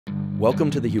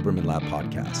Welcome to the Huberman Lab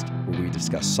podcast, where we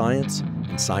discuss science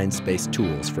and science-based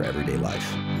tools for everyday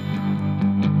life.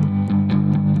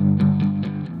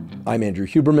 I'm Andrew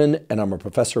Huberman, and I'm a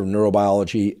professor of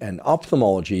neurobiology and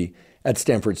ophthalmology at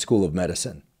Stanford School of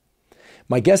Medicine.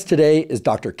 My guest today is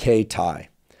Dr. Kay Tai.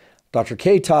 Dr.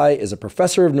 Kay Tai is a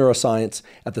professor of neuroscience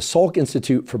at the Salk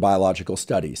Institute for Biological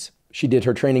Studies. She did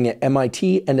her training at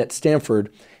MIT and at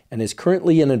Stanford, and is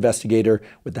currently an investigator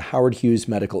with the Howard Hughes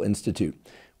Medical Institute,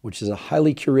 which is a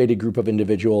highly curated group of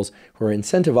individuals who are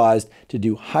incentivized to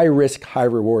do high-risk,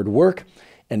 high-reward work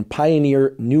and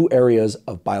pioneer new areas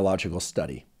of biological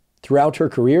study. Throughout her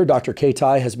career, Dr. Kay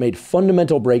Tai has made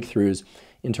fundamental breakthroughs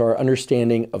into our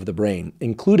understanding of the brain,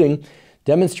 including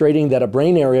demonstrating that a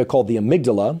brain area called the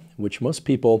amygdala, which most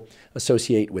people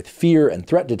associate with fear and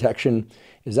threat detection,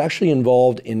 is actually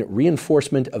involved in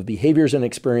reinforcement of behaviors and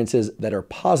experiences that are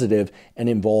positive and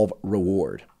involve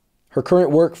reward. Her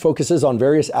current work focuses on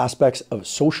various aspects of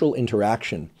social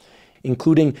interaction,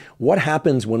 including what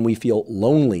happens when we feel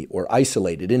lonely or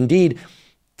isolated. Indeed,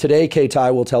 today Kay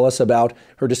Tai will tell us about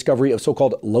her discovery of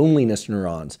so-called loneliness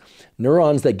neurons,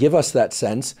 neurons that give us that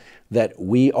sense that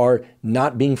we are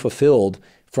not being fulfilled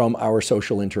from our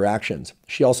social interactions.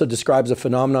 She also describes a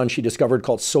phenomenon she discovered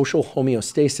called social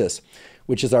homeostasis,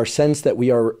 which is our sense that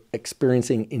we are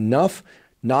experiencing enough,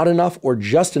 not enough, or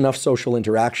just enough social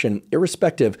interaction,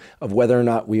 irrespective of whether or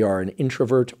not we are an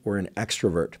introvert or an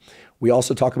extrovert. We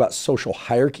also talk about social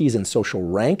hierarchies and social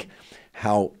rank,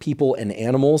 how people and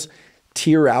animals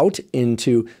tier out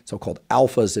into so-called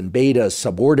alphas and betas,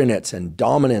 subordinates and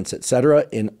dominants, etc.,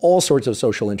 in all sorts of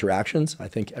social interactions. I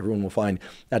think everyone will find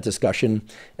that discussion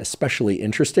especially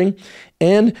interesting.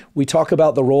 And we talk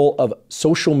about the role of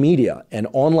social media and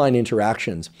online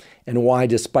interactions, and why,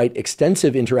 despite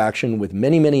extensive interaction with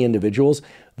many, many individuals,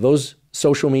 those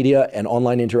social media and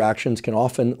online interactions can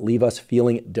often leave us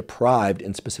feeling deprived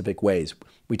in specific ways.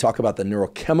 We talk about the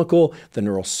neurochemical, the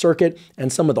neural circuit,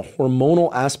 and some of the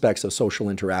hormonal aspects of social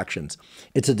interactions.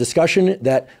 It's a discussion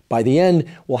that, by the end,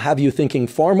 will have you thinking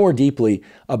far more deeply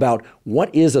about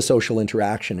what is a social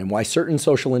interaction and why certain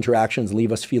social interactions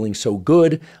leave us feeling so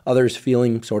good, others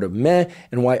feeling sort of meh,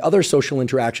 and why other social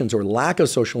interactions or lack of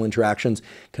social interactions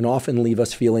can often leave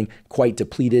us feeling quite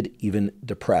depleted, even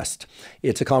depressed.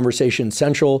 It's a conversation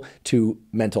central to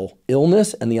mental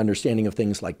illness and the understanding of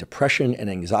things like depression and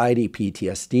anxiety,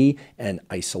 PTSD, and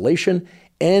isolation.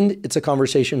 And it's a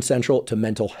conversation central to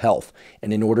mental health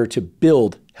and in order to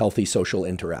build healthy social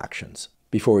interactions.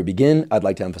 Before we begin, I'd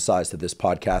like to emphasize that this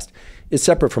podcast is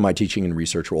separate from my teaching and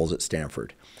research roles at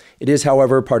Stanford. It is,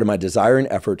 however, part of my desire and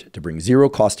effort to bring zero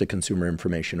cost to consumer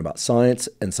information about science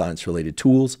and science-related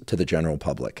tools to the general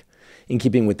public. In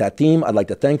keeping with that theme, I'd like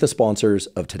to thank the sponsors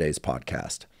of today's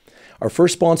podcast. Our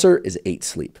first sponsor is 8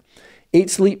 Sleep. 8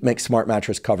 Sleep makes smart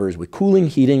mattress covers with cooling,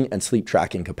 heating, and sleep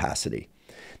tracking capacity.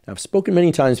 Now, I've spoken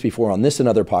many times before on this and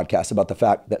other podcasts about the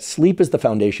fact that sleep is the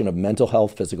foundation of mental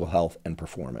health, physical health, and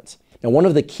performance. Now, one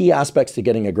of the key aspects to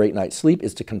getting a great night's sleep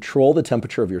is to control the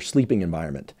temperature of your sleeping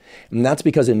environment. And that's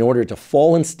because in order to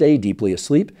fall and stay deeply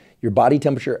asleep, your body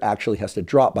temperature actually has to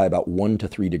drop by about 1 to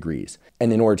 3 degrees.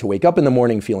 And in order to wake up in the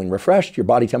morning feeling refreshed, your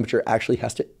body temperature actually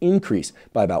has to increase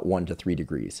by about 1 to 3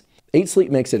 degrees. 8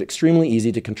 Sleep makes it extremely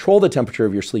easy to control the temperature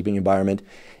of your sleeping environment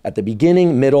at the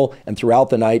beginning, middle, and throughout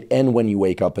the night, and when you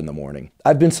wake up in the morning.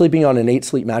 I've been sleeping on an 8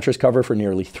 Sleep mattress cover for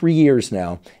nearly 3 years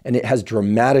now, and it has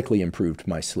dramatically improved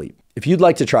my sleep. If you'd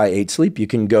like to try 8 Sleep, you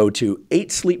can go to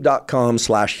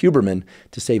 8sleep.com/Huberman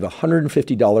to save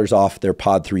 $150 off their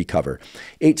Pod 3 cover.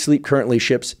 8 Sleep currently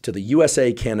ships to the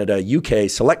USA, Canada, UK,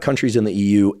 select countries in the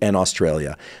EU, and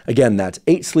Australia. Again, that's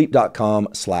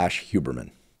 8sleep.com/Huberman.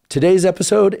 Today's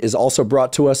episode is also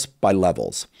brought to us by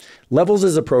Levels. Levels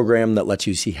is a program that lets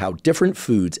you see how different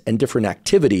foods and different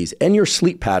activities and your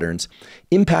sleep patterns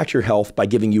impact your health by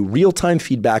giving you real-time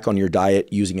feedback on your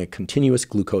diet using a continuous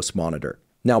glucose monitor.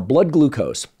 Now, blood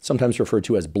glucose, sometimes referred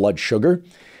to as blood sugar,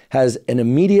 has an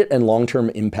immediate and long-term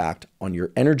impact on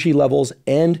your energy levels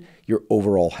and your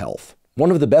overall health. One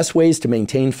of the best ways to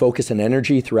maintain focus and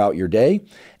energy throughout your day,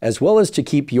 as well as to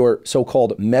keep your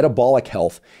so-called metabolic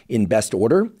health in best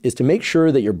order, is to make sure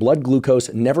that your blood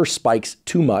glucose never spikes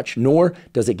too much, nor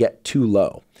does it get too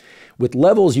low. With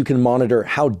Levels, you can monitor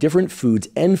how different foods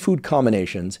and food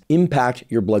combinations impact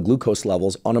your blood glucose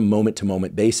levels on a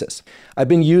moment-to-moment basis. I've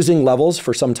been using Levels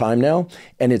for some time now,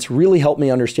 and it's really helped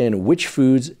me understand which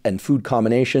foods and food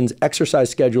combinations, exercise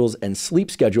schedules, and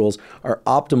sleep schedules are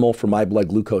optimal for my blood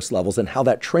glucose levels and how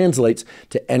that translates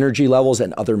to energy levels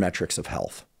and other metrics of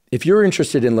health. If you're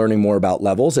interested in learning more about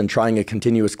Levels and trying a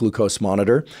continuous glucose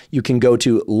monitor, you can go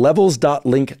to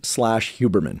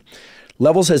levels.link/Huberman.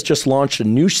 Levels has just launched a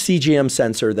new CGM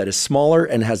sensor that is smaller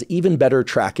and has even better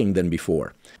tracking than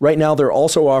before. Right now, they're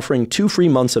also offering 2 free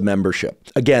months of membership.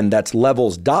 Again, that's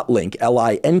levels.link,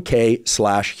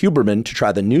 LINK/Huberman to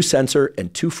try the new sensor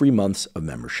and 2 free months of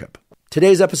membership.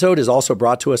 Today's episode is also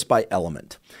brought to us by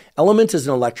Element. Element is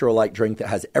an electrolyte drink that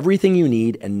has everything you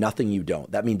need and nothing you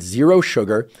don't. That means 0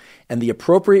 sugar and the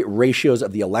appropriate ratios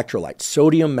of the electrolytes,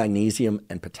 sodium, magnesium,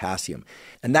 and potassium.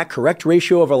 And that correct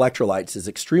ratio of electrolytes is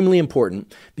extremely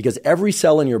important because every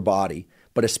cell in your body,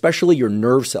 but especially your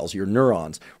nerve cells, your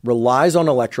neurons, relies on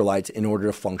electrolytes in order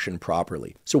to function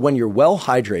properly. So when you're well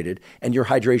hydrated, and your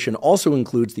hydration also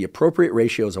includes the appropriate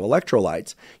ratios of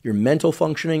electrolytes, your mental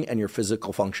functioning and your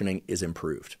physical functioning is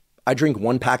improved. I drink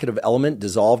 1 packet of Element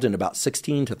dissolved in about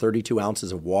 16 to 32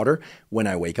 ounces of water when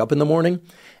I wake up in the morning,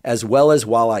 as well as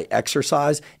while I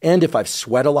exercise. And if I've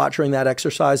sweat a lot during that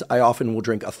exercise, I often will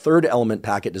drink a 3rd Element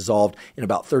packet dissolved in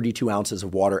about 32 ounces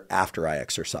of water after I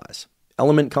exercise.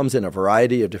 Element comes in a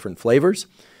variety of different flavors.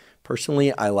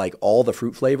 Personally, I like all the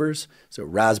fruit flavors. So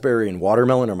raspberry and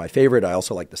watermelon are my favorite. I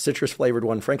also like the citrus flavored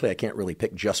one. Frankly, I can't really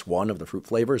pick just one of the fruit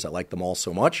flavors. I like them all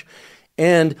so much.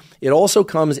 And it also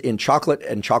comes in chocolate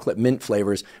and chocolate mint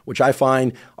flavors, which I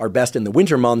find are best in the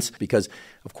winter months because,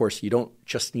 of course, you don't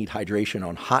just need hydration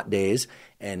on hot days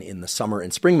and in the summer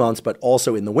and spring months, but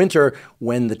also in the winter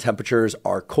when the temperatures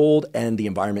are cold and the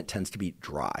environment tends to be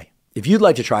dry. If you'd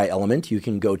like to try Element, you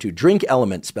can go to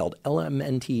drinkelement, spelled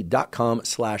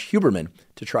lmnt.com/Huberman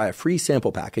to try a free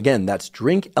sample pack. Again, that's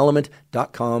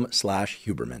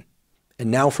drinkelement.com/Huberman.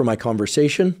 And now for my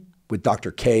conversation with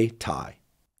Dr. Kay Tai.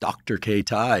 Dr. Kay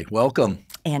Tai, welcome.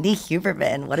 Andy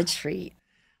Huberman, what a treat.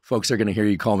 Folks are going to hear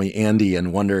you call me Andy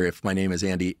and wonder if my name is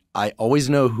Andy. I always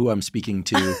know who I'm speaking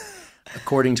to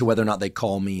according to whether or not they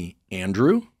call me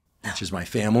Andrew, which is my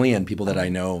family and people that I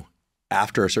know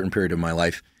after a certain period of my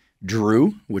life.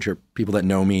 Drew, which are people that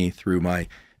know me through my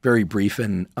very brief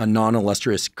and a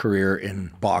non-illustrious career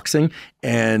in boxing,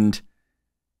 and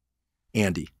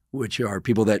Andy, which are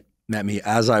people that met me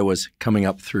as I was coming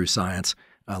up through science.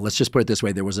 Let's just put it this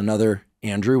way. There was another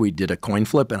Andrew. We did a coin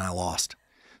flip and I lost.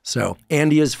 So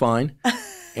Andy is fine.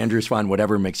 Andrew's fine,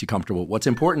 whatever makes you comfortable. What's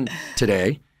important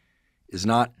today is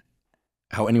not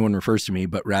how anyone refers to me,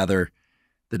 but rather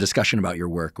the discussion about your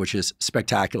work, which is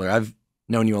spectacular. I've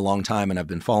known you a long time and I've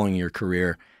been following your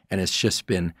career, and it's just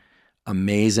been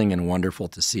amazing and wonderful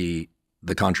to see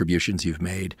the contributions you've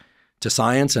made to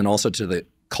science and also to the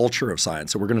culture of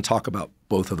science. So we're going to talk about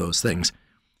both of those things.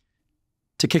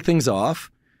 To kick things off,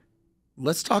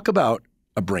 let's talk about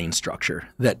a brain structure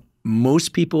that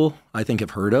most people, I think,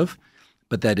 have heard of,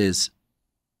 but that is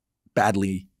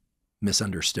badly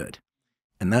misunderstood.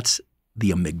 And that's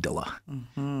the amygdala.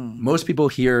 Mm-hmm. Most people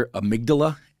hear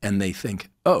amygdala and they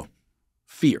think, oh,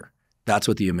 fear. That's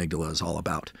what the amygdala is all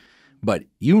about. But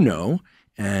you know,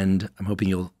 and I'm hoping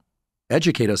you'll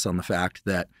educate us on the fact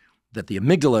that the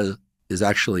amygdala is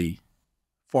actually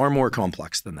far more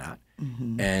complex than that,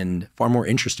 and far more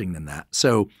interesting than that.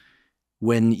 So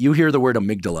when you hear the word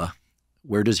amygdala,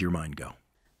 where does your mind go?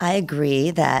 I agree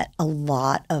that a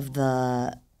lot of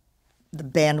the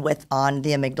bandwidth on the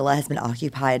amygdala has been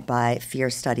occupied by fear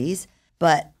studies,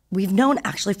 but we've known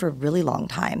actually for a really long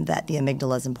time that the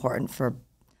amygdala is important for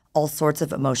all sorts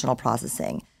of emotional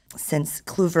processing. Since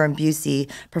Kluver and Busey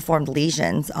performed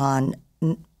lesions on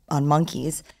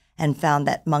monkeys and found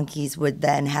that monkeys would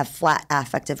then have flat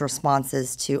affective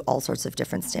responses to all sorts of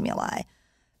different stimuli.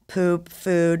 Poop,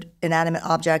 food, inanimate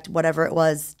object, whatever it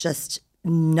was, just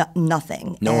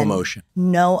nothing. No emotion.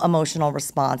 No emotional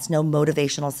response, no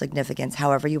motivational significance,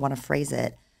 however you want to phrase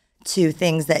it, to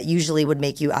things that usually would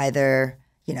make you either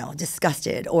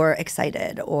disgusted or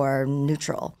excited or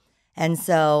neutral. And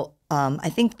so I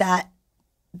think that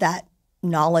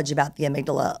knowledge about the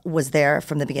amygdala was there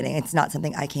from the beginning. It's not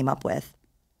something I came up with.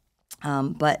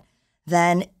 But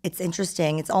then it's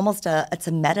interesting. It's almost it's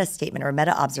a meta statement or a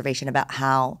meta observation about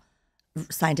how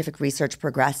scientific research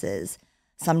progresses.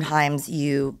 Sometimes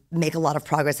you make a lot of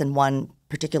progress in one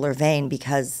particular vein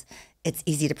because it's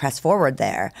easy to press forward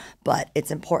there, but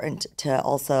it's important to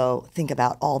also think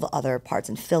about all the other parts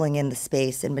and filling in the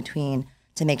space in between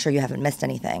to make sure you haven't missed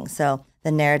anything. So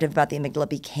the narrative about the amygdala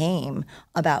became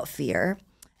about fear.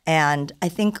 And I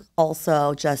think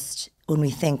also just when we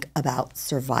think about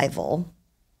survival,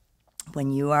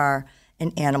 when you are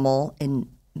an animal in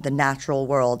the natural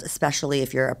world, especially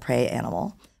if you're a prey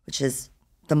animal, which is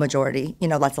the majority,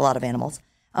 that's a lot of animals,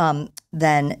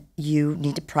 then you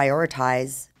need to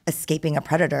prioritize escaping a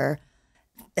predator.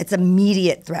 It's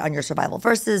immediate threat on your survival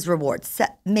versus rewards.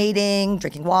 Mating,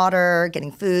 drinking water,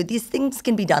 getting food. These things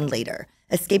can be done later.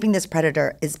 escaping this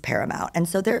predator is paramount. And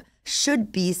so there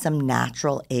should be some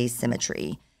natural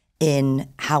asymmetry in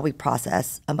how we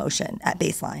process emotion at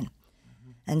baseline.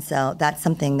 And so that's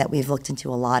something that we've looked into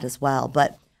a lot as well.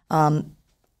 But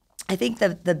I think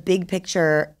the big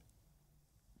picture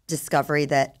discovery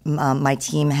that my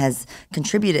team has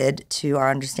contributed to our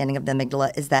understanding of the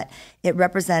amygdala is that it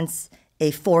represents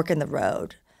a fork in the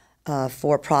road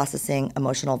for processing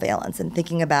emotional valence and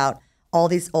thinking about all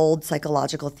these old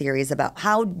psychological theories about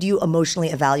how do you emotionally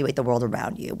evaluate the world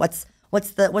around you? What's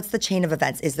the chain of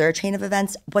events? Is there a chain of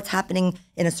events? What's happening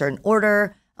in a certain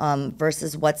order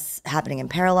versus what's happening in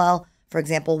parallel? For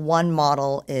example, one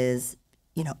model is,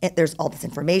 there's all this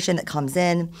information that comes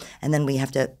in, and then we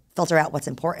have to filter out what's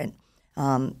important.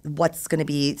 What's going to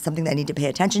be something that I need to pay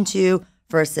attention to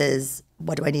versus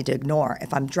what do I need to ignore?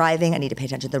 If I'm driving, I need to pay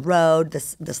attention to the road,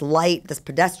 this light, this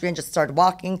pedestrian just started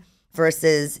walking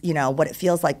versus, what it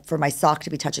feels like for my sock to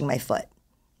be touching my foot.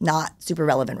 Not super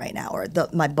relevant right now, or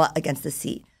my butt against the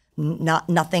seat.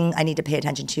 Nothing I need to pay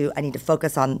attention to. I need to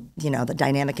focus on, the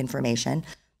dynamic information.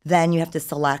 Then you have to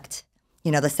select,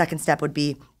 the second step would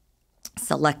be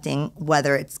selecting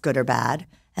whether it's good or bad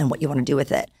and what you want to do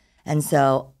with it. And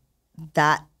so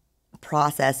that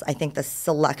process, I think the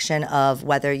selection of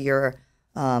whether you're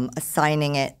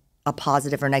assigning it a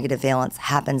positive or negative valence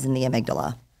happens in the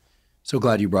amygdala. So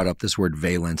glad you brought up this word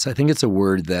valence. I think it's a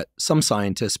word that some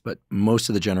scientists, but most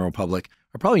of the general public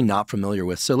are probably not familiar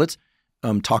with. So let's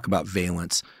talk about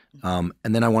valence. And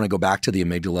then I want to go back to the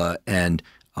amygdala and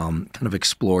kind of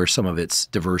explore some of its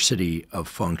diversity of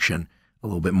function a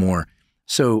little bit more.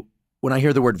 So when I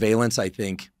hear the word valence, I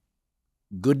think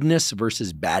goodness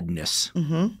versus badness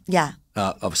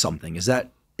of something. Is that?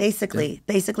 Basically,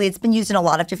 it's been used in a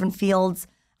lot of different fields.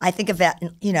 I think of that,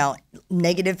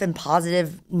 negative and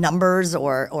positive numbers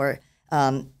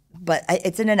but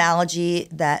it's an analogy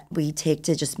that we take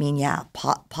to just mean,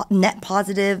 net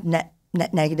positive, net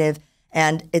negative.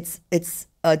 And it's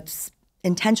a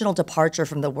intentional departure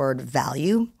from the word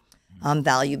value.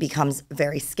 Value becomes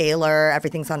very scalar.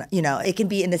 Everything's on, it can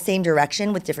be in the same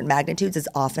direction with different magnitudes is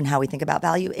often how we think about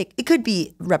value. It could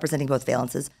be representing both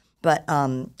valences, but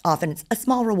often it's a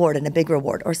small reward and a big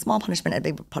reward, or a small punishment and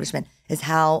a big punishment is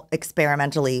how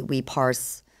experimentally we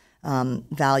parse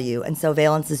value. And so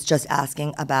valence is just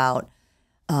asking about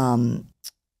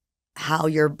how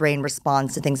your brain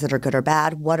responds to things that are good or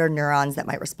bad. What are neurons that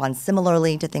might respond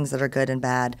similarly to things that are good and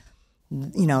bad?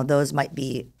 Those might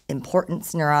be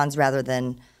importance neurons rather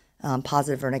than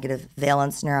positive or negative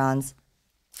valence neurons.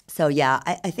 So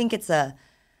I think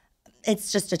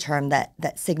it's just a term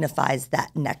that signifies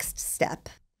that next step.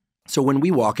 So when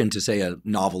we walk into, say, a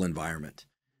novel environment,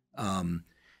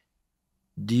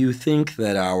 do you think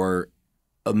that our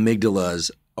amygdalas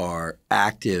are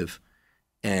active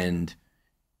and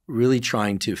really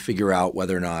trying to figure out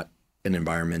whether or not an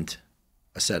environment,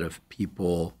 a set of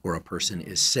people, or a person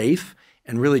is safe,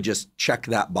 and really just check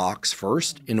that box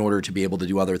first in order to be able to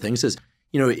do other things?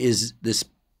 Is this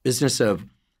business of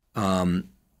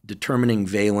determining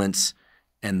valence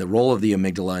and the role of the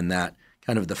amygdala in that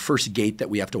kind of the first gate that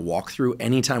we have to walk through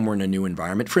anytime we're in a new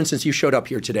environment? For instance, you showed up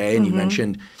here today and you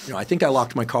mentioned, I think I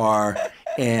locked my car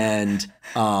and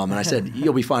I said,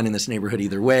 you'll be fine in this neighborhood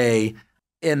either way.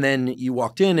 And then you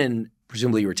walked in and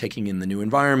presumably you were taking in the new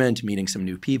environment, meeting some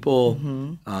new people.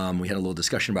 We had a little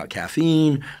discussion about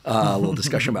caffeine, a little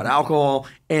discussion about alcohol.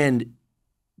 And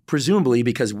presumably,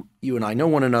 because you and I know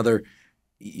one another,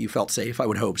 you felt safe, I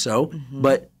would hope so.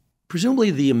 But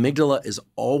presumably the amygdala is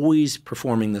always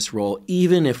performing this role,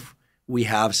 even if we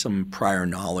have some prior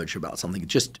knowledge about something.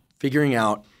 Just figuring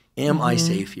out, am I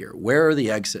safe here? Where are the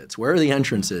exits? Where are the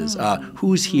entrances?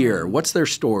 Who's here? What's their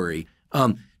story?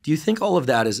 Do you think all of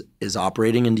that is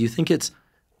operating, and do you think it's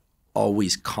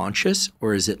always conscious,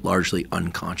 or is it largely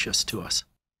unconscious to us?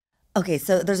 Okay,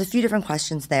 so there's a few different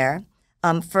questions there.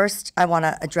 First, I want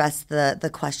to address the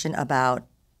question about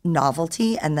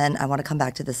novelty, and then I want to come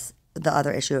back to the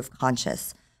other issue of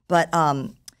conscious. But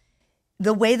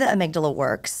the way the amygdala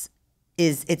works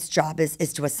is its job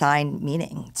is to assign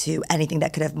meaning to anything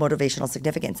that could have motivational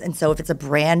significance. And so if it's a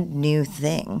brand new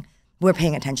thing, we're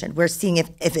paying attention. We're seeing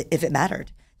if it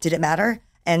mattered. Did it matter?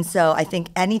 And so I think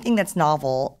anything that's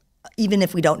novel, even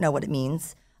if we don't know what it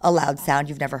means, a loud sound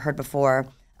you've never heard before,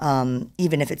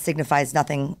 even if it signifies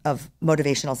nothing of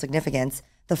motivational significance,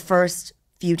 the first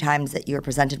few times that you're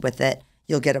presented with it,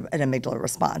 you'll get an amygdala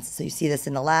response. So you see this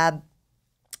in the lab,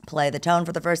 play the tone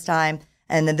for the first time,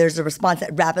 and then there's a response that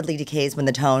rapidly decays when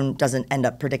the tone doesn't end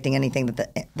up predicting anything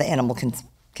that the animal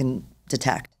can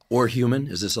detect. Or human?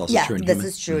 Is this also true in humans? Yeah,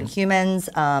 this is true in humans.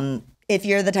 if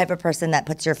you're the type of person that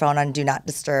puts your phone on do not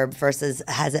disturb versus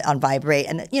has it on vibrate,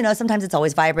 and sometimes it's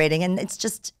always vibrating and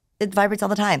it vibrates all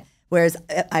the time. Whereas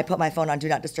I put my phone on do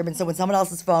not disturb, and so when someone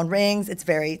else's phone rings, it's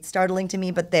very startling to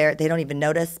me, but they don't even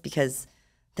notice because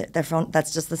their phone,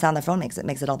 that's just the sound their phone makes. It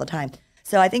makes it all the time.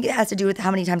 So I think it has to do with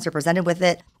how many times you're presented with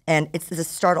it, and it's a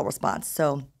startle response.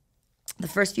 So the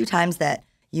first few times that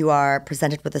you are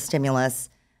presented with a stimulus,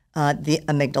 the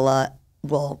amygdala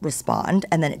will respond,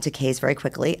 and then it decays very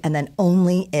quickly. And then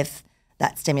only if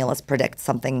that stimulus predicts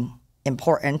something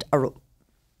important or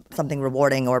something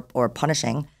rewarding or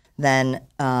punishing, then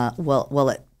will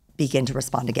it begin to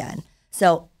respond again.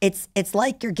 So it's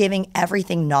like you're giving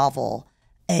everything novel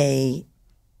a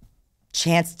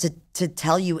chance to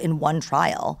tell you in one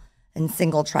trial, in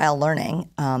single trial learning,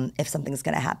 if something's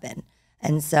going to happen.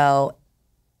 And so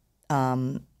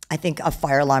I think a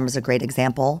fire alarm is a great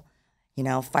example.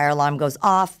 Fire alarm goes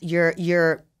off,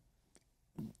 you're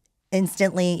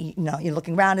instantly, you're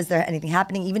looking around, is there anything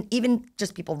happening? Even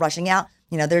just people rushing out,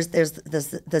 there's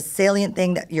the salient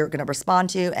thing that you're going to respond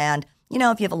to. And,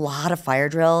 if you have a lot of fire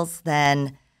drills,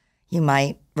 then you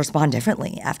might respond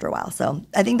differently after a while. So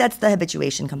I think that's the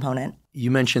habituation component.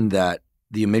 You mentioned that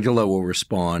the amygdala will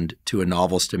respond to a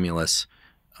novel stimulus,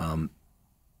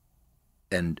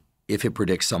 and if it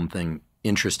predicts something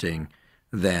interesting,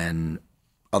 then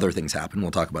other things happen.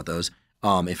 We'll talk about those.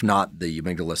 If not, the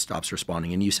amygdala stops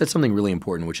responding. And you said something really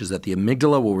important, which is that the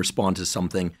amygdala will respond to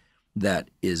something that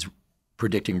is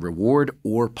predicting reward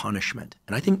or punishment.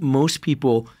 And I think most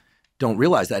people don't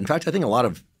realize that. In fact, I think a lot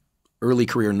of early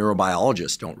career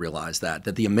neurobiologists don't realize that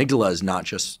the amygdala is not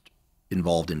just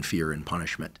involved in fear and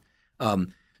punishment.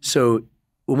 So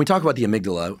when we talk about the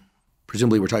amygdala,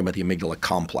 presumably we're talking about the amygdala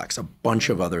complex, a bunch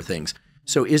of other things.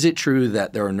 So is it true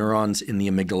that there are neurons in the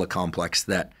amygdala complex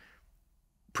that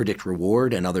predict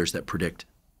reward and others that predict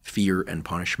fear and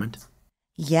punishment?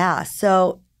 Yeah.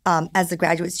 So as a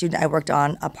graduate student, I worked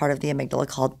on a part of the amygdala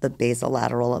called the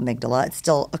basolateral amygdala. It's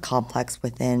still a complex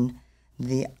within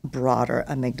the broader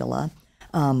amygdala.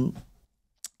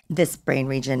 This brain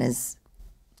region is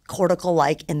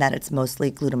cortical-like in that it's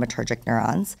mostly glutamatergic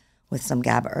neurons with some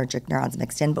GABAergic neurons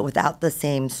mixed in, but without the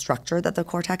same structure that the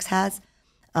cortex has.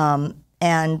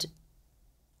 And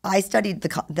I studied the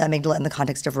amygdala in the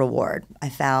context of reward. I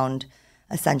found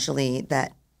essentially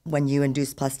that when you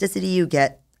induce plasticity, you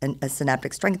get a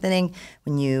synaptic strengthening.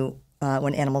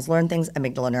 When animals learn things,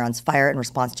 amygdala neurons fire in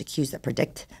response to cues that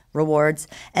predict rewards.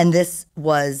 And this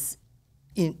was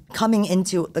coming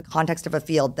into the context of a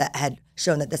field that had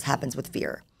shown that this happens with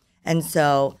fear. And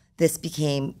so this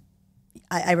became,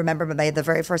 I remember the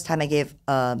very first time I gave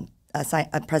a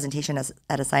presentation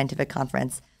at a scientific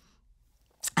conference.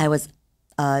 I was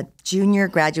a junior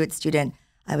graduate student.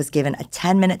 I was given a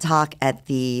 10-minute talk at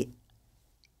the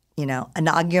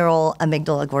inaugural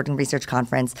Amygdala Gordon Research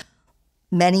Conference.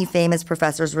 Many famous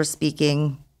professors were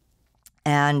speaking,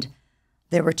 and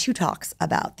there were 2 talks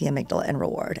about the amygdala and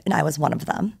reward, and I was one of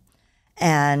them.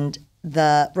 And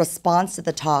the response to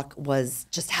the talk was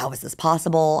just, how is this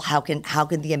possible? How can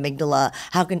the amygdala,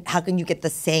 how can you get the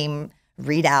same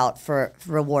readout for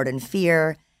reward and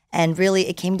fear? And really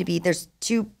it came to be, there's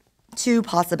two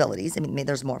possibilities. I mean, maybe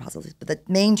there's more possibilities, but the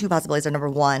main 2 possibilities are, number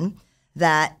one,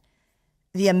 that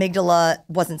the amygdala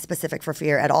wasn't specific for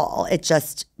fear at all. It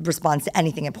just responds to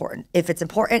anything important. If it's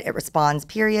important, it responds,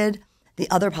 period. The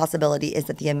other possibility is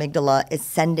that the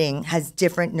amygdala has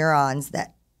different neurons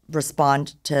that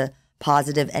respond to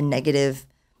positive and negative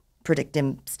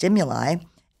predictive stimuli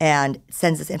and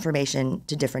sends this information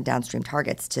to different downstream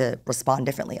targets to respond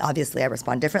differently. Obviously, I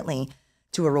respond differently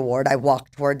to a reward. I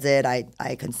walk towards it. I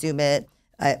consume it.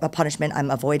 A punishment,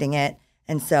 I'm avoiding it.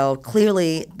 And so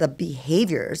clearly the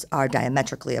behaviors are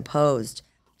diametrically opposed.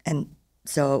 And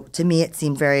so to me, it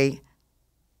seemed very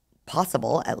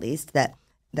possible, at least, that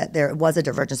there was a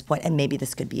divergence point and maybe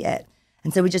this could be it.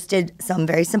 And so we just did some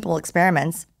very simple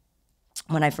experiments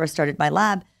when I first started my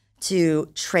lab to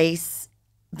trace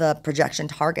the projection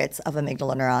targets of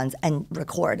amygdala neurons and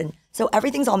record. And so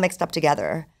everything's all mixed up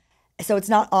together. So it's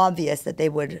not obvious that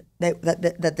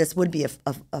that this would be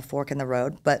a fork in the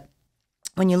road. But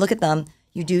when you look at them,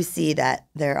 you do see that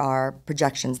there are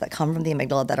projections that come from the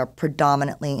amygdala that are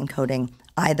predominantly encoding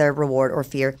either reward or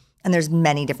fear. And there's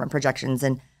many different projections.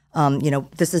 And,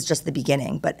 this is just the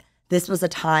beginning. But this was a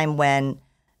time when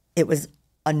it was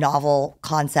a novel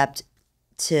concept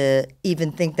to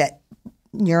even think that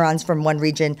neurons from one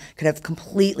region could have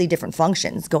completely different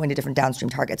functions going to different downstream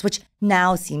targets, which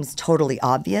now seems totally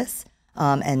obvious.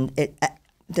 And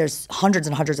there's hundreds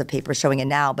and hundreds of papers showing it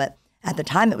now. But at the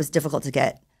time, it was difficult to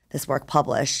get this work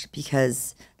published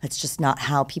because that's just not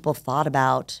how people thought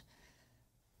about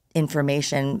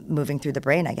information moving through the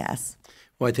brain, I guess.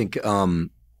 Well, I think,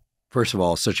 first of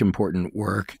all, such important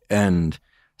work and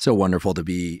so wonderful to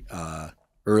be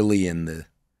early in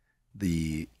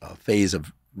the phase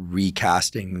of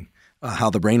recasting how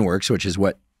the brain works, which is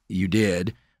what you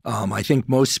did. I think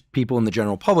most people in the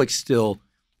general public still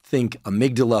think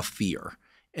amygdala fear.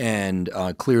 And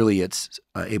clearly it's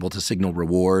able to signal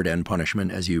reward and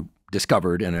punishment, as you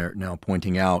discovered and are now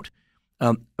pointing out.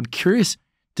 I'm curious,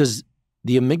 does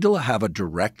the amygdala have a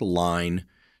direct line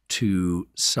to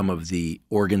some of the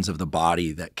organs of the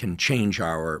body that can change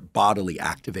our bodily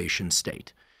activation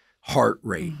state? Heart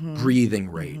rate, breathing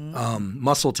rate,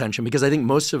 muscle tension, because I think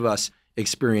most of us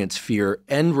experience fear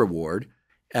and reward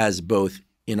as both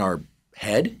in our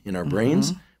head, in our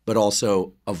brains, but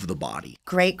also of the body.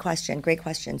 Great question. Great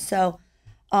question. So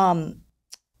I'll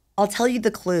tell you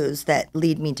the clues that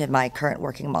lead me to my current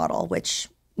working model, which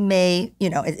may,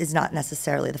 is not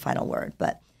necessarily the final word.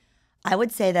 But I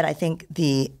would say that I think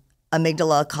the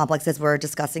amygdala complex, as we're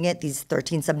discussing it, these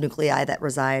 13 subnuclei that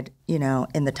reside,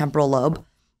 in the temporal lobe,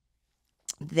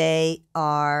 they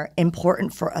are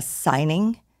important for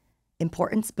assigning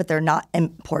importance, but they're not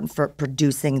important for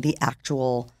producing the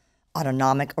actual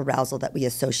autonomic arousal that we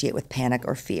associate with panic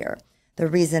or fear. The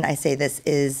reason I say this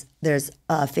is there's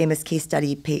a famous case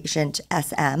study patient,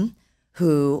 SM,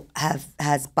 who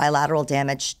has bilateral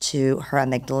damage to her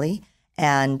amygdala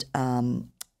and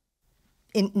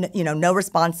no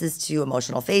responses to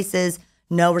emotional faces,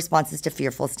 no responses to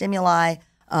fearful stimuli.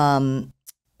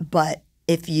 But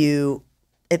if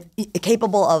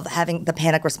capable of having the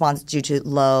panic response due to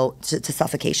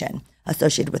suffocation,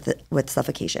 associated with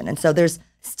suffocation. And so there's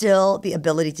still the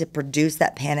ability to produce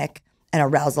that panic and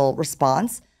arousal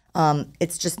response.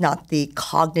 It's just not the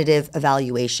cognitive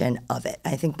evaluation of it.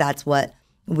 I think that's what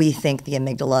we think the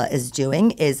amygdala is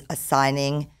doing, is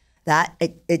assigning that.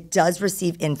 It does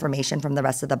receive information from the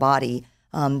rest of the body.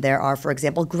 There are, for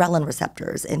example, ghrelin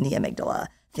receptors in the amygdala,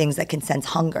 things that can sense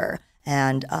hunger.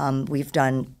 And we've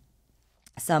done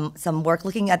some work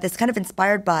looking at this, kind of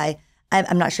inspired by,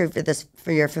 I'm not sure if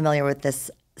you're familiar with this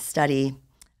study.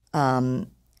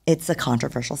 It's a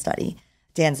controversial study,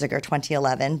 Danziger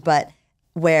 2011, but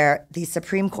where the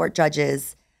Supreme Court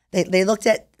judges, they looked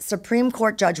at Supreme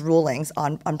Court judge rulings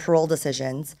on parole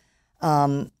decisions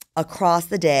across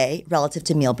the day relative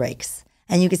to meal breaks.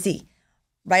 And you can see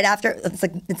right after,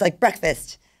 it's like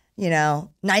breakfast,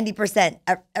 90%,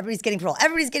 everybody's getting parole,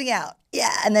 everybody's getting out.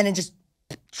 Yeah, and then it just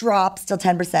drops till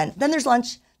 10%. Then there's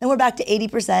lunch. Then we're back to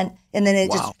 80%. And then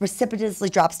it just precipitously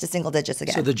drops to single digits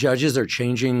again. So the judges are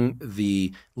changing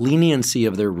the leniency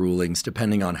of their rulings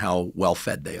depending on how well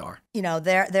fed they are.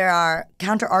 There are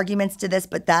counter arguments to this,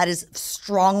 but that is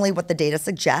strongly what the data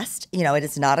suggest. It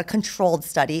is not a controlled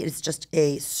study. It's just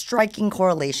a striking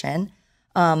correlation.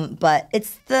 But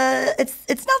it's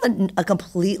not a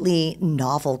completely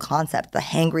novel concept. The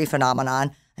hangry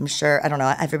phenomenon, I'm sure, I don't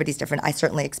know, everybody's different. I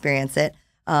certainly experience it.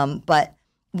 But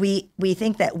we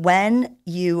think that when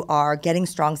you are getting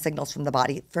strong signals from the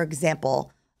body, for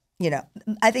example,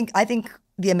 I think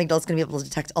the amygdala is going to be able to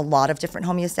detect a lot of different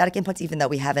homeostatic inputs, even though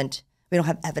we don't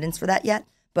have evidence for that yet.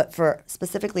 But for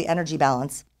specifically energy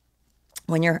balance,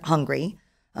 when you're hungry,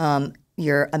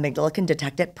 your amygdala can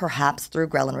detect it perhaps through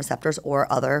ghrelin receptors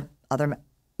or other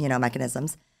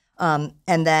mechanisms. And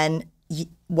then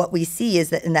what we see is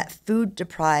that in that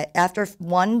after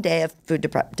 1 day of food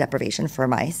deprivation for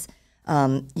mice,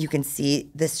 you can see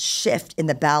this shift in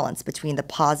the balance between the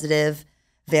positive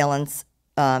valence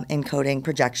encoding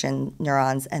projection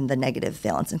neurons and the negative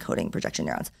valence encoding projection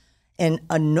neurons. And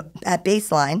at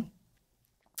baseline,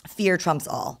 fear trumps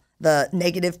all. The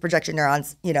negative projection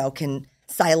neurons, can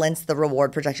silence the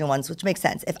reward projection ones, which makes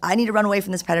sense. If I need to run away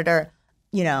from this predator,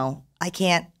 I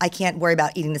can't worry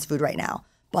about eating this food right now.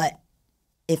 But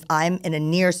if I'm in a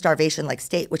near starvation-like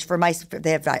state, which for mice,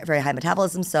 they have very high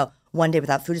metabolism, so 1 day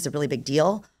without food is a really big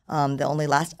deal. They'll only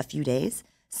last a few days.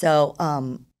 So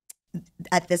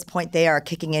at this point, they are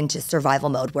kicking into survival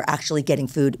mode where actually getting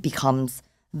food becomes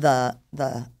the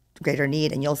greater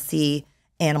need. And you'll see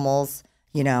animals,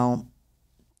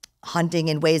 hunting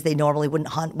in ways they normally wouldn't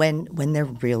hunt when they're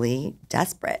really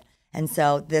desperate. And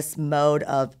so this mode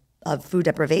of food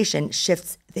deprivation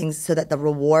shifts things so that the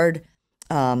reward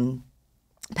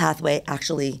pathway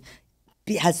actually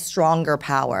has stronger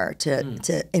power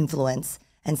to influence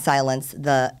and silence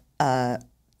the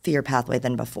fear pathway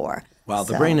than before. Wow,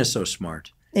 the brain is so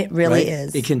smart. It really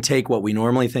is. It can take what we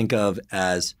normally think of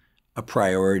as a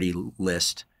priority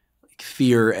list. Like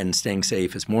fear and staying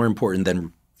safe is more important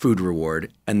than food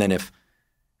reward. And then if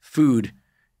food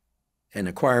and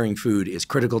acquiring food is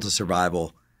critical to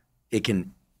survival, it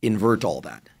can invert all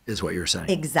that. is what you're saying.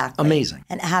 Exactly. Amazing.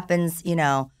 And it happens,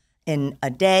 in a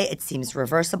day. It seems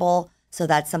reversible. So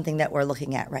that's something that we're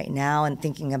looking at right now and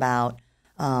thinking about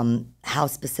how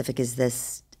specific is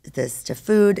this to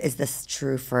food? Is this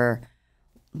true for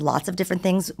lots of different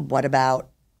things? What about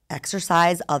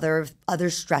exercise, other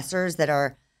stressors that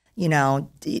are,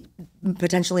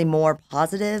 potentially more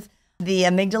positive? The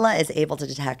amygdala is able to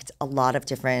detect a lot of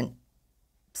different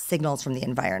signals from the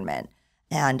environment,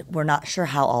 and we're not sure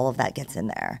how all of that gets in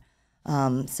there.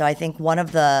 So I think one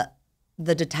of the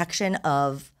detection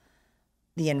of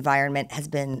the environment has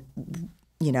been,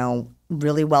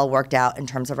 really well worked out in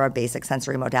terms of our basic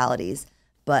sensory modalities.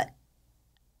 But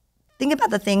think about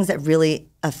the things that really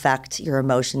affect your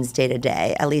emotions day to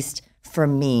day. At least for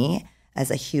me, as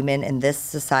a human in this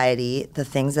society, the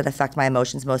things that affect my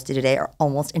emotions most day to day are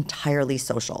almost entirely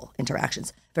social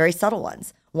interactions, very subtle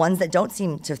ones that don't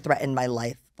seem to threaten my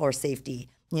life or safety.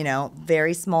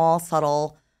 Very small,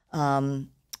 subtle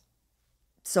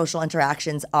social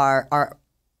interactions are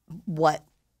what,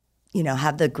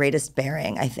 have the greatest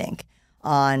bearing, I think,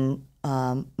 on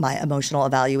my emotional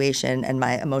evaluation and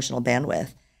my emotional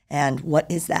bandwidth. And what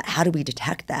is that? How do we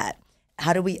detect that?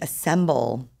 How do we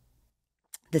assemble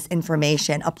this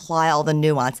information, apply all the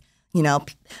nuance,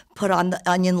 put on the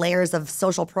onion layers of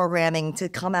social programming to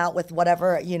come out with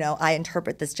whatever, I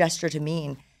interpret this gesture to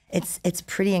mean. It's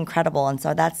pretty incredible. And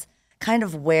so that's kind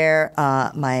of where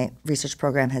my research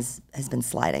program has been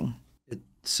sliding. It's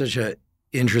such an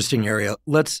interesting area.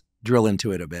 Let's drill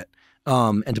into it a bit.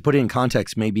 And to put it in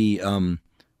context, maybe we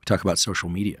talk about social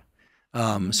media.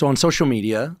 So on social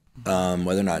media,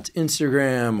 whether or not it's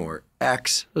Instagram or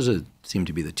X, those seem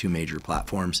to be the two major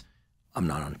platforms. I'm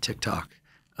not on TikTok.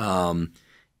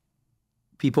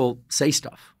 People say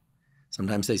stuff.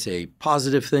 Sometimes they say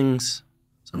positive things.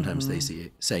 Sometimes they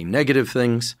say negative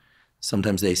things.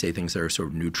 Sometimes they say things that are sort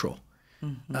of neutral.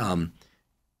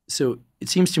 So it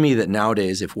seems to me that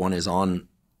nowadays, if one is on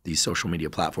these social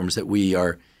media platforms, that we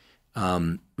are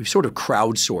we've sort of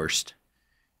crowdsourced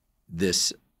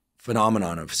this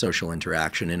phenomenon of social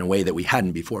interaction in a way that we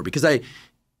hadn't before. Because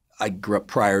I grew up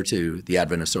prior to the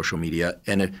advent of social media,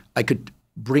 and I could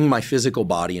bring my physical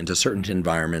body into certain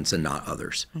environments and not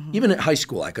others. Even at high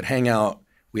school, I could hang out.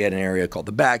 We had an area called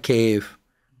the Bat Cave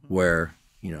where,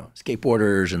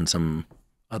 skateboarders and some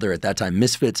other, at that time,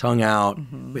 misfits hung out.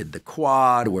 We had the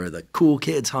Quad where the cool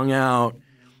kids hung out,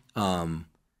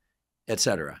 et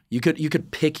cetera. You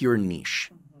could pick your niche.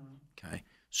 Okay.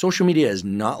 Social media is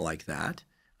not like that.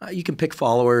 You can pick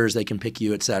followers, they can pick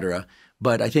you, et cetera.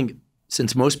 But I think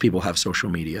since most people have social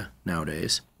media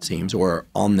nowadays, it seems, or are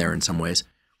on there in some ways,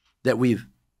 that we've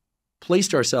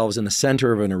placed ourselves in the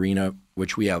center of an arena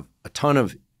which we have a ton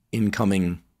of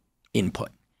incoming input.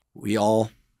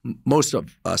 Most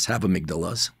of us have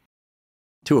amygdalas,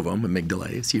 two of them,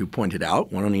 amygdalae, you pointed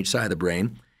out, one on each side of the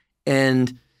brain.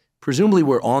 And presumably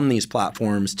we're on these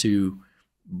platforms to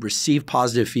receive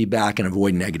positive feedback and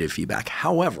avoid negative feedback.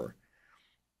 However,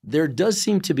 there does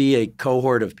seem to be a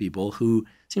cohort of people who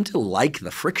seem to like the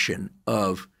friction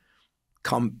of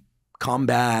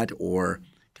combat or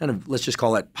kind of, let's just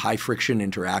call it high friction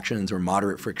interactions or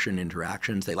moderate friction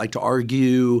interactions. They like to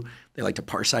argue. They like to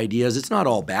parse ideas. It's not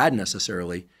all bad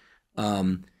necessarily.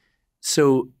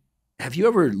 So have you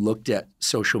ever looked at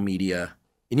social media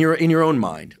in your own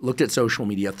mind, looked at social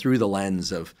media through the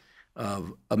lens of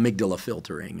amygdala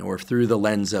filtering or through the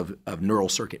lens of neural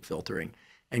circuit filtering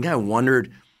and kind of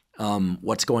wondered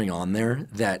what's going on there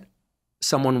that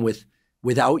someone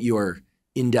without your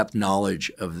in-depth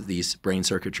knowledge of these brain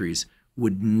circuitries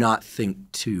would not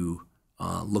think to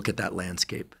look at that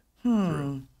landscape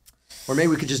through? Or maybe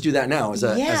we could just do that now as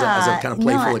a kind of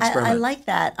playful experiment. I like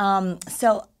that.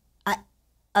 So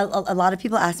a lot of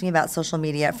people ask me about social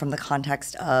media from the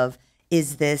context of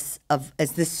is this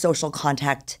social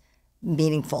contact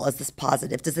meaningful? Is this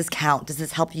positive? Does this count? Does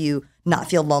this help you not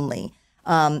feel lonely?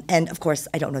 And of course,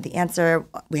 I don't know the answer.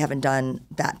 We haven't done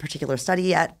that particular study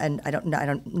yet, and I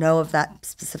don't know of that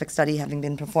specific study having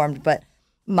been performed. But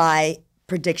my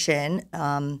prediction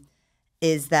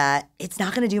is that it's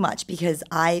not going to do much because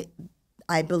I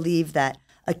believe that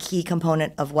a key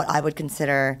component of what I would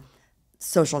consider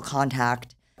social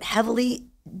contact heavily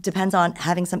depends on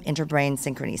having some interbrain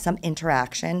synchrony, some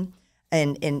interaction,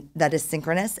 and that is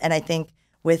synchronous. And I think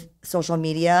with social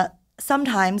media,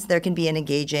 sometimes there can be an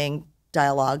engaging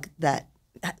dialogue that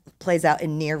plays out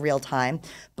in near real time.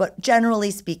 But generally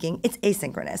speaking, it's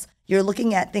asynchronous. You're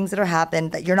looking at things that are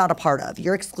happened that you're not a part of.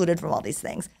 You're excluded from all these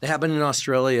things. It happened in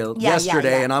Australia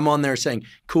yesterday, and I'm on there saying,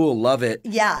 cool, love it.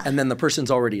 Yeah. And then the person's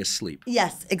already asleep.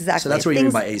 Yes, exactly. So that's what you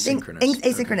mean by asynchronous.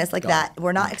 Asynchronous like that.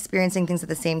 We're not experiencing things at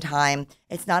the same time.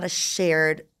 It's not a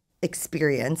shared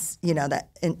experience, that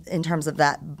in terms of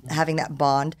that, having that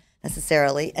bond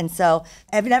necessarily. And so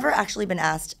I've never actually been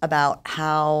asked about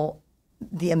how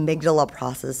the amygdala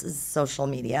processes social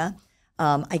media.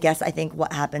 I think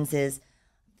what happens is,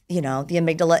 the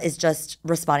amygdala is just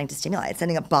responding to stimuli. It's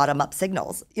sending up bottom-up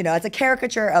signals. It's a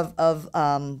caricature of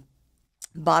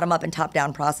bottom-up and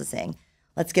top-down processing.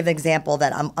 Let's give an example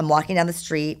that I'm walking down the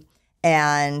street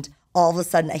and all of a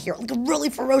sudden I hear like a really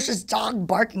ferocious dog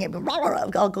barking at me,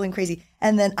 all going crazy.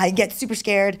 And then I get super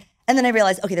scared. And then I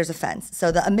realize, okay, there's a fence.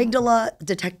 So the amygdala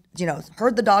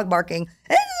heard the dog barking.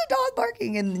 There's a dog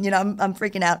barking. And, I'm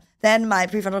freaking out. Then my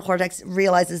prefrontal cortex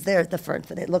realizes there's the fence.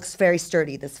 It looks very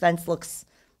sturdy. This fence looks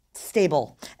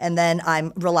stable. And then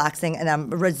I'm relaxing and I'm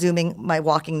resuming my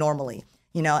walking normally.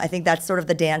 I think that's sort of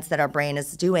the dance that our brain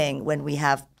is doing when we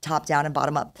have top down and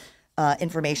bottom up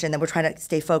information, that we're trying to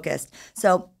stay focused.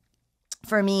 So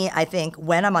for me, I think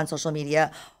when I'm on social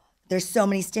media, there's so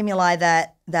many stimuli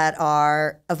that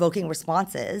are evoking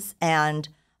responses, and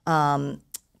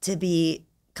to be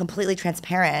completely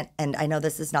transparent, and I know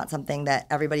this is not something that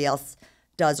everybody else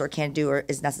does or can do or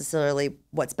is necessarily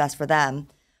what's best for them,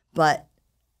 but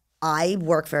I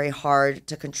work very hard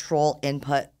to control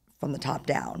input from the top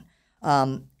down.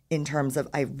 In terms of,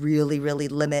 I really, really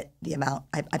limit the amount.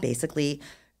 I basically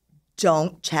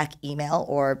don't check email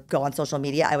or go on social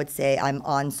media. I would say I'm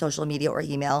on social media or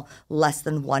email less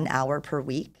than 1 hour per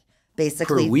week.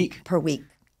 Basically, Per week.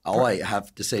 All I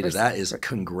have to say to that is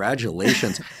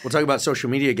congratulations. We'll talk about social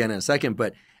media again in a second,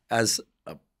 but as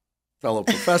a fellow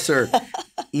professor,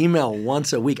 email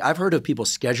once a week. I've heard of people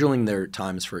scheduling their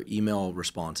times for email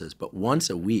responses, but once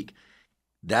a week,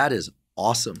 that is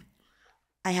awesome.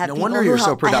 I have no people wonder who you're help,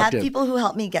 so productive. I have people who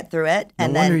help me get through it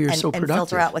and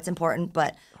filter out what's important.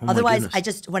 But otherwise, I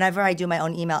just, whenever I do my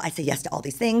own email, I say yes to all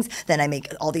these things. Then I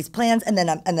make all these plans, and then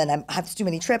I have too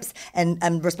many trips, and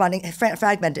I'm responding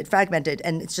fragmented,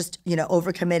 and it's just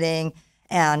overcommitting.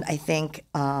 And I think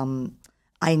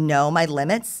I know my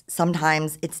limits.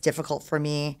 Sometimes it's difficult for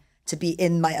me to be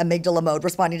in my amygdala mode,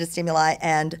 responding to stimuli,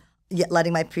 and yet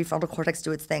letting my prefrontal cortex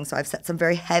do its thing. So I've set some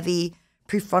very heavy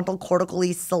prefrontal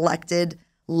cortically selected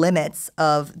limits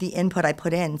of the input I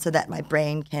put in so that my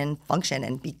brain can function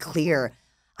and be clear.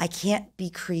 I can't be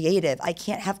creative. I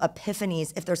can't have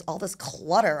epiphanies if there's all this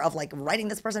clutter of like writing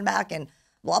this person back and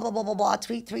blah, blah, blah, blah, blah,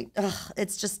 tweet. Ugh,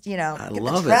 it's just, get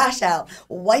the trash out,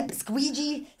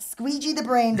 squeegee the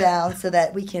brain down so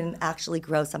that we can actually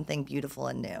grow something beautiful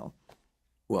and new.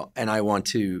 Well, and I want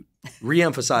to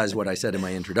reemphasize what I said in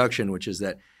my introduction, which is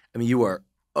that, you are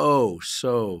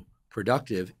so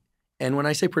productive. And when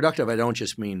I say productive, I don't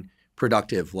just mean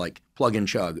productive like plug and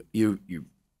chug.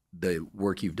 The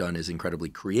work you've done is incredibly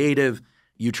creative.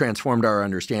 You transformed our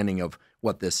understanding of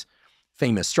what this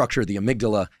famous structure, the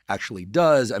amygdala, actually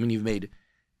does. You've made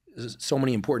so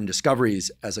many important discoveries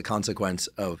as a consequence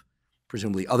of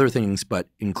presumably other things, but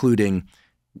including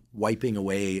wiping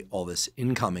away all this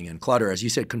incoming and clutter. As you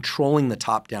said, controlling the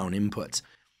top-down inputs.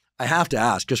 I have to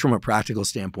ask, just from a practical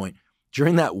standpoint,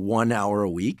 during that 1 hour a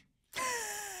week,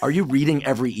 are you reading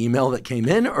every email that came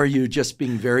in, or are you just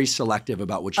being very selective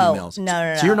about which emails?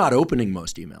 No. So you're not opening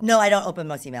most emails? No, I don't open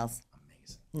most emails.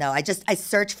 Amazing. No, I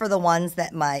search for the ones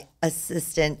that my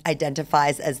assistant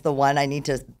identifies as the one I need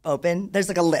to open. There's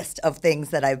like a list of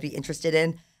things that I'd be interested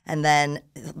in, and then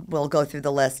we'll go through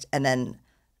the list, and then,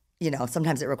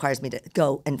 sometimes it requires me to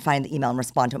go and find the email and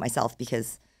respond to it myself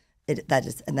because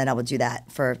and then I will do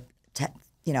that for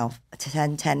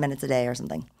 10 minutes a day or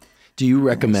something. Do you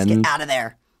recommend just get out of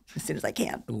there as soon as I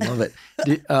can? I love it.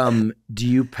 Do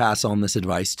you pass on this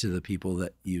advice to the people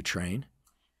that you train?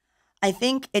 I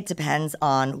think it depends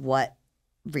on what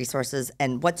resources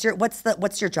and what's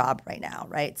your job right now,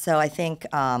 right? So I think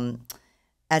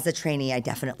as a trainee, I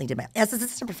definitely did as an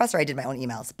assistant professor, I did my own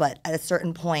emails, but at a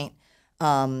certain point,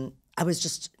 I was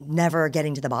just never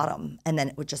getting to the bottom, and then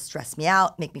it would just stress me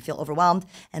out, make me feel overwhelmed.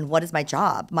 And what is my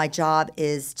job? My job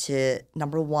is to,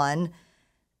 number one,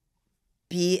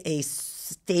 be a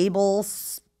stable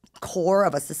core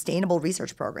of a sustainable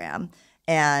research program.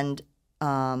 And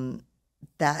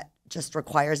that just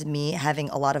requires me having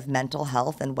a lot of mental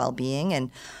health and well-being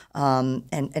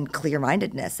and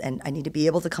clear-mindedness. And I need to be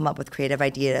able to come up with creative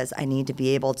ideas. I need to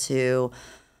be able to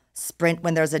sprint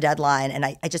when there's a deadline. And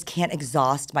I just can't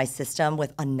exhaust my system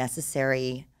with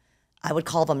unnecessary, I would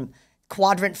call them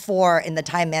quadrant 4 in the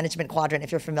time management quadrant,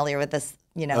 if you're familiar with this,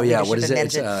 Oh yeah, what is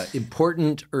it? It's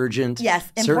important, urgent. Yes,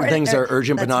 important. Certain things are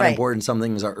urgent but not right. important. Some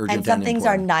things are urgent and some things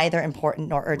are important. neither important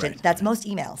nor urgent. Right. That's most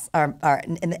emails are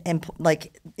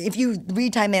like if you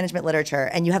read time management literature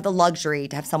and you have the luxury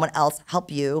to have someone else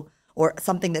help you or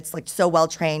something that's like so well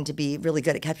trained to be really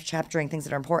good at capturing things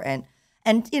that are important.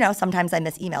 And, sometimes I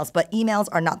miss emails, but emails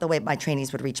are not the way my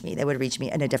trainees would reach me. They would reach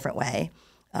me in a different way.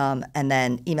 And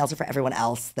then emails are for everyone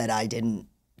else that I didn't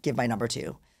give my number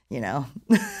to,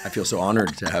 I feel so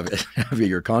honored to have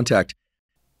your contact.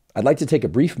 I'd like to take a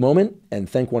brief moment and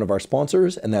thank one of our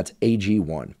sponsors, and that's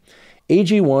AG1.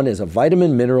 AG1 is a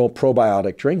vitamin mineral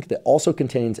probiotic drink that also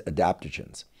contains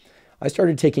adaptogens. I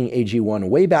started taking AG1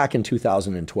 way back in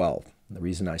 2012. The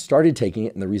reason I started taking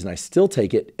it and the reason I still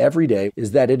take it every day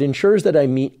is that it ensures that I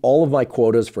meet all of my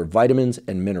quotas for vitamins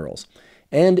and minerals.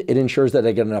 And it ensures that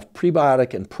I get enough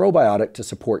prebiotic and probiotic to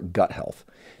support gut health.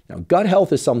 Now, gut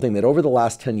health is something that over the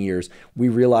last 10 years, we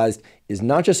realized is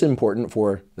not just important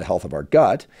for the health of our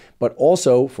gut, but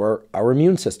also for our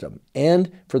immune system and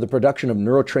for the production of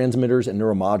neurotransmitters and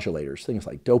neuromodulators, things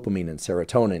like dopamine and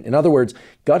serotonin. In other words,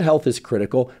 gut health is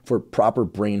critical for proper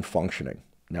brain functioning.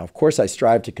 Now, of course, I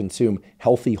strive to consume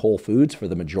healthy whole foods for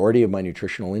the majority of my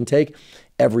nutritional intake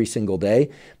every single day,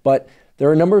 but there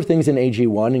are a number of things in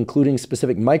AG1, including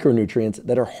specific micronutrients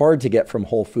that are hard to get from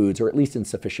whole foods, or at least in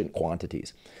sufficient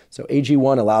quantities. So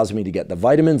AG1 allows me to get the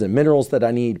vitamins and minerals that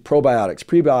I need, probiotics,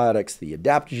 prebiotics, the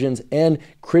adaptogens, and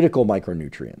critical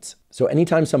micronutrients. So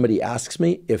anytime somebody asks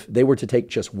me if they were to take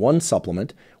just one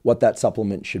supplement, what that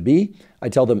supplement should be, I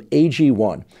tell them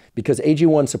AG1, because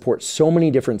AG1 supports so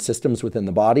many different systems within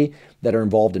the body that are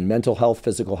involved in mental health,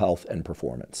 physical health, and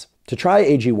performance. To try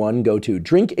AG1, go to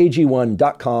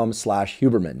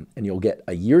drinkag1.com/Huberman, and you'll get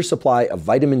a year's supply of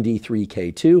vitamin D3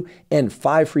 K2 and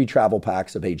 5 free travel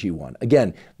packs of AG1.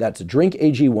 Again, that's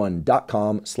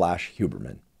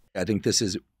drinkag1.com/Huberman. I think this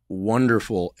is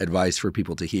wonderful advice for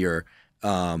people to hear.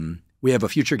 We have a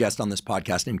future guest on this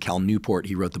podcast named Cal Newport.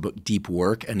 He wrote the book Deep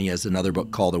Work, and he has another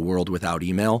book called A World Without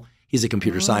Email. He's a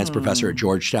computer science professor at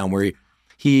Georgetown, where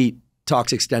he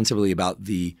talks extensively about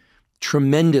the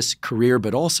tremendous career,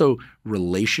 but also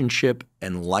relationship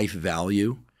and life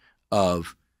value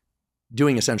of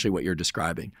doing essentially what you're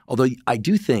describing. Although I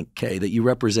do think, Kay, that you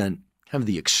represent kind of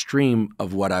the extreme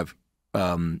of what I've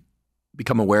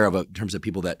become aware of in terms of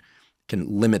people that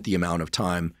can limit the amount of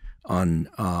time on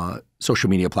social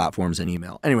media platforms and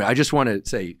email. Anyway, I just want to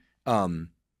say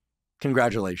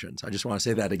congratulations. I just want to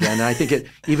say that again. And I think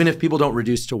even if people don't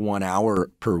reduce to 1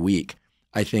 hour per week,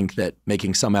 I think that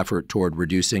making some effort toward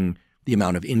reducing the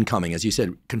amount of incoming, as you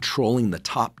said, controlling the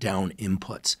top-down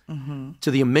inputs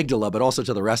to the amygdala, but also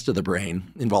to the rest of the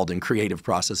brain involved in creative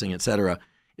processing, et cetera,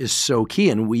 is so key.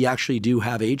 And we actually do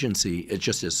have agency. It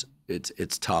just is,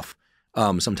 it's tough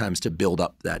sometimes to build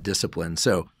up that discipline.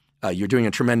 So you're doing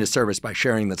a tremendous service by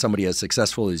sharing that somebody as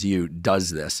successful as you does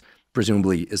this,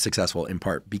 presumably is successful in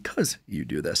part because you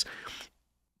do this.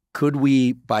 Could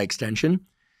we, by extension,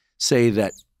 say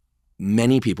that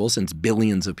many people, since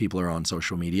billions of people are on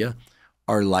social media,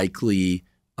 are likely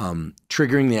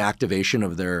triggering the activation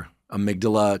of their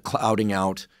amygdala, clouding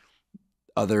out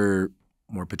other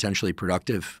more potentially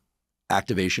productive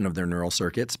activation of their neural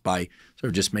circuits by sort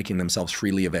of just making themselves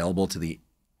freely available to the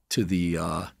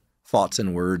thoughts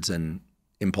and words and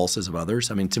impulses of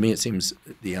others? I mean, to me, it seems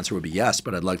the answer would be yes,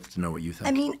 but I'd like to know what you think.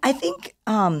 I mean, I think,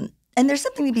 and there's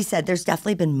something to be said. There's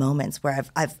definitely been moments where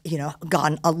I've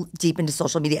gone deep into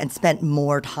social media and spent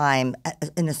more time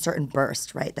in a certain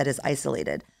burst, right, that is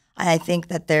isolated. And I think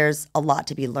that there's a lot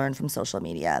to be learned from social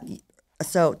media.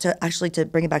 So to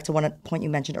bring it back to one point you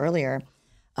mentioned earlier,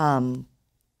 on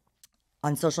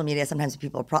social media, sometimes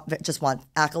people just want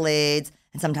accolades,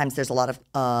 and sometimes there's a lot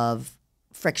of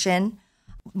friction.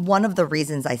 One of the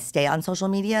reasons I stay on social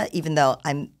media, even though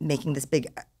I'm making this big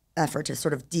effort to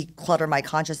sort of declutter my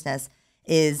consciousness,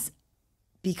 is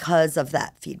because of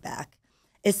that feedback,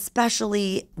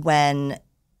 especially when,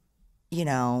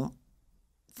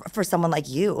 for someone like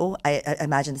you, I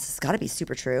imagine this has got to be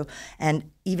super true.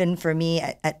 And even for me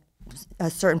at a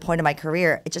certain point in my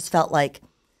career, it just felt like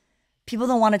people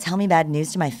don't want to tell me bad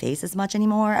news to my face as much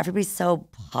anymore. Everybody's so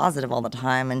positive all the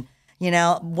time. And,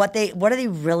 what are they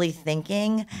really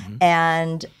thinking? Mm-hmm.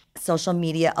 And social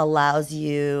media allows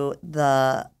you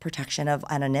the protection of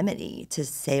anonymity to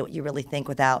say what you really think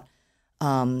without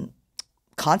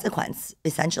consequence,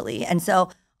 essentially. And so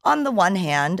on the one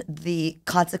hand, the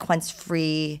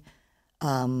consequence-free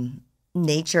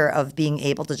nature of being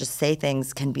able to just say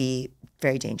things can be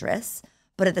very dangerous.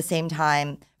 But at the same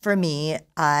time, for me,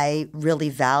 I really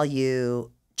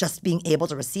value just being able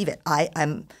to receive it.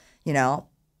 I'm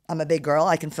a big girl.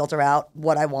 I can filter out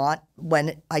what I want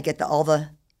when I get all the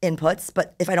inputs.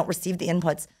 But if I don't receive the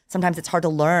inputs, sometimes it's hard to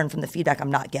learn from the feedback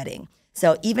I'm not getting.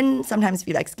 So even sometimes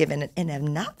feedback's given in a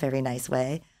not very nice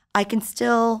way, I can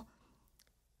still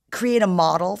create a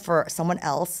model for someone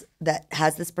else that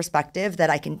has this perspective that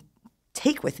I can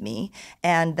take with me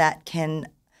and that can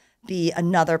be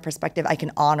another perspective I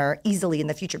can honor easily in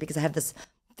the future because I have this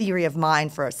theory of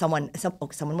mind for someone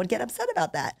would get upset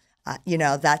about that.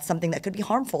 That's something that could be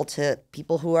harmful to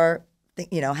people who are,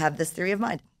 have this theory of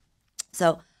mind.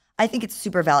 So I think it's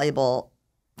super valuable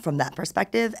from that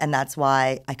perspective, and that's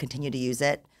why I continue to use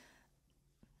it.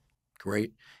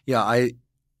 Great. Yeah, I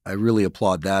really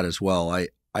applaud that as well.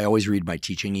 I always read my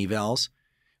teaching evals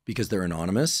because they're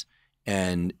anonymous.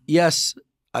 And yes,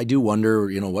 I do wonder,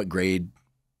 what grade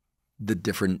the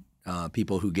different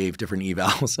people who gave different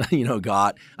evals,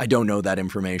 got. I don't know that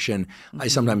information. I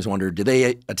sometimes wonder, do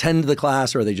they attend the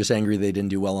class or are they just angry they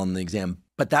didn't do well on the exam?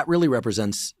 But that really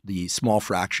represents the small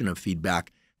fraction of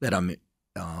feedback that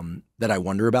that I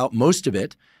wonder about. Most of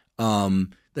it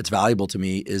that's valuable to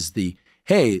me is the,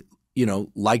 hey,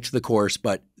 liked the course,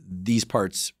 but these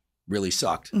parts really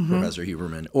sucked, Professor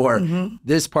Huberman, or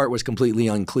this part was completely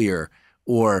unclear,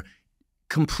 or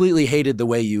completely hated the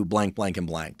way you blank, blank, and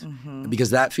blanked. Because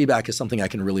that feedback is something I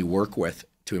can really work with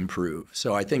to improve.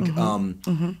 So I think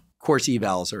course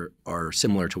evals are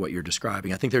similar to what you're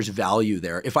describing. I think there's value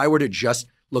there. If I were to just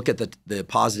look at the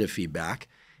positive feedback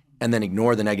and then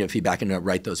ignore the negative feedback and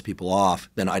write those people off,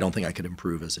 then I don't think I could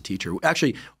improve as a teacher.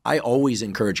 Actually, I always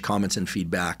encourage comments and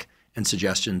feedback and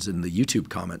suggestions in the YouTube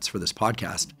comments for this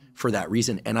podcast for that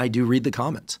reason. And I do read the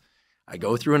comments. I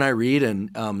go through and I read,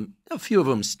 and a few of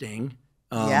them sting.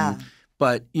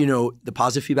 But, the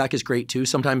positive feedback is great too.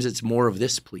 Sometimes it's more of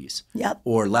this, please.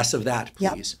 Or less of that,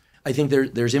 please. I think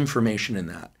there's information in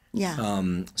that.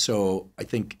 So I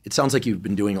think it sounds like you've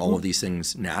been doing all of these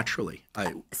things naturally.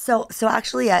 So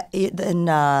actually,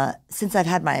 since I've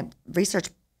had my research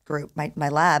group, my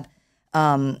lab,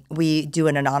 we do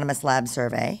an anonymous lab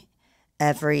survey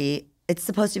it's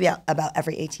supposed to be about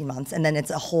every 18 months. And then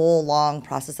it's a whole long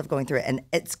process of going through it. And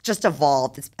it's just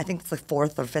evolved. I think it's the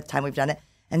 4th or 5th time we've done it.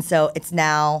 And so it's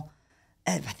now,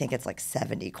 I think it's like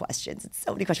 70 questions. It's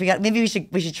so many questions. Maybe we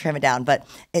should trim it down. But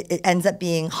it ends up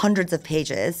being hundreds of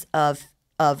pages of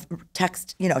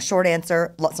text, short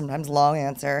answer, sometimes long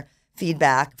answer,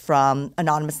 feedback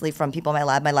anonymously from people in my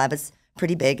lab. My lab is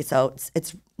pretty big. So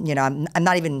it's I'm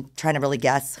not even trying to really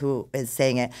guess who is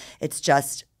saying it. It's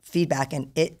just feedback, and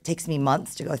it takes me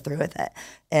months to go through with it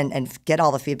and get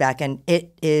all the feedback, and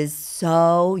it is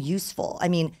so useful. I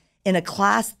mean, in a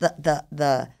class,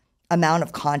 the amount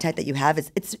of content that you have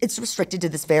it's restricted to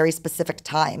this very specific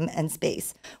time and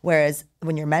space. Whereas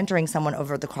when you're mentoring someone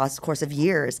over the course of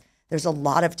years, there's a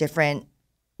lot of different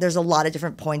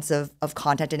points of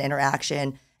content and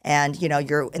interaction, and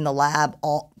you're in the lab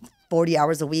all 40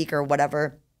 hours a week or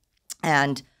whatever,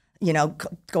 and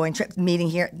going trip, meeting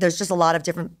here. There's just a lot of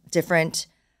different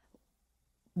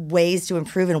ways to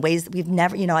improve in ways that we've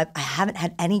never, I haven't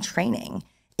had any training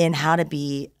in how to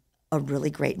be a really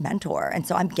great mentor. And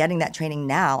so I'm getting that training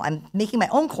now. I'm making my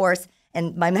own course,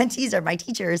 and my mentees are my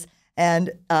teachers. And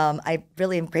I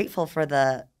really am grateful for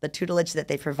the tutelage that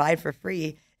they provide for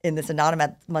free in this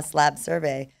anonymous lab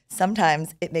survey.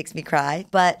 Sometimes it makes me cry,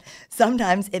 but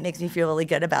sometimes it makes me feel really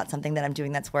good about something that I'm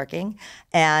doing that's working.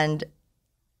 And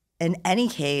in any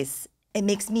case, it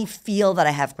makes me feel that I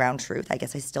have ground truth. I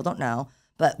guess I still don't know.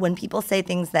 But when people say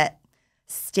things that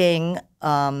sting,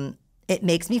 it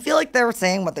makes me feel like they're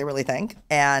saying what they really think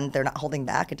and they're not holding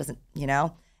back. It doesn't,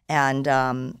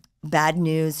 and bad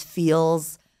news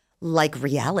feels like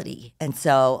reality. And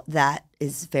so that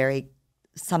is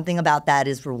something about that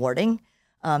is rewarding,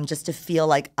 just to feel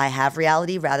like I have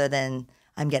reality rather than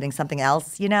I'm getting something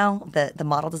else, the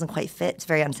model doesn't quite fit. It's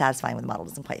very unsatisfying when the model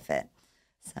doesn't quite fit.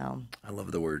 So I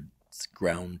love the word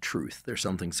ground truth. There's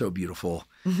something so beautiful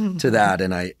to that,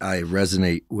 and I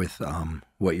resonate with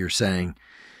what you're saying.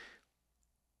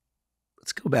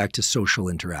 Let's go back to social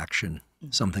interaction,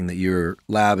 something that your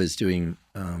lab is doing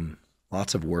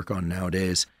lots of work on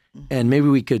nowadays. And maybe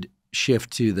we could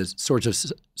shift to the sorts of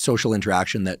social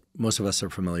interaction that most of us are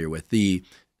familiar with. The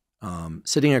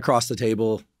sitting across the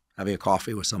table, having a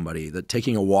coffee with somebody,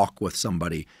 taking a walk with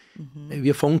somebody, maybe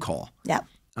a phone call.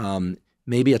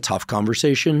 Maybe a tough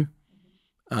conversation,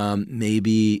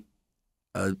 maybe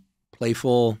a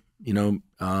playful,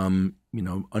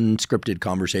 unscripted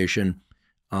conversation,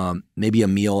 maybe a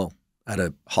meal at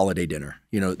a holiday dinner.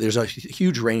 There's a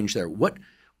huge range there. What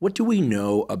do we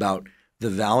know about the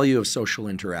value of social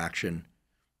interaction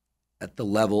at the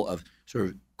level of sort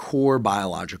of core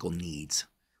biological needs,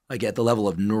 like at the level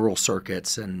of neural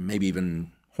circuits and maybe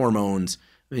even hormones?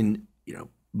 I mean,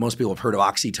 most people have heard of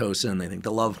oxytocin. They think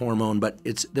the love hormone, but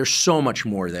there's so much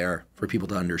more there for people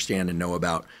to understand and know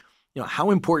about.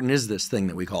 How important is this thing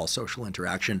that we call social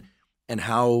interaction? And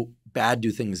how bad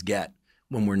do things get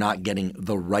when we're not getting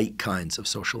the right kinds of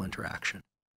social interaction?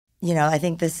 I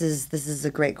think this is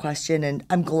a great question, and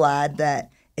I'm glad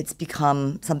that it's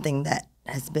become something that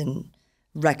has been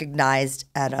recognized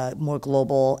at a more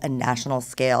global and national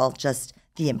scale, just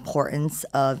the importance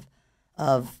of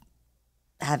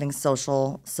having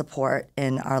social support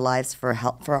in our lives for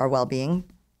our well-being.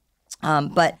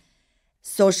 But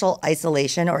social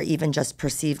isolation or even just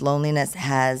perceived loneliness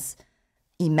has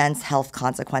immense health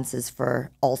consequences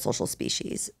for all social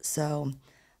species. So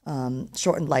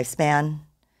shortened lifespan,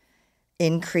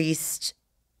 increased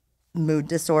mood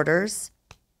disorders,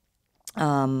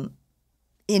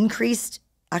 increased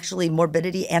actually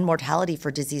morbidity and mortality for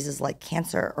diseases like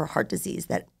cancer or heart disease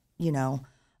that,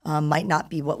 might not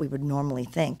be what we would normally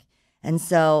think. And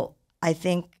so I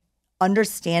think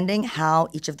understanding how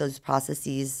each of those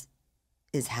processes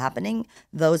is happening,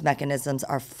 those mechanisms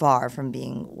are far from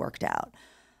being worked out.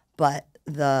 But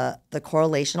the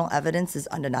correlational evidence is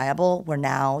undeniable. We're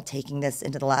now taking this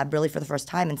into the lab really for the first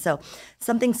time. And so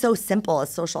something so simple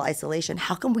as social isolation,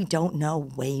 how come we don't know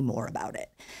way more about it?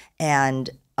 And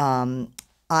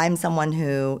I'm someone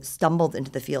who stumbled into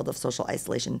the field of social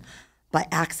isolation by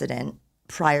accident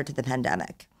prior to the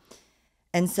pandemic.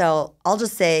 And so I'll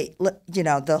just say,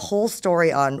 the whole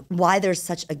story on why there's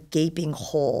such a gaping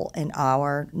hole in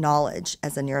our knowledge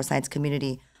as a neuroscience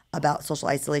community about social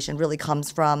isolation really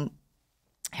comes from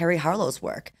Harry Harlow's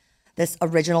work, this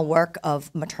original work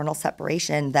of maternal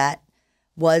separation that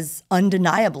was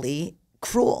undeniably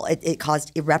cruel. It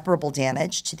caused irreparable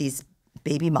damage to these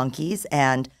baby monkeys,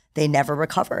 and they never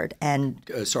recovered. And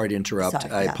sorry to interrupt.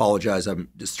 Sorry, I yeah. apologize. I'm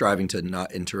just striving to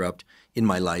not interrupt in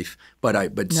my life, but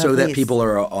No, so that please. people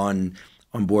are on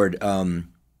board,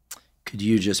 could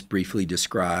you just briefly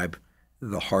describe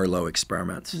the Harlow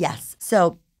experiments? Yes.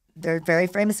 So they're very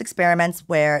famous experiments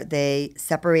where they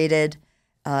separated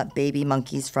baby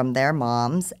monkeys from their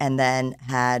moms and then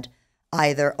had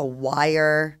either a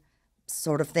wire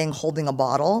sort of thing holding a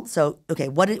bottle. So, okay,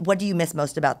 what do you miss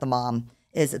most about the mom?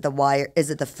 Is it the wire? Is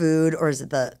it the food, or is it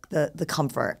the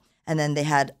comfort? And then they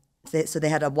had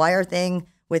a wire thing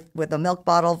with a milk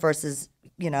bottle versus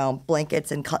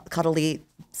blankets and cuddly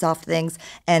soft things,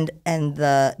 and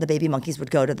the baby monkeys would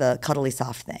go to the cuddly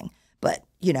soft thing. But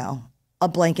a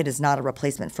blanket is not a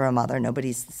replacement for a mother.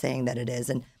 Nobody's saying that it is.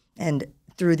 And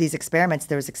through these experiments,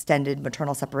 there was extended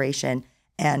maternal separation,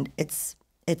 and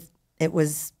it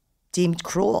was deemed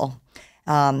cruel.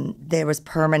 There was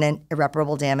permanent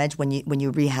irreparable damage when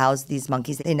you rehoused these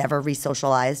monkeys. They never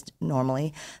re-socialized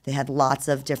normally. They had lots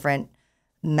of different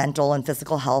mental and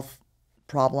physical health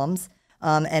problems.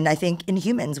 And I think in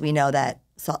humans, we know that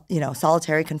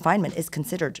solitary confinement is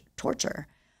considered torture.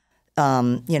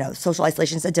 Social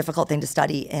isolation is a difficult thing to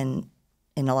study in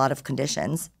a lot of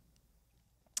conditions.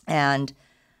 And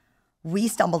we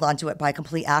stumbled onto it by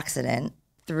complete accident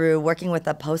through working with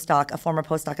a former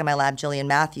postdoc in my lab, Jillian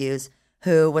Matthews,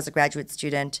 who was a graduate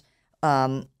student,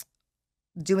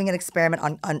 doing an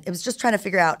experiment on it was just trying to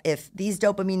figure out if these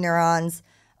dopamine neurons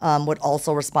would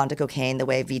also respond to cocaine the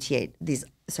way these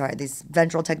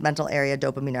ventral tegmental area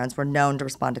dopamine neurons were known to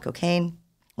respond to cocaine.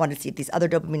 Wanted to see if these other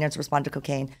dopamine neurons respond to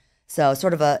cocaine. So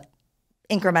sort of a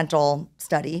incremental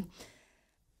study.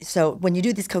 So when you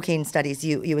do these cocaine studies,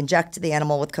 you inject the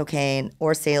animal with cocaine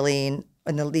or saline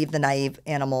and then leave the naive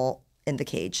animal in the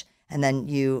cage. And then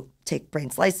you take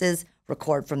brain slices,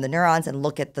 record from the neurons, and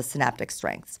look at the synaptic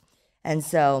strengths. And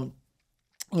so,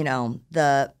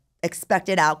 the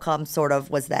expected outcome sort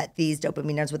of was that these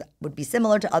dopamine neurons would be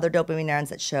similar to other dopamine neurons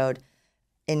that showed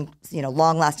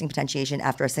long-lasting potentiation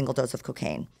after a single dose of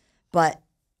cocaine. But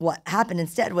what happened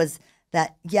instead was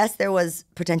that, yes, there was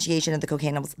potentiation in the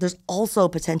cocaine animals. There's also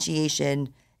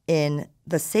potentiation in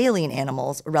the saline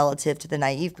animals relative to the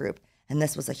naive group. And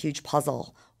this was a huge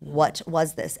puzzle. What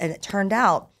was this? And it turned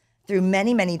out through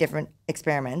many, many different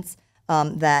experiments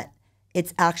that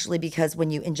it's actually because when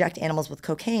you inject animals with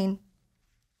cocaine,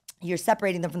 you're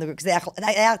separating them from the group because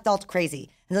they act all crazy.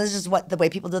 And this is just the way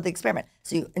people did the experiment.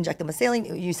 So you inject them with saline,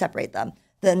 you separate them.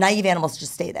 The naive animals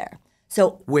just stay there.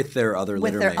 So with their other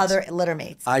litter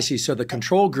mates. I see. So the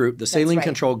control group, the saline right.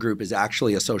 control group, is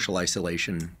actually a social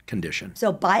isolation condition.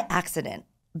 So by accident,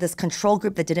 this control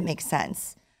group that didn't make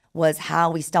sense was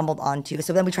how we stumbled onto.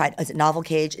 So then we tried, is it novel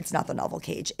cage? It's not the novel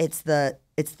cage. It's the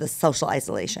social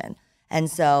isolation.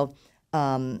 And so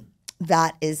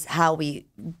that is how we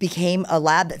became a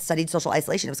lab that studied social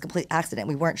isolation. It was a complete accident.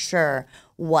 We weren't sure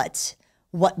what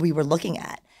we were looking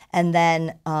at. And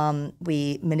then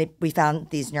we found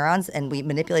these neurons and we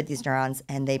manipulated these neurons,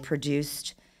 and they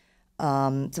produced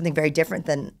something very different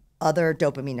than other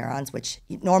dopamine neurons, which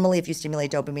normally if you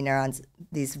stimulate dopamine neurons,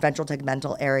 these ventral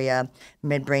tegmental area,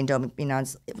 midbrain dopamine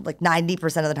neurons, like 90%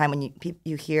 of the time when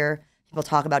you hear people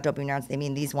talk about dopamine neurons, they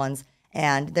mean these ones.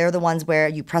 And they're the ones where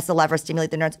you press a lever,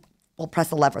 stimulate the neurons, we'll press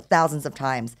the lever thousands of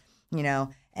times,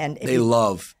 and if they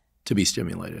love to be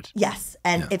stimulated. Yes.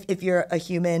 And if you're a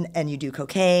human and you do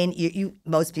cocaine,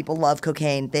 most people love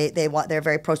cocaine. They're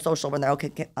very pro-social when they're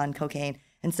on cocaine.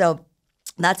 And so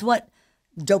that's what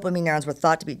dopamine neurons were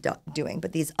thought to be doing.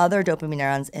 But these other dopamine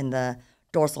neurons in the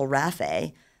dorsal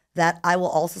raphe, that I will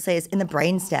also say is in the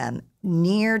brainstem,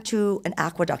 near to an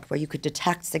aqueduct where you could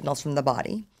detect signals from the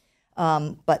body.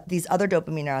 But these other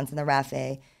dopamine neurons in the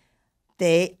raphe,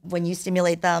 when you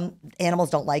stimulate them, animals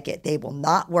don't like it. They will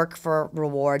not work for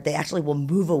reward. They actually will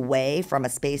move away from a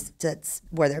space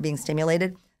where they're being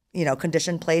stimulated,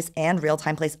 conditioned place and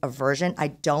real-time place aversion. I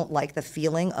don't like the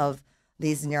feeling of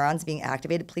these neurons being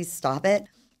activated. Please stop it.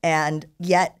 And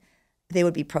yet they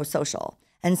would be pro-social.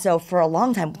 And so for a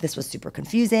long time, this was super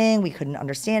confusing. We couldn't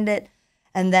understand it.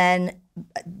 And then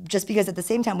just because at the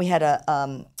same time we had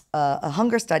a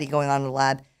hunger study going on in the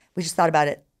lab, we just thought about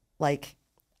it like,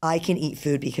 I can eat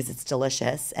food because it's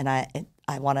delicious and I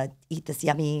want to eat this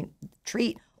yummy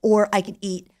treat, or I can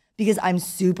eat because I'm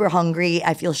super hungry,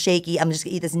 I feel shaky, I'm just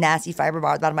gonna eat this nasty fiber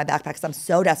bar out of my backpack because I'm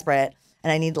so desperate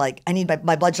and I need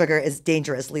my blood sugar is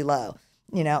dangerously low,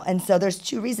 And so there's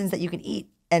two reasons that you can eat,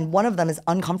 and one of them is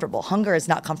uncomfortable. Hunger is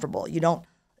not comfortable.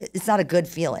 It's not a good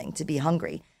feeling to be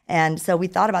hungry. And so we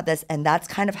thought about this, and that's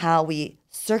kind of how we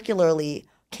circularly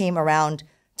came around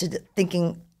to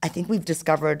thinking, I think we've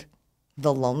discovered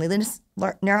the loneliness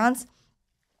neurons,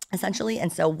 essentially.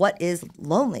 And so what is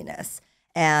loneliness?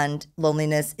 And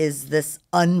loneliness is this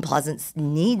unpleasant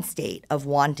need state of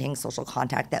wanting social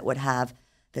contact that would have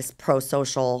this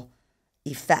pro-social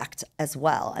effect as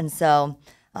well. And so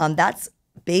that's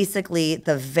basically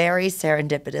the very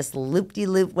serendipitous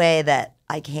loop-de-loop way that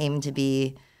I came to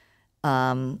be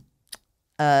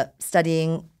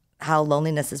studying how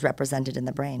loneliness is represented in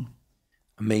the brain.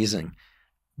 Amazing.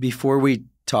 Before we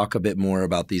talk a bit more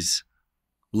about these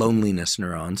loneliness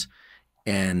neurons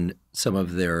and some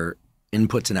of their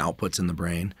inputs and outputs in the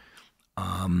brain,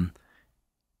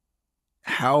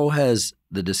 how has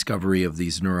the discovery of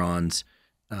these neurons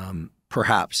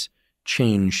perhaps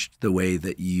changed the way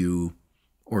that you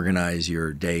organize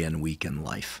your day and week and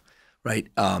life, right?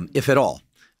 If at all.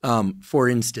 For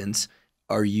instance,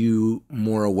 are you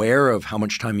more aware of how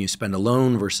much time you spend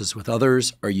alone versus with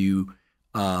others? Are you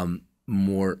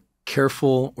more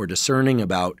careful or discerning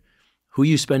about who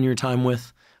you spend your time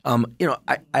with?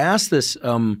 I ask this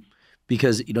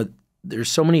because,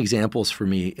 there's so many examples for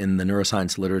me in the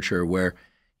neuroscience literature where,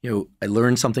 I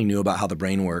learn something new about how the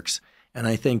brain works. And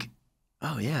I think,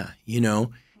 oh yeah,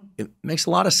 it makes a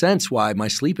lot of sense why my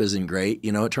sleep isn't great.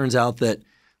 It turns out that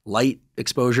light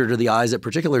exposure to the eyes at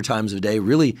particular times of day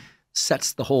really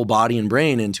sets the whole body and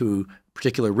brain into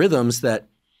particular rhythms that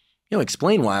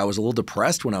explain why I was a little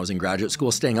depressed when I was in graduate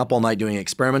school, staying up all night doing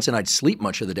experiments, and I'd sleep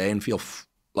much of the day and feel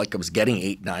like I was getting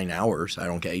 8-9 hours. I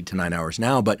don't get 8 to 9 hours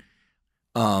now, but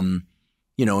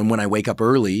and when I wake up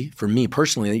early, for me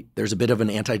personally, there's a bit of an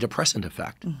antidepressant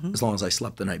effect as long as I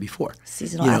slept the night before.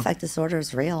 Seasonal affect disorder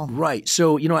is real. Right.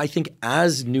 So, I think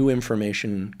as new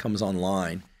information comes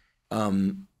online,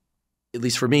 at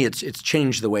least for me, it's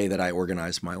changed the way that I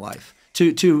organize my life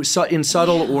in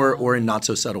subtle or in not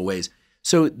so subtle ways.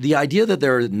 So the idea that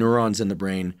there are neurons in the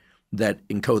brain that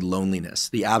encode loneliness,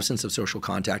 the absence of social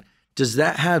contact, does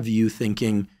that have you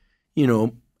thinking,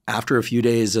 after a few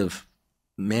days of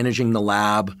managing the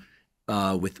lab,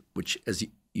 which, as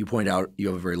you point out, you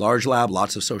have a very large lab,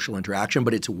 lots of social interaction,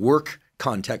 but it's work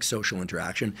context social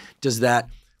interaction. Does that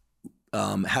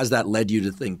has that led you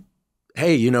to think,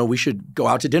 hey, we should go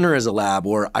out to dinner as a lab,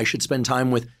 or I should spend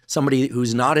time with somebody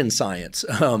who's not in science,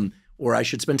 or I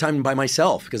should spend time by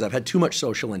myself because I've had too much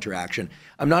social interaction?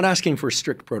 I'm not asking for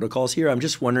strict protocols here. I'm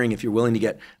just wondering if you're willing to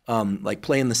get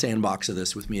play in the sandbox of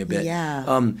this with me a bit.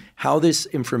 Yeah. How this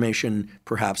information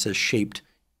perhaps has shaped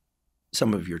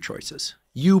some of your choices,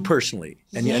 you personally.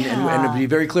 And to be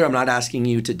very clear, I'm not asking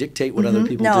you to dictate what other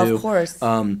people do. No, of course.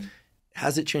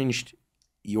 Has it changed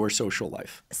your social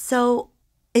life? So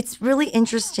it's really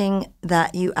interesting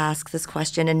that you ask this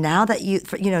question, and now that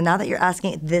you're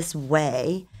asking it this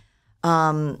way,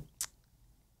 I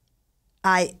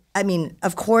mean,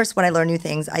 of course, when I learn new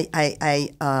things, I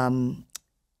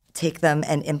take them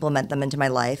and implement them into my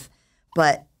life.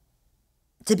 But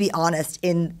to be honest,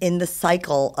 in the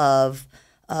cycle of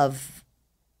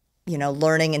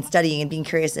learning and studying and being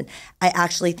curious, and I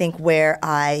actually think where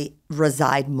I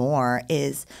reside more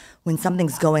is when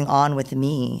something's going on with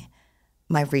me.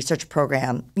 my research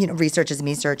program, research is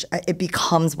me search. It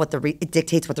becomes it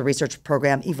dictates what the research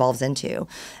program evolves into.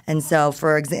 And so,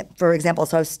 for example,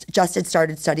 so I just had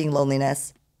started studying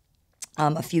loneliness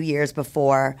a few years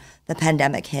before the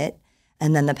pandemic hit,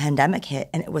 and then the pandemic hit,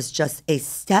 and it was just a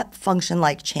step function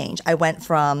like change. I went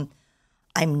from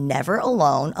I'm never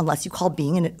alone unless you call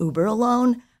being in an Uber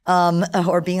alone,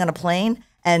 or being on a plane.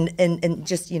 And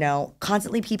just,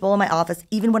 constantly people in my office,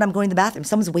 even when I'm going to the bathroom,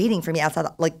 someone's waiting for me outside,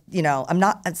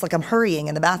 it's like I'm hurrying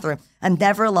in the bathroom. I'm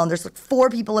never alone. There's like 4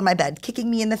 people in my bed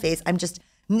kicking me in the face. I'm just,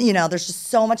 there's just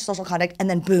so much social contact. And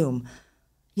then boom,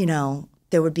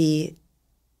 there would be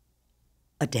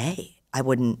a day I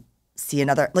wouldn't see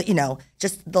another,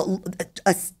 just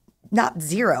not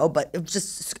zero, but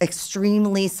just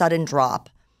extremely sudden drop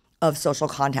of social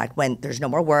contact when there's no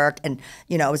more work. And,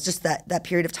 it was just that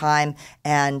period of time.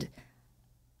 And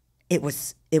it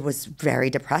was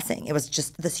very depressing. It was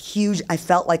just this huge, I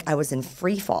felt like I was in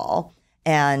free fall.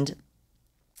 And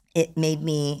it made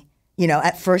me,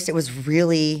 at first it was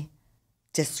really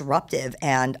disruptive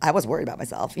and I was worried about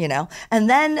myself, And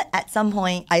then at some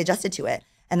point I adjusted to it.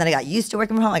 And then I got used to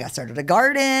working from home. I started a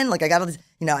garden. Like I got all this,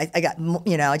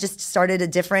 I just started a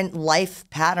different life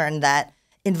pattern that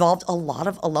involved a lot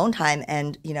of alone time,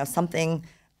 and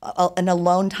an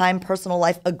alone time personal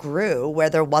life grew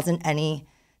where there wasn't any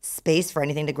space for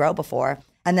anything to grow before.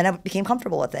 And then I became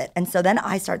comfortable with it. And so then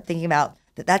I started thinking about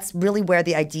that's really where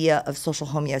the idea of social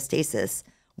homeostasis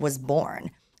was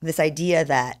born. This idea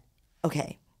that,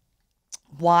 okay,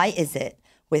 why is it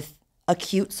with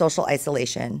acute social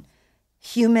isolation,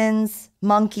 humans,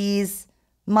 monkeys,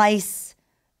 mice,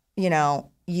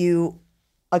 you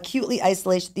acutely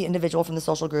isolate the individual from the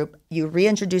social group, you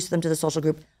reintroduce them to the social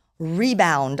group,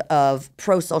 rebound of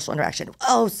pro-social interaction.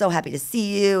 Oh, so happy to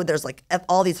see you. There's like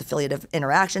all these affiliative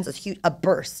interactions, a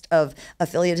burst of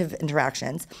affiliative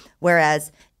interactions.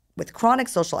 Whereas with chronic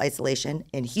social isolation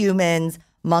in humans,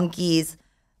 monkeys,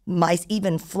 mice,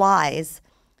 even flies,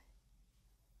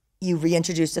 you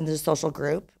reintroduce them to the social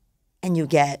group and you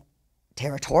get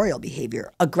territorial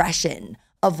behavior, aggression,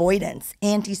 avoidance,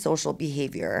 antisocial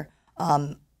behavior,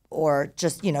 or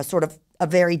just, sort of a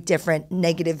very different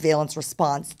negative valence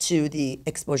response to the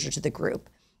exposure to the group.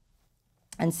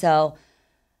 And so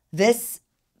this,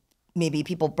 maybe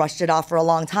people brushed it off for a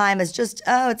long time as just,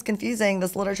 it's confusing,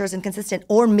 this literature is inconsistent.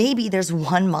 Or maybe there's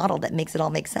one model that makes it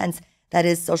all make sense, that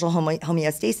is social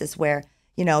homeostasis, where,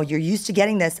 you're used to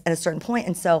getting this at a certain point.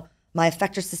 And so my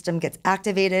effector system gets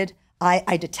activated.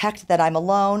 I detect that I'm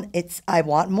alone. I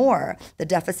want more. The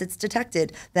deficit's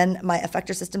detected. Then my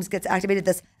effector systems gets activated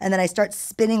and then I start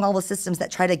spinning all the systems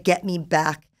that try to get me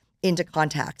back into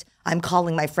contact. I'm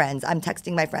calling my friends. I'm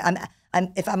texting my friend.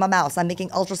 If I'm a mouse, I'm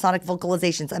making ultrasonic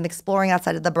vocalizations. I'm exploring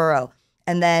outside of the burrow.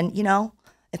 And then,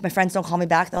 if my friends don't call me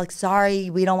back, they're like,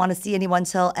 sorry, we don't want to see anyone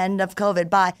till end of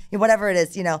COVID. Bye. Whatever it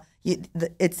is,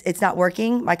 it's not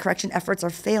working. My correction efforts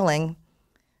are failing,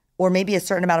 or maybe a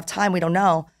certain amount of time, we don't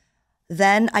know.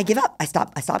 Then I give up. I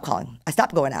stop calling. I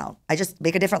stop going out. I just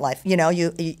make a different life. You don't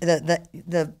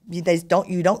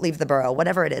leave the burrow,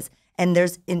 whatever it is. And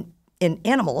there's in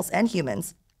animals and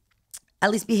humans,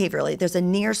 at least behaviorally, there's a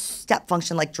near step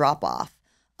function like drop off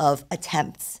of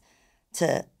attempts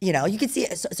to, you can see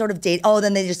it sort of date. Oh,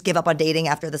 then they just give up on dating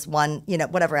after this one,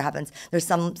 whatever happens. There's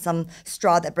some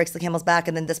straw that breaks the camel's back,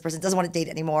 and then this person doesn't want to date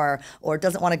anymore or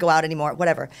doesn't want to go out anymore,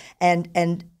 whatever.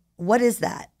 And what is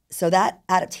that? So that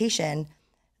adaptation,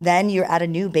 then you're at a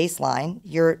new baseline.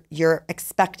 You're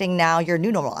expecting now your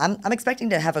new normal. I'm expecting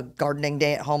to have a gardening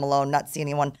day at home alone, not see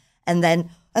anyone, and then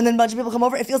a bunch of people come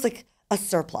over. It feels like a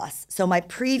surplus. So my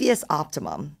previous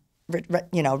optimum,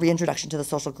 reintroduction to the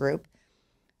social group,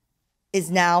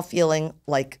 is now feeling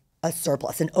like a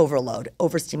surplus, an overload,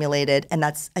 overstimulated. And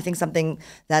that's, I think, something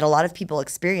that a lot of people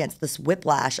experience, this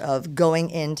whiplash of going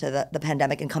into the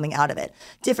pandemic and coming out of it.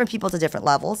 Different people to different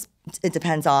levels. It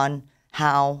depends on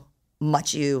how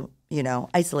much you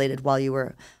isolated while you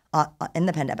were in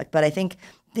the pandemic. But I think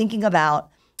thinking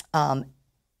about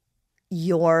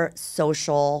your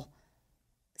social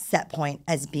set point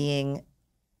as being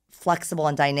flexible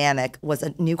and dynamic was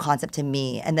a new concept to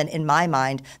me. And then in my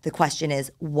mind, the question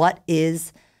is, what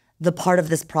is the part of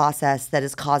this process that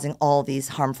is causing all these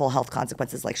harmful health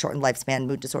consequences like shortened lifespan,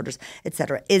 mood disorders, et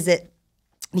cetera? Is it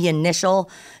the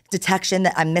initial detection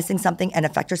that I'm missing something and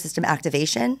effector system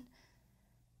activation?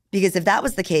 Because if that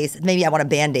was the case, maybe I want to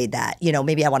Band-Aid that.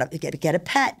 Maybe I want to get a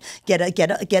pet, get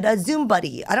a Zoom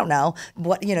buddy. I don't know.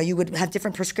 What you would have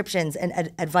different prescriptions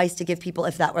and advice to give people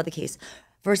if that were the case.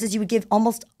 Versus you would give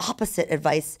almost opposite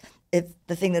advice if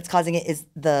the thing that's causing it is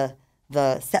the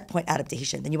the set point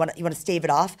adaptation. Then you want to stave it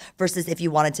off versus if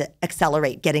you wanted to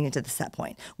accelerate getting into the set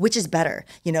point. Which is better?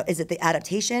 Is it the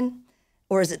adaptation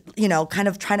or is it, kind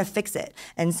of trying to fix it?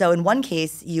 And so in one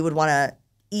case, you would want to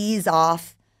ease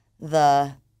off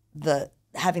the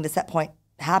having the set point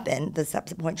happen, the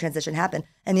set point transition happen.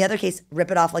 In the other case,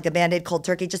 rip it off like a Band-Aid, cold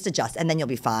turkey, just adjust, and then you'll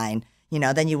be fine.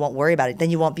 Then you won't worry about it. Then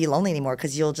you won't be lonely anymore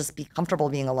because you'll just be comfortable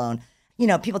being alone.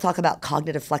 People talk about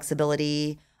cognitive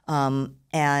flexibility,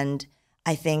 and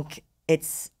I think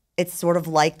it's sort of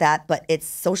like that, but it's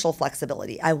social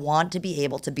flexibility. I want to be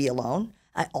able to be alone.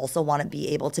 I also want to be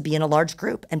able to be in a large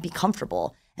group and be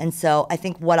comfortable. And so I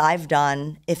think what I've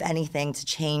done, if anything, to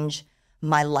change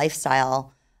my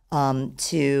lifestyle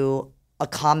to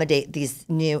accommodate these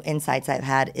new insights I've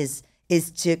had is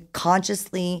to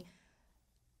consciously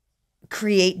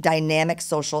create dynamic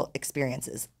social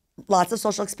experiences. Lots of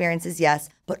social experiences, yes,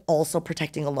 but also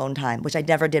protecting alone time, which I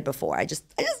never did before. I just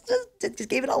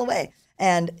gave it all away.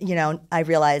 And, I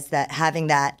realized that having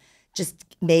that just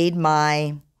made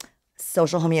my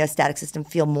social homeostatic system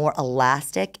feel more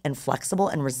elastic and flexible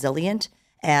and resilient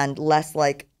and less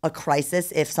like a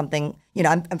crisis if something,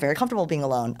 I'm very comfortable being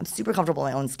alone. I'm super comfortable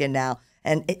in my own skin now.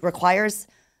 And it requires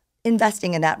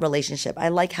investing in that relationship. I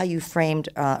like how you framed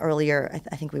earlier,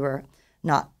 I think we were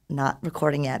not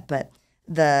recording yet, but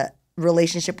the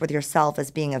relationship with yourself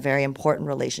as being a very important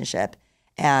relationship.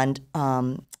 And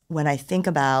when I think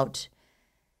about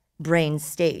brain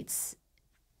states,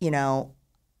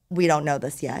 we don't know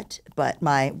this yet, but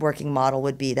my working model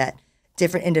would be that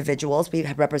different individuals, we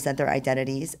represent their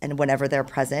identities, and whenever they're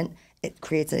present, it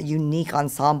creates a unique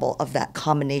ensemble of that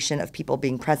combination of people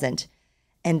being present.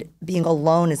 And being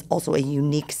alone is also a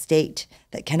unique state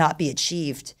that cannot be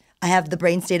achieved. I have the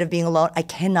brain state of being alone. I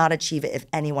cannot achieve it if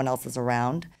anyone else is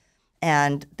around.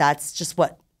 And that's just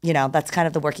what, that's kind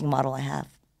of the working model I have.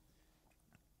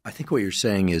 I think what you're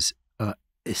saying is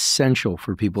essential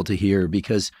for people to hear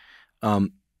because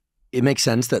it makes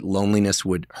sense that loneliness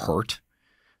would hurt.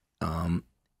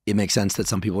 It makes sense that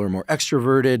some people are more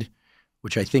extroverted,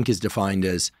 which I think is defined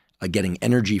as getting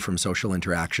energy from social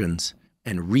interactions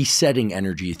and resetting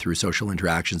energy through social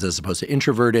interactions as opposed to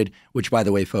introverted, which, by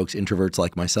the way, folks, introverts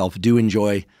like myself do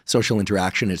enjoy social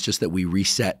interaction. It's just that we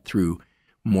reset through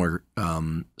more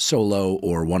solo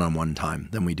or one-on-one time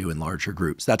than we do in larger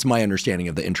groups. That's my understanding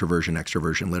of the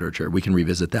introversion-extroversion literature. We can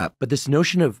revisit that. But this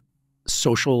notion of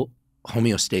social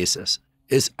homeostasis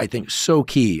is, I think, so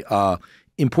key,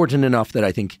 important enough that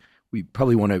I think we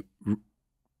probably want to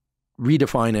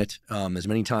redefine it as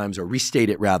many times, or restate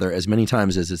it rather, as many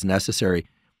times as is necessary.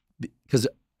 Because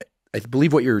I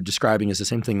believe what you're describing is the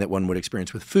same thing that one would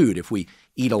experience with food. If we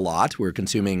eat a lot, we're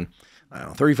consuming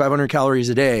 3,500 calories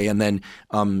a day, and then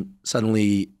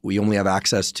suddenly we only have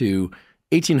access to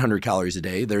 1,800 calories a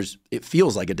day. It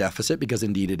feels like a deficit because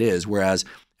indeed it is. Whereas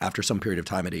after some period of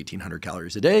time at 1,800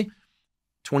 calories a day,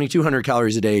 2,200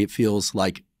 calories a day feels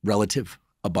like relative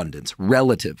abundance.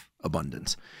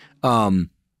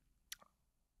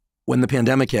 When the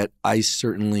pandemic hit, I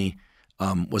certainly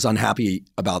was unhappy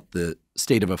about the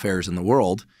state of affairs in the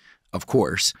world, of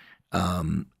course.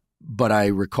 But I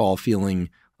recall feeling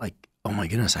like, oh my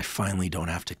goodness, I finally don't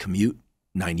have to commute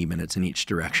 90 minutes in each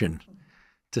direction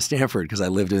to Stanford because I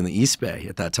lived in the East Bay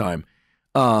at that time.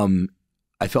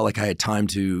 I felt like I had time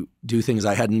to do things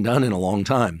I hadn't done in a long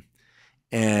time.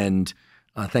 And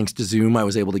thanks to Zoom, I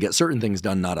was able to get certain things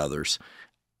done, not others.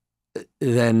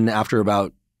 Then after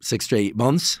about 6 to 8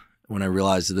 months, when I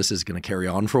realized that this is going to carry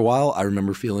on for a while, I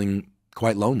remember feeling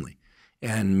quite lonely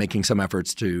and making some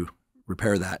efforts to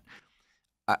repair that.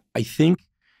 I think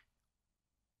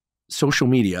social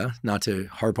media, not to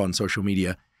harp on social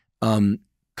media,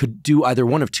 could do either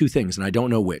one of two things, and I don't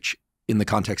know which, in the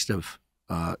context of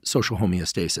social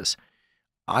homeostasis.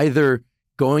 Either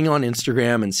going on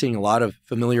Instagram and seeing a lot of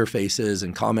familiar faces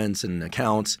and comments and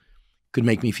accounts could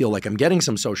make me feel like I'm getting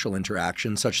some social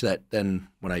interaction, such that then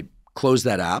when I close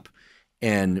that app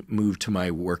and move to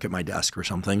my work at my desk or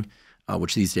something,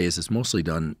 which these days is mostly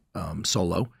done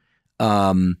solo,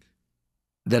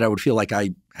 that I would feel like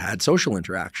I had social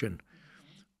interaction.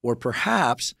 Or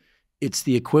perhaps it's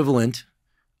the equivalent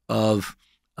of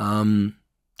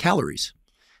calories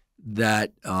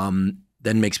that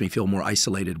then makes me feel more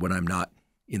isolated when I'm not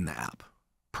in the app.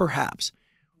 Perhaps.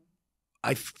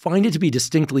 I find it to be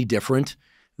distinctly different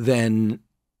than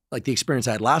like the experience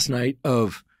I had last night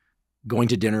of going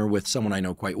to dinner with someone I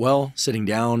know quite well, sitting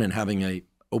down and having a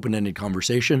open-ended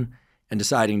conversation and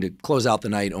deciding to close out the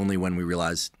night only when we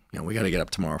realize, we got to get up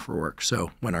tomorrow for work.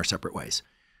 So went our separate ways.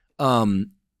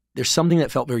 There's something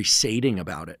that felt very sating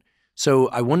about it. So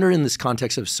I wonder in this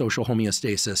context of social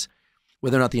homeostasis,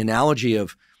 whether or not the analogy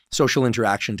of social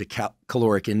interaction to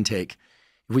caloric intake,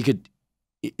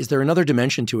 is there another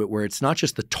dimension to it where it's not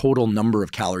just the total number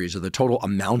of calories or the total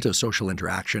amount of social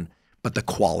interaction, but the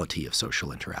quality of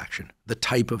social interaction, the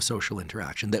type of social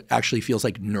interaction that actually feels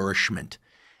like nourishment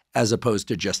as opposed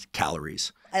to just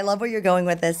calories? I love where you're going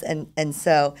with this. And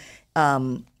so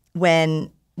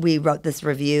when we wrote this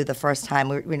review the first time,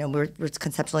 we're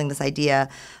conceptualizing this idea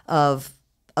of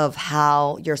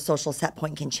how your social set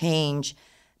point can change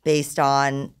based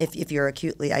on if you're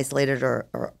acutely isolated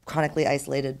or chronically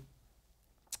isolated.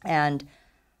 And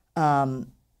the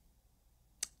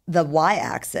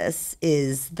y-axis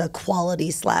is the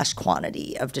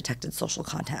quality/quantity of detected social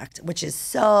contact, which is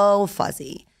so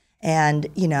fuzzy. And,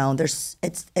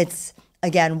 it's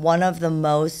again, one of the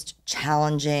most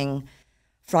challenging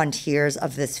frontiers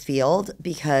of this field,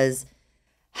 because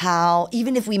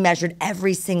even if we measured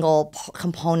every single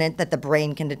component that the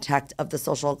brain can detect of the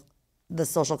social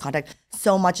contact,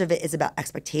 so much of it is about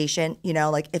expectation.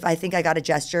 Like if I think I got a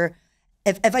gesture,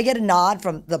 if I get a nod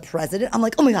from the president, I'm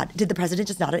like, oh my God, did the president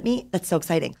just nod at me? That's so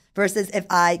exciting. Versus if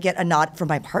I get a nod from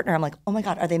my partner, I'm like, oh my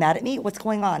God, are they mad at me? What's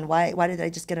going on? Why did I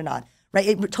just get a nod? Right?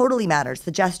 It totally matters.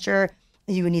 The gesture,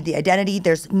 you need the identity.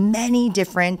 There's many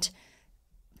different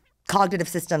cognitive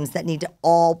systems that need to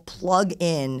all plug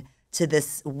in to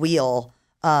this wheel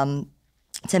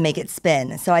to make it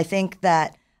spin. So I think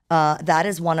that that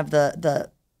is one of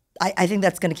I think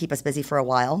that's going to keep us busy for a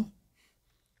while.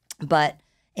 But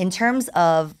in terms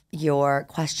of your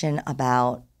question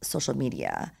about social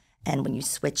media and when you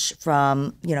switch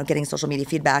from, getting social media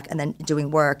feedback and then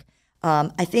doing work,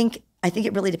 I think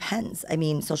it really depends. I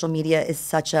mean, social media is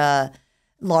such a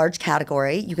large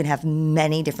category. You can have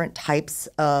many different types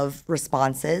of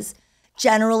responses.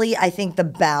 Generally, I think the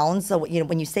bounds, so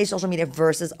when you say social media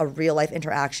versus a real life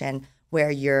interaction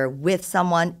where you're with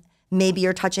someone, maybe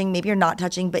you're touching, maybe you're not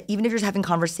touching, but even if you're just having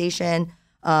conversation,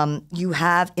 you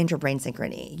have interbrain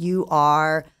synchrony. You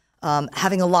are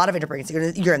having a lot of interbrain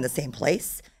synchrony. You're in the same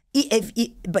place.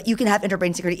 But you can have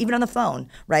interbrain synchrony even on the phone,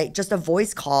 right? Just a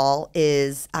voice call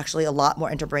is actually a lot more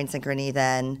interbrain synchrony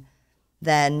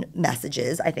than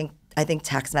messages. I think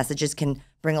text messages can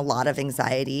bring a lot of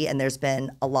anxiety, and there's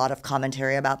been a lot of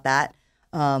commentary about that.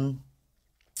 And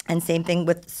same thing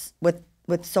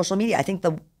with social media. I think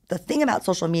the thing about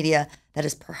social media that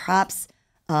is perhaps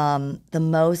the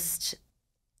most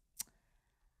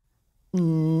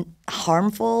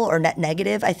harmful or net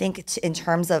negative, I think, in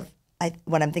terms of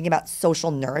when I'm thinking about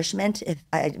social nourishment, if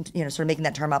I sort of making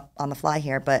that term up on the fly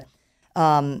here, but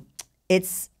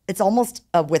it's almost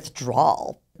a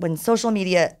withdrawal. When social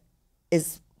media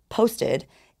is posted,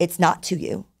 it's not to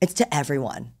you, it's to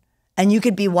everyone. And you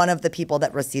could be one of the people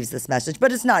that receives this message,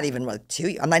 but it's not even really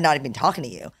to you. I'm not even talking to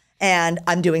you. And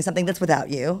I'm doing something that's without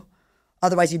you.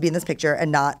 Otherwise, you'd be in this picture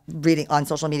and not reading on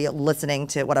social media, listening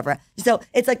to whatever. So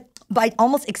it's like by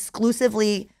almost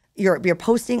exclusively, you're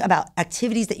posting about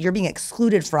activities that you're being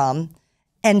excluded from,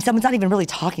 and someone's not even really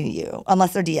talking to you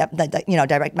unless they're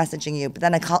direct messaging you. But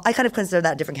then I kind of consider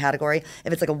that a different category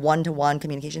if it's like a one-to-one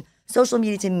communication. Social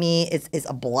media to me is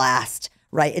a blast,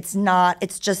 right? It's not.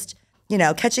 It's just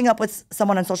catching up with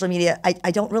someone on social media.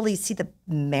 I don't really see the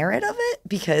merit of it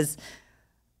because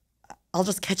I'll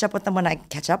just catch up with them when I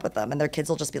catch up with them, and their kids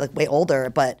will just be like way older,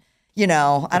 but.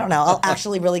 I don't know. I'll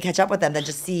actually really catch up with them than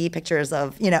just see pictures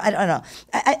of, I don't know.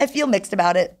 I feel mixed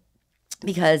about it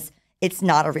because it's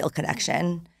not a real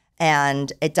connection,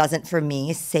 and it doesn't, for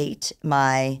me, sate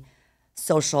my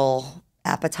social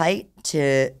appetite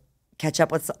to catch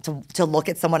up with, to look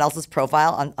at someone else's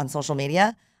profile on social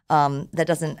media. That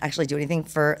doesn't actually do anything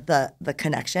for the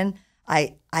connection.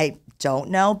 I don't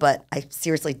know, but I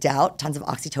seriously doubt tons of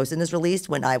oxytocin is released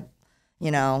when I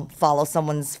follow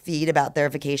someone's feed about their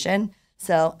vacation.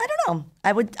 So I don't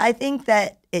know. I think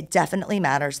that it definitely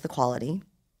matters, the quality.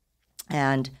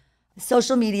 And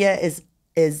social media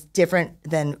is different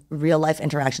than real life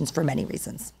interactions for many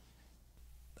reasons.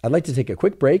 I'd like to take a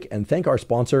quick break and thank our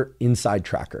sponsor, Inside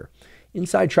Tracker.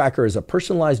 Inside Tracker is a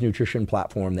personalized nutrition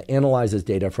platform that analyzes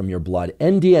data from your blood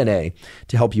and DNA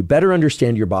to help you better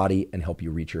understand your body and help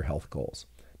you reach your health goals.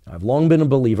 I've long been a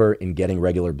believer in getting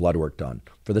regular blood work done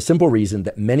for the simple reason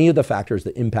that many of the factors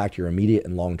that impact your immediate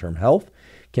and long-term health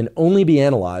can only be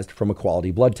analyzed from a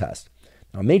quality blood test.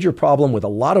 A major problem with a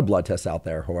lot of blood tests out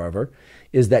there, however,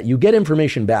 is that you get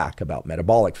information back about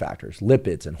metabolic factors,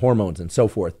 lipids, and hormones, and so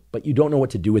forth, but you don't know what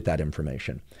to do with that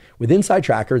information. With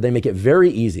InsideTracker, they make it very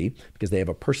easy because they have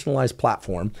a personalized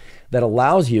platform that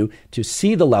allows you to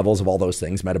see the levels of all those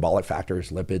things, metabolic factors,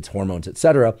 lipids, hormones,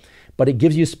 etc., but it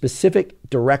gives you specific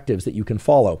directives that you can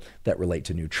follow that relate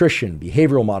to nutrition,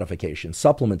 behavioral modification,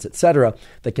 supplements, etc.,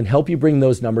 that can help you bring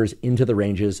those numbers into the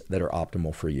ranges that are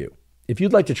optimal for you. If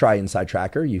you'd like to try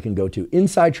InsideTracker, you can go to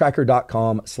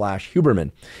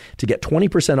insidetracker.com/Huberman to get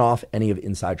 20% off any of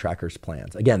InsideTracker's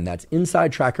plans. Again, that's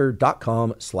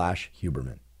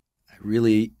insidetracker.com/Huberman. I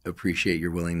really appreciate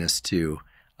your willingness to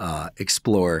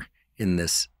explore in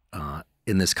this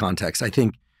context. I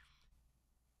think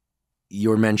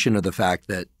your mention of the fact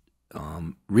that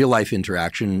real-life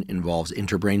interaction involves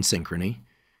interbrain synchrony,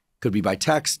 could be by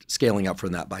text, scaling up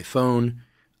from that by phone,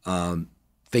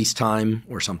 FaceTime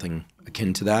or something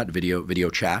akin to that, video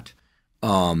chat.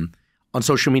 On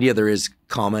social media, there is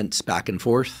comments back and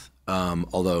forth,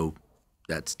 although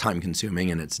that's time consuming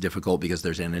and it's difficult because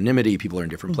there's anonymity. People are in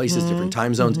different places, different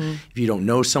time zones. If you don't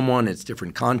know someone, it's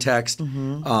different context.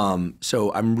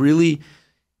 So I'm really,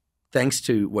 thanks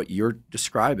to what you're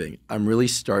describing, I'm really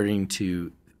starting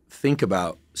to think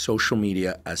about social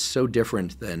media as so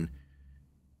different than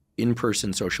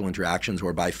in-person social interactions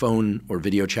or by phone or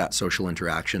video chat social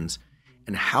interactions,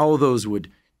 and how those would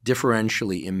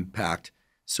differentially impact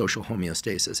social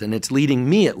homeostasis. And it's leading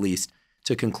me, at least,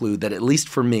 to conclude that, at least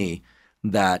for me,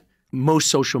 that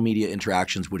most social media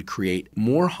interactions would create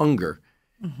more hunger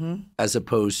as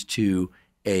opposed to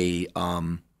a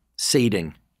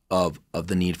sating of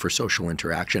the need for social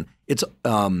interaction. It's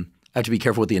I have to be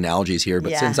careful with the analogies here,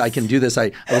 but since I can do this,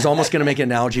 I was almost going to make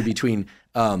an analogy between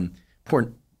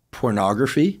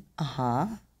pornography,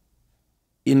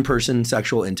 in-person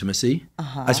sexual intimacy.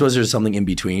 I suppose there's something in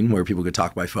between where people could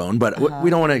talk by phone, but we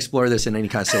don't want to explore this in any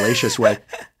kind of salacious way.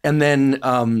 And then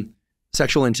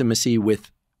sexual intimacy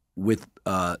with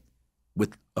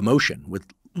emotion, with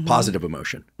positive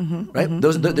emotion, right?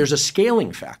 There's a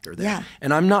scaling factor there,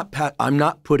 and I'm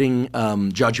not putting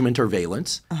judgment or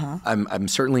valence. I'm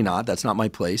certainly not. That's not my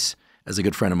place. As a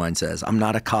good friend of mine says, I'm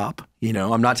not a cop.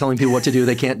 I'm not telling people what to do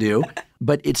they can't do.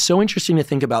 But it's so interesting to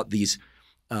think about these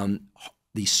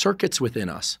circuits within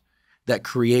us that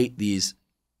create these,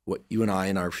 what you and I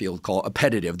in our field call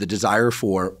appetitive, the desire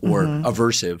for, or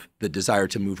aversive, the desire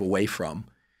to move away from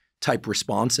type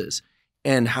responses,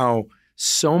 and how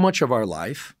so much of our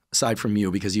life, aside from you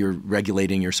because you're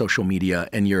regulating your social media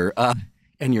and your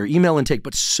email intake,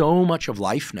 but so much of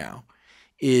life now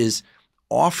is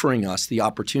offering us the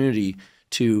opportunity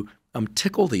to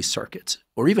tickle these circuits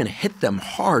or even hit them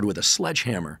hard with a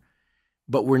sledgehammer.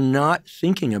 But we're not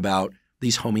thinking about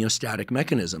these homeostatic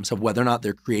mechanisms of whether or not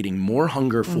they're creating more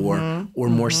hunger for or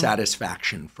more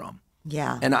satisfaction from.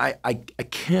 Yeah. And I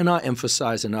cannot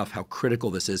emphasize enough how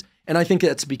critical this is. And I think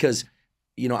that's because,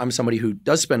 I'm somebody who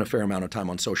does spend a fair amount of time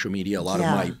on social media. A lot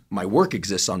of my work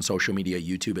exists on social media,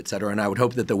 YouTube, et cetera. And I would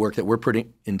hope that the work that we're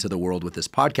putting into the world with this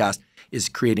podcast is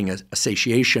creating a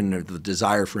satiation or the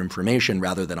desire for information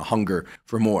rather than a hunger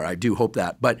for more. I do hope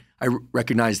that. But I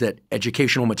recognize that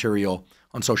educational material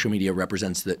on social media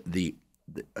represents a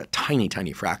tiny,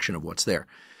 tiny fraction of what's there.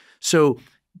 So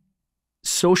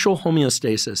social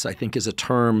homeostasis, I think, is a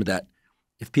term that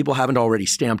if people haven't already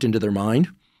stamped into their mind,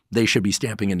 they should be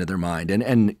stamping into their mind.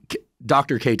 And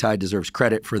Dr. K-Tai deserves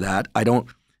credit for that.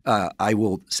 I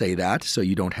will say that, so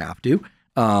you don't have to.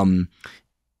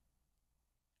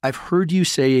 I've heard you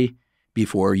say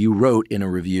before, you wrote in a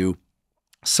review,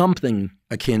 something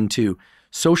akin to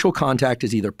social contact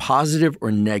is either positive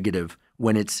or negative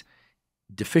when it's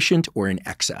deficient or in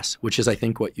excess, which is, I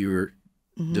think, what you're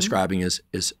describing is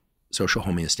social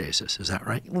homeostasis. Is that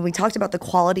right? When we talked about the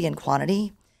quality and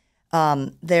quantity,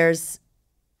 there's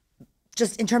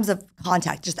just in terms of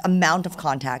contact, just amount of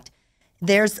contact,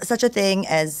 there's such a thing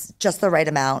as just the right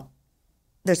amount.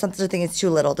 There's such a thing as too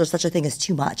little. There's such a thing as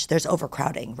too much. There's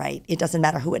overcrowding, right? It doesn't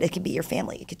matter who it can be your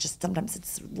family. It could just, sometimes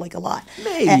it's like a lot.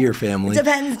 Maybe your family.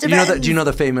 Depends. Do you know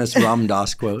the famous Ram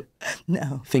Dass quote?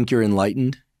 No. Think you're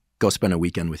enlightened? Go spend a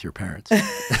weekend with your parents.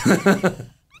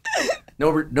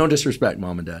 No disrespect,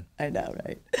 mom and dad. I know,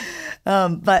 right?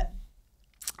 But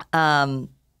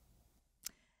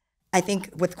I think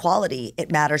with quality,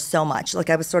 it matters so much. Like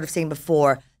I was sort of saying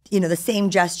before, the same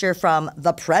gesture from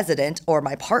the president or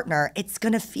my partner, it's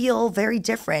going to feel very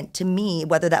different to me,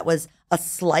 whether that was a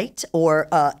slight or,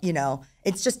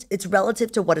 it's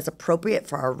relative to what is appropriate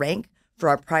for our rank, for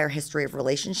our prior history of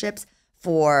relationships,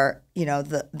 for,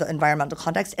 the environmental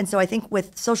context. And so I think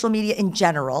with social media in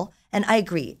general, and I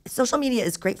agree, social media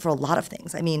is great for a lot of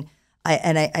things. I mean,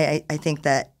 I think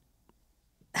that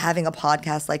having a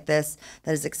podcast like this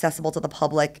that is accessible to the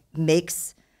public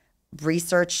makes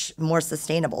research more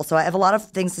sustainable. So I have a lot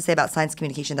of things to say about science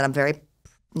communication that I'm very,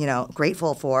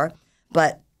 grateful for.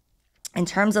 But in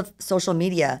terms of social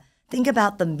media, think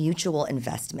about the mutual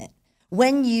investment.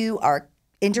 When you are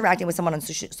interacting with someone on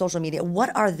social media,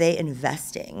 what are they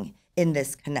investing in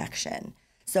this connection?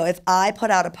 So if I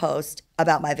put out a post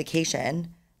about my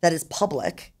vacation that is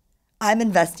public, I'm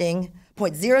investing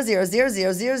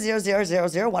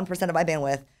 0.000000001% of my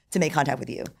bandwidth to make contact with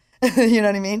you. You know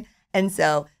what I mean? And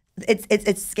so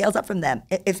it scales up from them.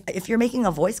 If you're making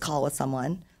a voice call with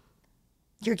someone,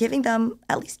 you're giving them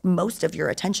at least most of your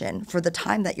attention for the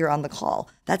time that you're on the call.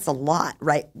 That's a lot,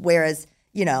 right? Whereas,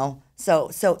 so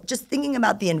just thinking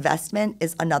about the investment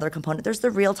is another component. There's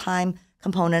the real-time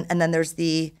component, and then there's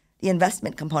the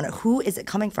investment component. Who is it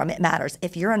coming from? It matters.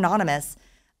 If you're anonymous,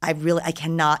 I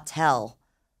cannot tell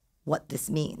what this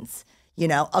means.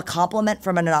 A compliment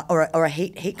from or a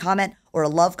hate comment or a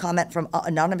love comment from an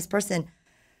anonymous person,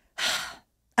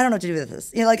 I don't know what to do with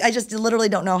this. I just literally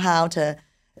don't know how to,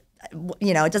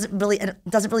 it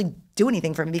doesn't really do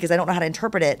anything for me because I don't know how to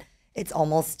interpret it. It's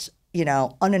almost,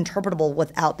 uninterpretable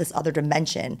without this other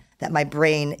dimension that my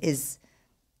brain has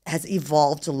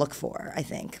evolved to look for, I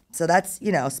think. So that's,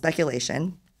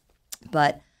 speculation.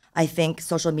 But I think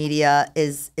social media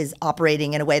is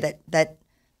operating in a way that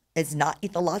is not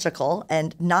ethological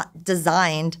and not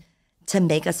designed to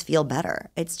make us feel better.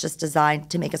 It's just designed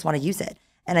to make us want to use it.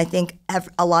 And I think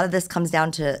a lot of this comes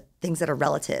down to things that are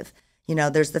relative.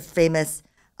 There's the famous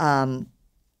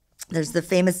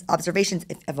observations.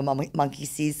 If a monkey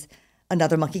sees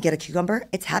another monkey get a cucumber,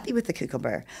 it's happy with the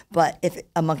cucumber. But if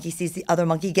a monkey sees the other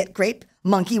monkey get grape,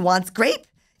 monkey wants grape.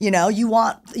 You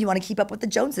want to keep up with the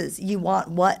Joneses.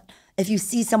 If you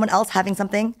see someone else having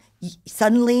something,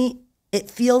 suddenly it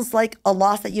feels like a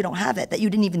loss that you don't have it, that you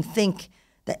didn't even think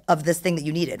of this thing that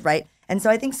you needed, right? And so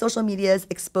I think social media is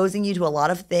exposing you to a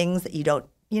lot of things that you don't,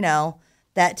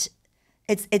 that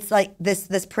it's like this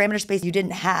parameter space you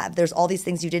didn't have. There's all these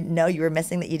things you didn't know you were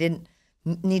missing that you didn't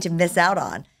need to miss out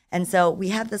on. And so we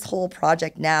have this whole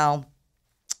project now.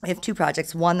 We have two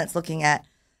projects. One that's looking at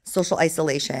social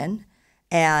isolation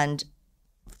and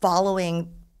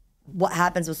following what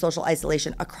happens with social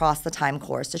isolation across the time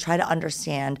course to try to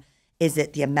understand, is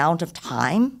it the amount of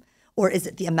time or is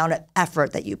it the amount of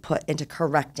effort that you put into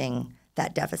correcting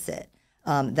that deficit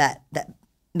that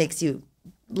leads you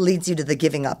to the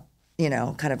giving up,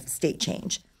 kind of state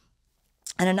change.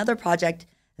 And another project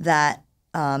that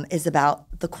is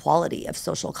about the quality of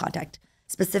social contact,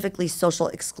 specifically social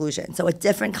exclusion. So a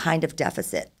different kind of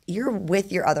deficit. You're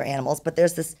with your other animals, but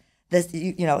there's this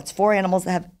it's 4 animals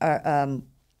that have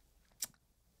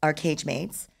are cage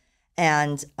mates,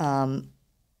 and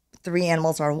 3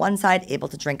 animals are on one side able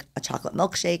to drink a chocolate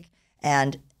milkshake,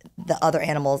 and the other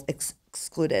animals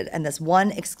excluded. And this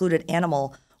one excluded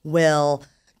animal will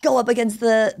go up against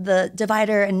the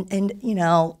divider and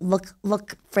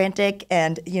look frantic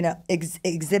and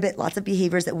exhibit lots of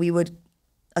behaviors that we would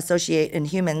associate in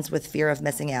humans with fear of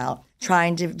missing out,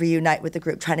 trying to reunite with the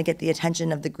group, trying to get the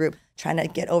attention of the group, trying to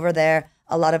get over there.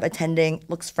 A lot of attending,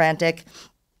 looks frantic,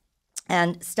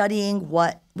 and studying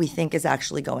what we think is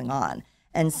actually going on.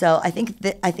 And so I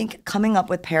think coming up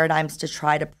with paradigms to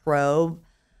try to probe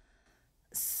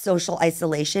social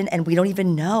isolation, and we don't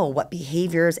even know what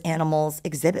behaviors animals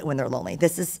exhibit when they're lonely.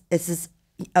 This is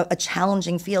a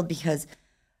challenging field because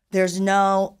there's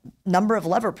no number of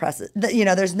lever presses.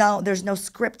 There's no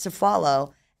script to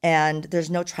follow, and there's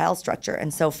no trial structure.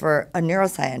 And so for a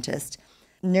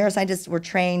neuroscientists were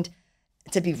trained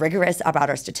to be rigorous about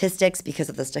our statistics because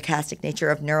of the stochastic nature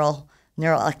of neural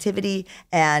activity.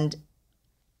 And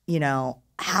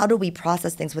how do we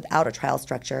process things without a trial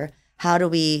structure? How do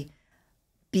we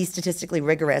be statistically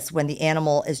rigorous when the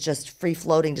animal is just free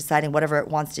floating, deciding whatever it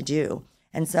wants to do?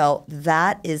 And so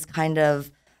that is kind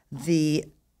of the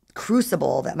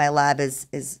crucible that my lab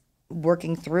is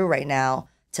working through right now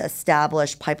to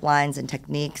establish pipelines and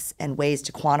techniques and ways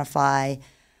to quantify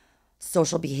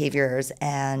social behaviors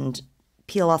and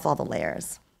peel off all the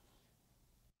layers.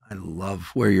 I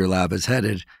love where your lab is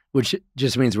headed, which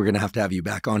just means we're going to have you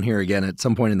back on here again at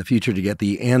some point in the future to get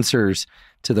the answers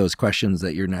to those questions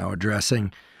that you're now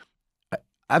addressing.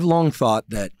 I've long thought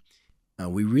that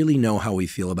we really know how we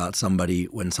feel about somebody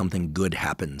when something good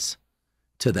happens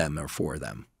to them or for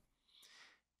them.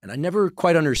 And I never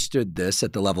quite understood this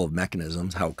at the level of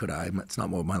mechanisms. How could I? It's not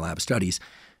what my lab studies.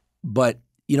 But,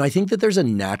 I think that there's a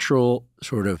natural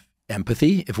sort of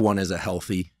empathy, if one is a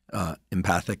healthy,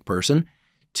 empathic person,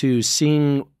 to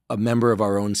seeing a member of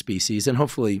our own species, and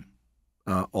hopefully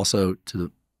also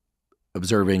to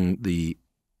observing the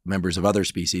members of other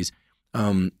species,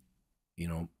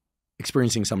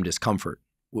 experiencing some discomfort.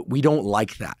 We don't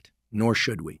like that, nor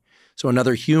should we. So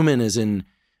another human is in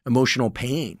emotional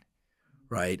pain,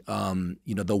 right?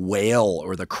 The wail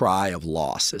or the cry of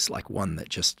loss is like one that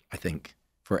just, I think,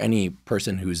 for any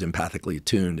person who's empathically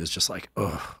attuned is just like,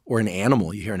 ugh. Or an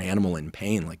animal, you hear an animal in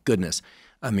pain, like, goodness.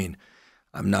 I mean,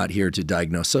 I'm not here to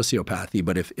diagnose sociopathy,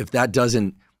 but if that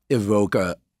doesn't evoke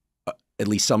at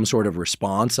least some sort of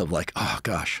response of like, oh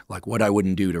gosh, like what I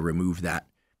wouldn't do to remove that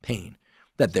pain,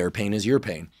 that their pain is your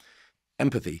pain,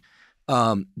 empathy,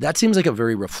 that seems like a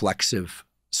very reflexive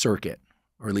circuit,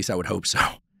 or at least I would hope so.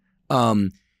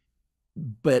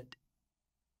 But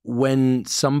when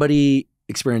somebody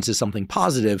experiences something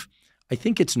positive, I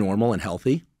think it's normal and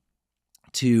healthy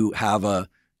to have a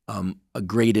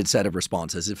graded set of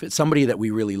responses. If it's somebody that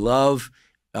we really love,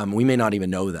 we may not even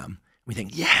know them. We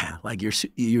think, yeah, like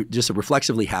you're just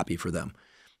reflexively happy for them.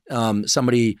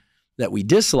 Somebody that we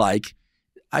dislike,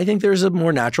 I think there's a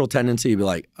more natural tendency to be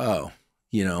like, oh,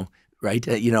 right?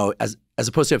 As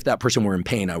opposed to if that person were in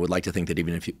pain, I would like to think that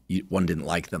even if one didn't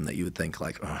like them, that you would think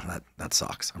like, oh, that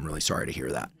sucks. I'm really sorry to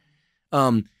hear that.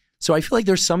 So I feel like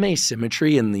there's some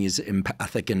asymmetry in these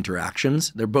empathic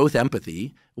interactions. They're both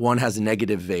empathy. One has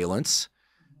negative valence,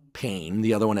 pain.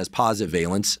 The other one has positive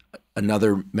valence,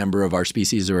 another member of our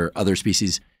species or other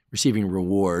species receiving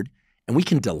reward. And we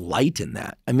can delight in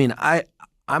that. I mean,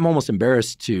 I'm almost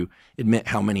embarrassed to admit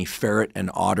how many ferret and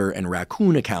otter and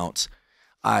raccoon accounts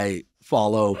I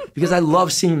follow because I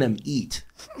love seeing them eat.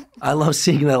 I love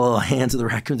seeing the little hands of the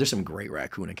raccoons. There's some great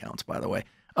raccoon accounts, by the way.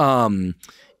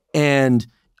 And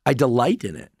I delight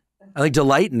in it. I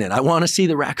delight in it. I want to see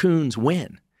the raccoons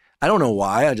win. I don't know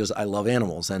why. I love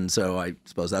animals, and so I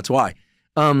suppose that's why.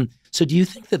 So do you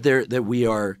think that we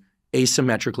are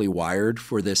asymmetrically wired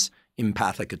for this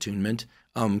empathic attunement?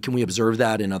 Can we observe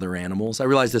that in other animals? I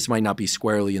realize this might not be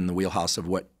squarely in the wheelhouse of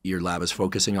what your lab is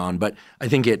focusing on, but I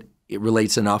think it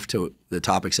relates enough to the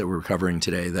topics that we're covering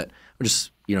today that I'm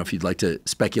just, if you'd like to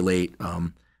speculate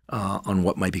on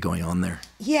what might be going on there.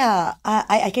 Yeah,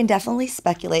 I can definitely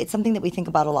speculate. It's something that we think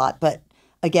about a lot, but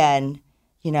again,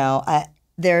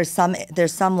 there's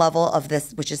some level of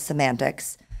this which is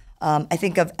semantics. I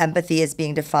think of empathy as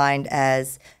being defined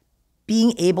as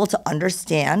being able to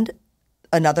understand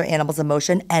another animal's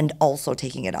emotion and also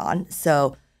taking it on.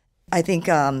 So I think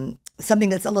something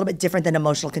that's a little bit different than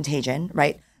emotional contagion,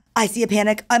 right? I see a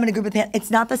panic, I'm in a group of panic.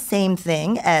 It's not the same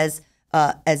thing as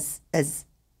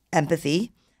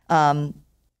empathy.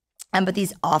 Empathy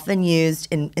is often used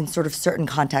in sort of certain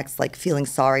contexts, like feeling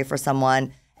sorry for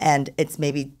someone, and it's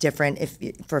maybe different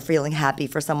for feeling happy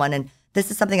for someone. And this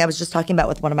is something I was just talking about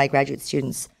with one of my graduate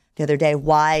students the other day.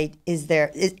 Why is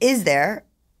there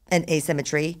an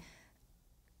asymmetry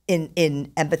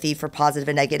in empathy for positive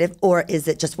and negative, or is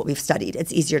it just what we've studied?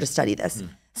 It's easier to study this.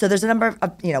 So there's a number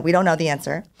of, we don't know the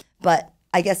answer, but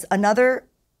I guess another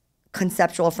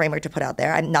conceptual framework to put out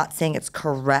there, I'm not saying it's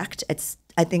correct. It's,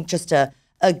 I think, just a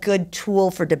good tool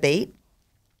for debate,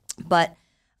 but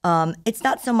it's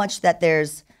not so much that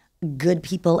there's good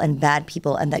people and bad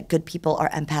people and that good people are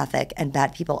empathic and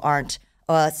bad people aren't.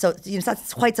 So it's not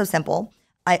quite so simple.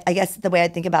 I guess the way I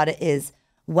think about it is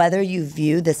whether you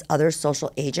view this other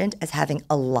social agent as having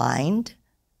aligned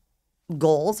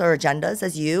goals or agendas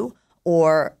as you,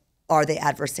 or are they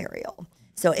adversarial?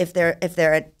 So if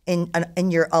they're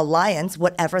in your alliance,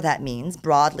 whatever that means,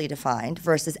 broadly defined,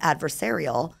 versus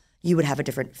adversarial, you would have a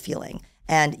different feeling.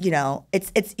 And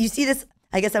it's you see this.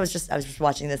 I guess I was just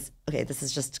watching this. Okay, this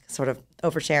is just sort of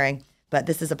oversharing, but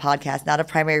this is a podcast, not a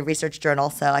primary research journal,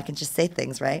 so I can just say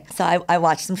things, right? So I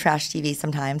watch some trash TV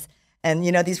sometimes. And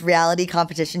these reality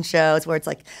competition shows where it's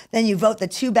like, then you vote the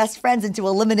two best friends into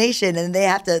elimination, and they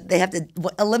have to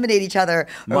eliminate each other.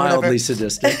 Or mildly whatever.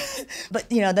 Sadistic. But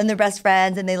then they're best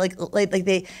friends, and they like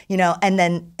they and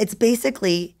then it's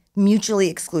basically mutually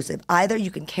exclusive. Either you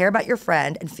can care about your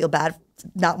friend and feel bad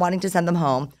not wanting to send them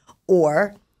home,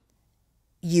 or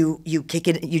you kick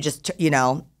it. You just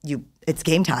it's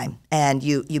game time, and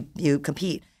you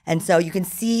compete. And so you can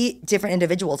see different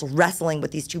individuals wrestling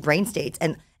with these two brain states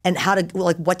and how to,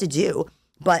 what to do.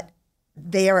 But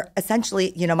they are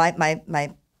essentially,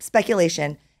 my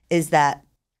speculation is that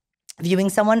viewing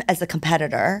someone as a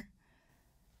competitor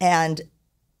and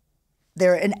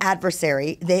they're an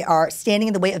adversary, they are standing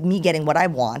in the way of me getting what I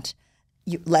want,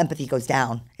 empathy goes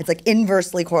down. It's like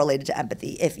inversely correlated to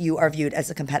empathy if you are viewed as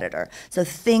a competitor. So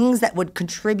things that would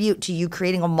contribute to you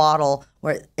creating a model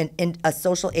where in a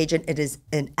social agent, it is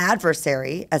an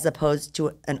adversary as opposed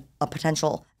to a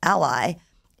potential ally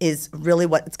is really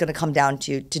what it's going to come down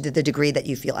to the degree that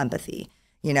you feel empathy.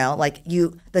 You know, like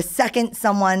the second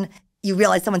you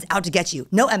realize someone's out to get you,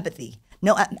 no empathy.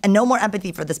 And no more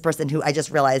empathy for this person who I just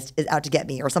realized is out to get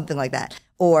me or something like that.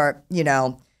 Or, you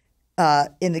know,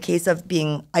 in the case of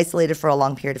being isolated for a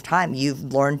long period of time,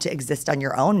 you've learned to exist on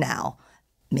your own now.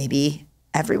 Maybe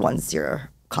everyone's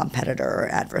your competitor or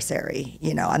adversary,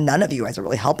 you know, and none of you guys are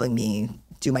really helping me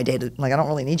do my day like, I don't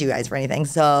really need you guys for anything.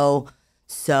 So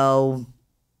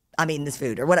I'm eating this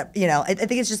food or whatever, you know. I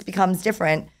think it just becomes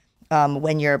different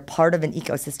when you're part of an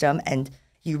ecosystem and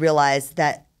you realize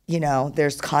that, you know,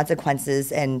 there's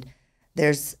consequences and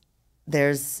there's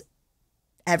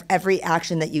every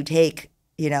action that you take,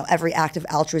 you know, every act of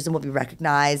altruism will be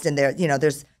recognized, and there, you know,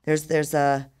 there's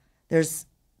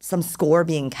some score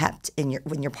being kept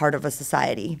when you're part of a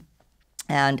society,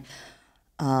 and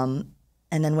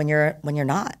then when you're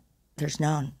not, there's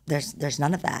none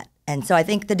of that. And so I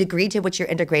think the degree to which you're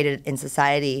integrated in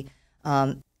society,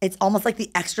 it's almost like the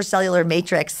extracellular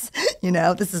matrix. You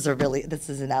know, this is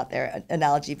an out there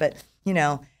analogy, but you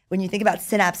know, when you think about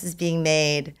synapses being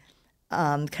made,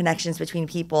 connections between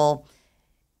people,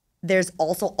 there's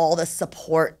also all the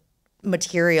support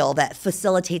material that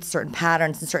facilitates certain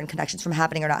patterns and certain connections from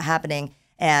happening or not happening.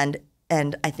 And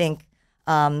I think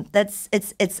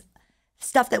it's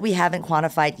stuff that we haven't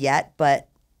quantified yet, but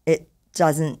it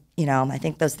doesn't, you know, I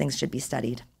think those things should be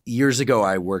studied. Years ago,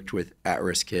 I worked with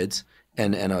at-risk kids,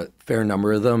 and a fair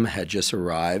number of them had just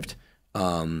arrived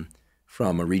from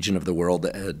a region of the world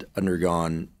that had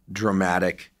undergone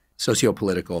dramatic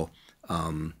sociopolitical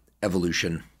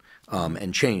evolution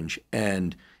and change.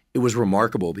 And it was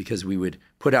remarkable because we would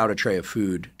put out a tray of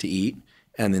food to eat,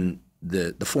 and then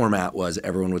the format was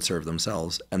everyone would serve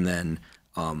themselves, and then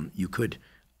you could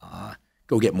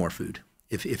go get more food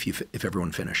if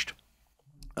everyone finished.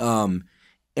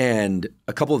 And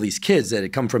a couple of these kids that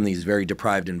had come from these very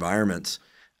deprived environments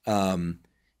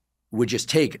would just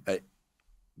take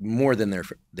more than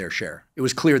their share. It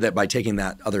was clear that by taking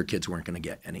that, other kids weren't going to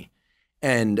get any.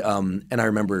 And I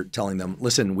remember telling them,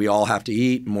 listen, we all have to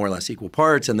eat more or less equal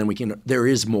parts, and then there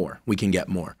is more. We can get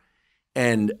more.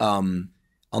 And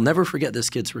I'll never forget this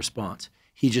kid's response.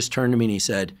 He just turned to me and he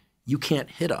said, "You can't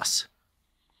hit us."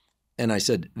 And I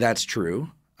said, "That's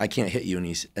true. I can't hit you."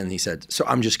 And he said, "So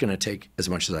I'm just going to take as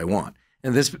much as I want."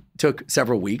 And this took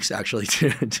several weeks actually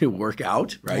to work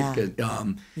out, right?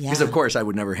 Because of course I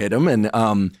would never hit him. And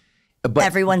but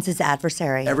everyone's his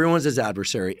adversary. Everyone's his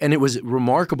adversary. And it was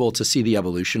remarkable to see the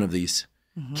evolution of these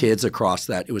kids across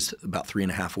that. It was about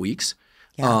 3.5 weeks,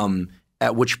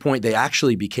 at which point they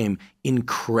actually became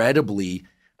incredibly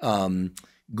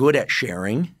good at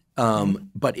sharing.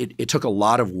 But it took a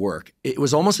lot of work. It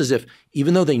was almost as if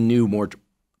even though they knew more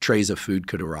trays of food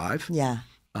could arrive,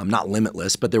 not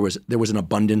limitless, but there was an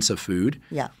abundance of food.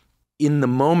 Yeah. In the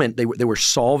moment, they were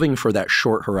solving for that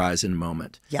short horizon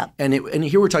moment. Yeah. And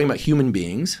here we're talking about human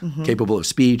beings capable of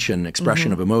speech and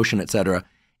expression of emotion, et cetera.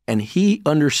 And he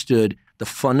understood the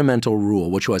fundamental rule,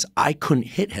 which was I couldn't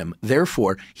hit him.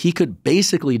 Therefore, he could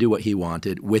basically do what he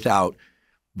wanted without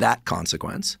that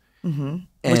consequence. Which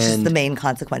is the main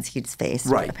consequence he'd face,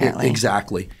 right? Apparently,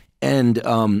 Exactly. And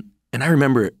I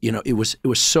remember, you know, it was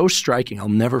so striking. I'll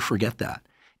never forget that.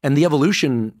 And the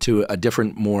evolution to a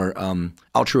different, more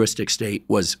altruistic state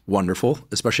was wonderful,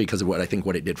 especially because of what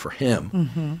it did for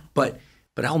him. But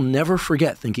I'll never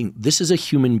forget thinking this is a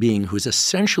human being who's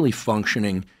essentially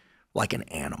functioning like an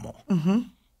animal.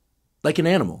 Like an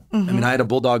animal. I mean, I had a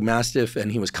bulldog mastiff,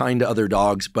 and he was kind to other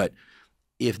dogs. But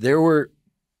if there were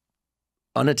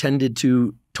unattended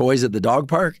to toys at the dog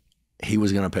park, he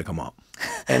was going to pick them up.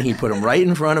 And he'd put them right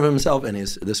in front of himself. And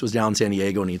this was down in San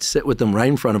Diego, and he'd sit with them right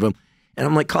in front of him. And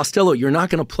I'm like, Costello, you're not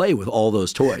going to play with all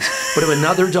those toys. But if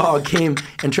another dog came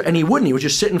and he wouldn't, he would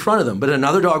just sit in front of them. But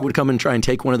another dog would come and try and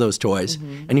take one of those toys,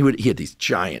 and he had these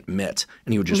giant mitts,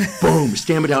 and he would just boom,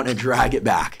 stamp it down and drag it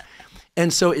back.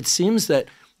 And so it seems that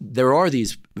there are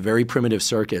these very primitive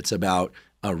circuits about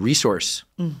resource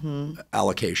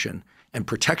allocation and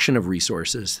protection of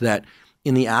resources that,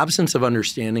 in the absence of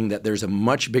understanding that there's a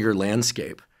much bigger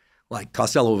landscape, like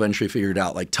Costello eventually figured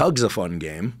out, like tug's a fun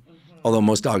game. Although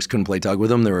most dogs couldn't play tug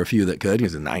with him, there were a few that could. He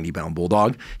was a 90-pound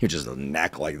bulldog. He was just a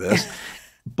neck like this.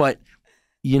 But,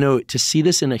 you know, to see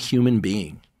this in a human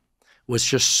being was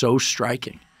just so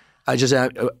striking. As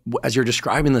you're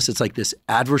describing this, it's like this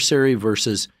adversary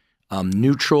versus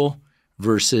neutral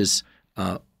versus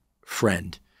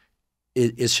friend.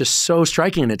 It's just so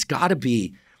striking. And it's got to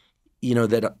be, you know,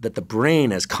 that the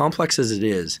brain, as complex as it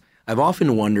is, I've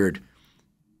often wondered,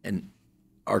 and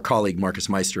our colleague Marcus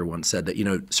Meister once said that, you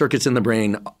know, circuits in the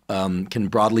brain can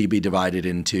broadly be divided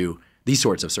into these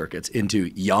sorts of circuits, into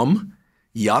yum,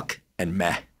 yuck, and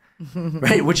meh.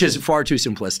 right? Which is far too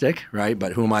simplistic, right?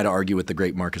 But who am I to argue with the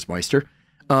great Marcus Meister?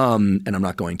 And I'm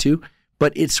not going to.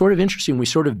 But it's sort of interesting. We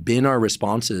sort of bin our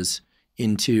responses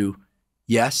into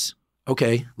yes,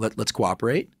 okay, let's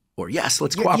cooperate, or yes,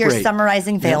 let's cooperate. You're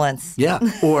summarizing Valence. Yeah.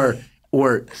 Or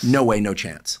no way, no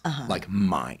chance. Like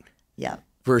mine. Yeah.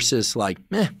 Versus like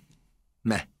meh.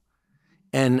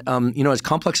 And as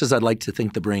complex as I'd like to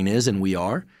think the brain is, and we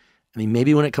are, I mean,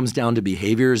 maybe when it comes down to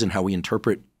behaviors and how we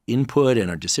interpret input and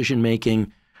our decision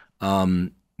making,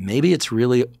 maybe it's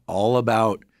really all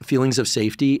about feelings of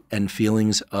safety and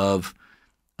feelings of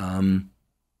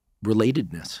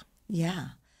relatedness. Yeah.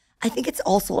 I think it's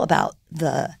also about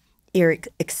the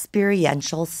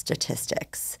experiential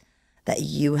statistics that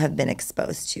you have been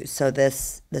exposed to. So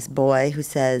this boy who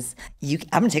says, I'm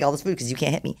going to take all this food because you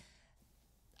can't hit me.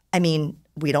 I mean,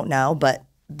 we don't know, but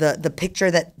the picture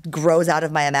that grows out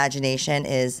of my imagination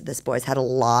is this boy's had a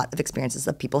lot of experiences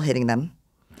of people hitting them,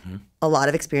 a lot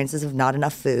of experiences of not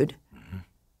enough food,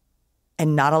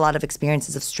 and not a lot of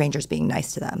experiences of strangers being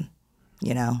nice to them,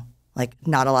 like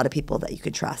not a lot of people that you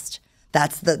could trust.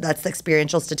 That's the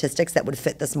experiential statistics that would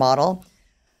fit this model.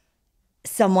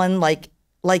 Someone like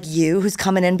you who's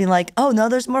coming in and being like, oh, no,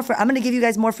 there's more food. I'm going to give you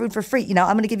guys more food for free. I'm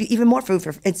going to give you even more food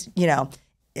for it's,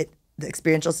 the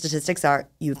experiential statistics are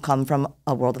you've come from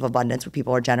a world of abundance where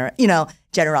people are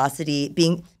generosity,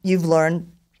 you've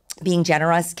learned being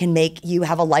generous can make you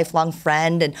have a lifelong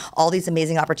friend and all these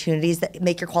amazing opportunities that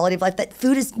make your quality of life. That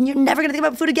food is, you're never going to think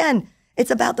about food again.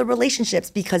 It's about the relationships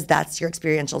because that's your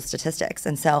experiential statistics.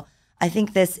 And so I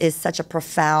think this is such a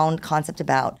profound concept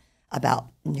about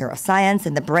neuroscience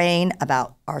and the brain,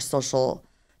 about our social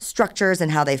structures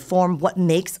and how they form, what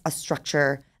makes a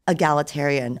structure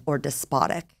egalitarian or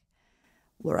despotic,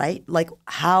 right? Like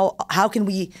how can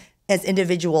we as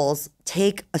individuals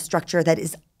take a structure that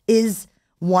is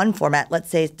one format, let's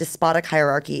say despotic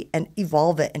hierarchy, and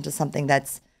evolve it into something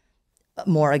that's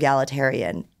more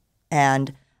egalitarian?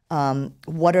 And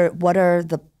what are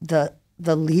the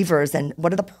levers and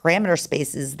what are the parameter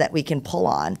spaces that we can pull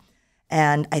on?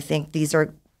 And I think these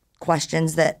are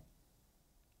questions that,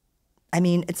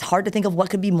 it's hard to think of what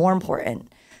could be more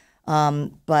important.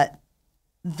 But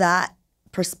that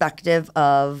perspective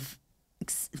of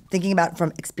thinking about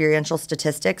from experiential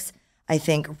statistics, I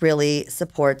think really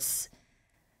supports,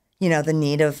 the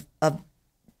need of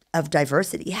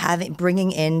diversity,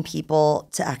 bringing in people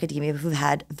to academia who've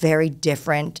had very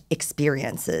different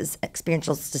experiences,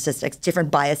 experiential statistics,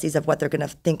 different biases of what they're going to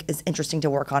think is interesting to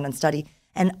work on and study,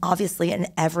 and obviously in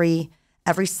every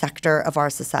sector of our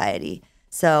society.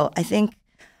 So I think,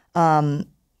 how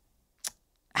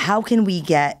can we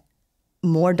get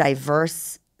more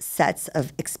diverse sets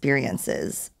of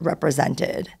experiences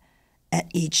represented at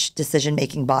each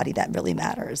decision-making body that really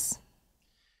matters?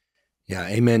 Yeah,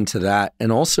 amen to that.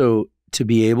 And also to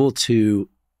be able to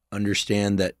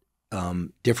understand that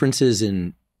differences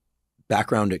in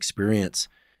background experience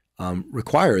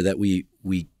require that we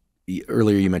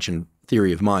earlier you mentioned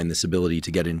theory of mind, this ability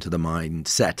to get into the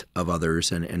mindset of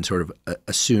others and sort of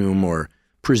assume or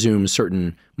presume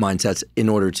certain mindsets in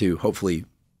order to hopefully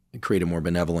create a more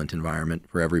benevolent environment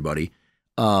for everybody.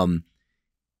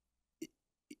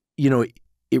 It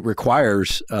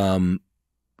requires,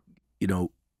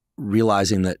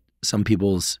 realizing that some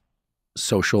people's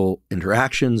social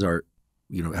interactions are,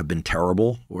 have been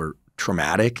terrible or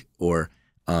traumatic, or,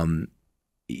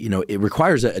 it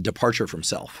requires a departure from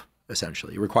self,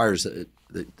 essentially. It requires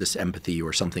this empathy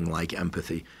or something like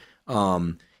empathy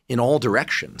in all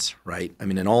directions, right?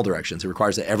 In all directions. It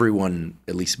requires that everyone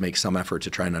at least make some effort to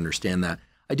try and understand that.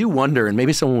 I do wonder, and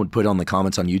maybe someone would put on the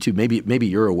comments on YouTube, maybe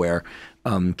you're aware,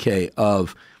 Kay,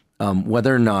 of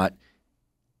whether or not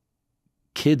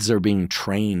kids are being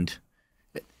trained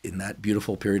in that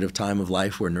beautiful period of time of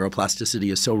life where neuroplasticity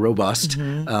is so robust,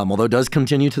 although it does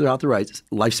continue throughout the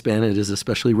lifespan, it is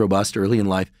especially robust early in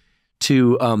life,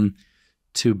 to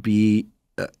be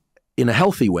in a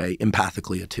healthy way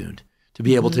empathically attuned, to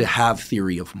be able to have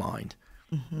theory of mind,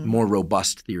 more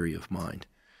robust theory of mind.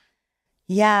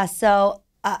 Yeah, so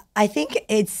I think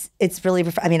it's really.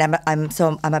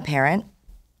 I'm a parent.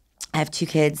 I have two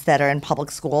kids that are in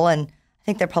public school, and I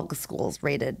think their public school is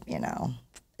rated.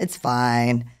 It's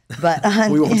fine, but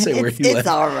we won't say where you live. It's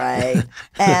all right.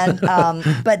 And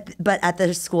but at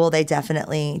the school, they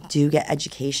definitely do get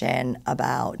education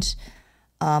about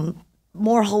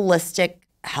more holistic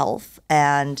health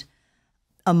and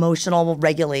emotional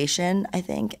regulation, I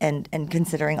think, and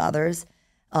considering others.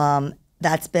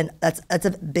 That's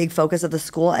a big focus of the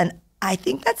school, and I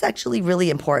think that's actually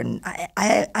really important.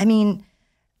 Again,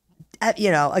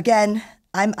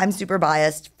 I'm super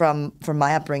biased from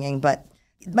my upbringing, but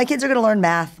my kids are going to learn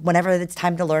math whenever it's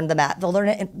time to learn the math. They'll learn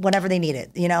it whenever they need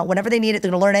it. Whenever they need it,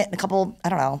 they're going to learn it in a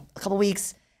couple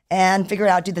weeks and figure it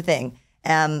out, do the thing.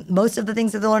 Most of the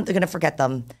things that they learn, they're going to forget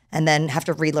them and then have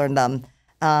to relearn them.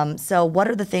 So what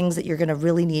are the things that you're going to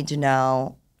really need to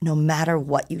know no matter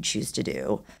what you choose to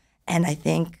do? And I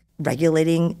think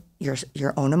regulating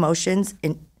your own emotions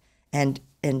and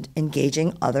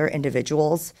engaging other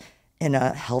individuals in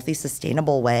a healthy,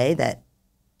 sustainable way that,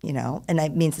 and I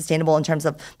mean sustainable in terms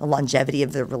of the longevity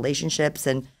of the relationships.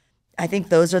 And I think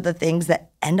those are the things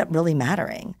that end up really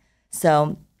mattering.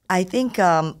 So I think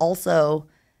also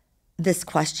this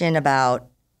question about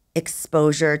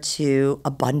exposure to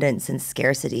abundance and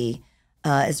scarcity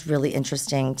is really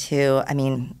interesting too. I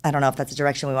mean, I don't know if that's a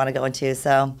direction we want to go into.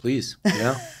 So please,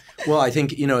 yeah. Well, I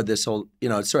think this whole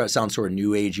it sort of sounds sort of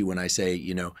new agey when I say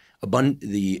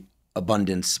the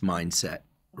abundance mindset,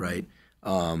 right?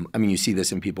 I mean, you see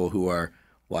this in people who are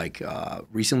like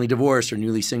recently divorced or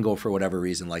newly single for whatever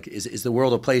reason. Like, is the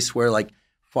world a place where like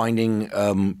finding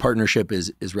partnership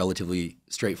is relatively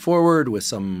straightforward with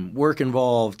some work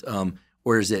involved,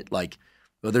 or is it like,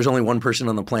 well, there's only one person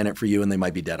on the planet for you and they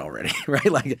might be dead already,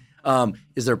 right? Like,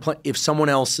 is there if someone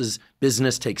else's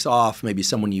business takes off, maybe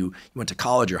someone you went to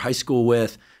college or high school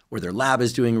with, or their lab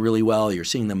is doing really well, you're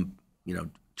seeing them,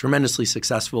 tremendously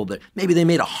successful, that maybe they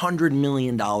made $100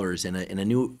 million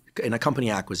in a company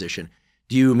acquisition.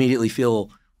 Do you immediately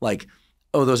feel like,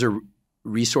 oh, those are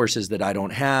resources that I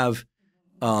don't have,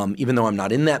 even though I'm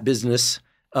not in that business?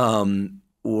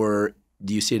 Or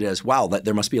do you see it as, wow, that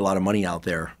there must be a lot of money out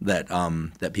there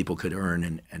that people could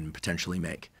earn and potentially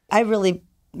make? I really,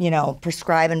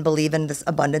 prescribe and believe in this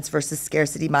abundance versus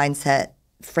scarcity mindset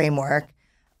framework.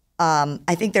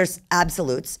 I think there's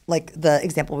absolutes, like the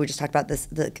example we just talked about,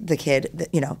 the kid,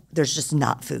 there's just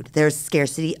not food. There's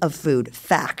scarcity of food,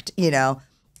 fact,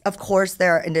 Of course,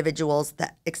 there are individuals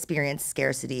that experience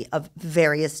scarcity of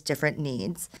various different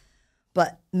needs.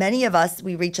 But many of us,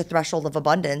 we reach a threshold of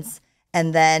abundance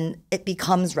and then it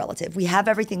becomes relative. We have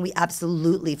everything we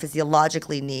absolutely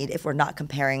physiologically need if we're not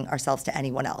comparing ourselves to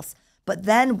anyone else. But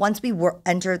then once we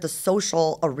enter the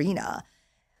social arena,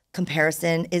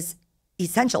 comparison is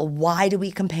essential. Why do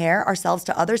we compare ourselves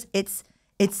to others? It's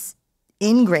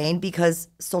ingrained because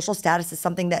social status is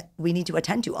something that we need to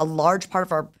attend to. A large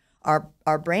part of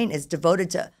our brain is devoted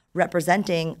to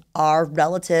representing our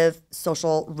relative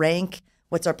social rank.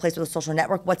 What's our place with a social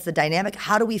network? What's the dynamic?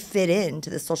 How do we fit into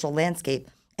the social landscape?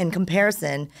 And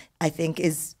comparison, I think,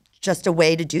 is just a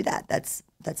way to do that.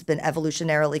 That's been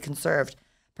evolutionarily conserved,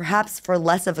 perhaps for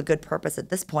less of a good purpose at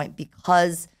this point,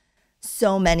 because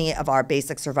so many of our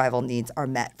basic survival needs are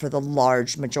met for the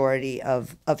large majority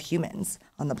of humans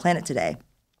on the planet today.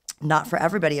 Not for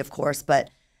everybody, of course, but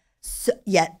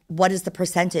yet what is the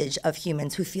percentage of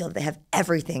humans who feel that they have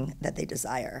everything that they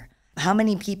desire? How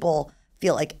many people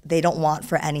feel like they don't want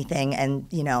for anything? And,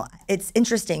 it's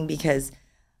interesting because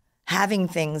having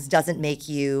things doesn't make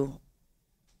you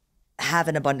have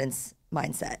an abundance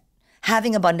mindset.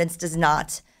 Having abundance is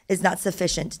not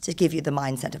sufficient to give you the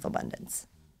mindset of abundance.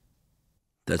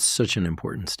 That's such an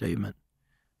important statement.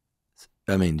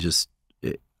 I mean,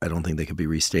 I don't think they could be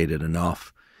restated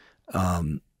enough.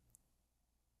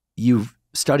 You've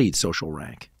studied social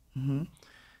rank.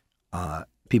 Mm-hmm.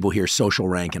 People hear social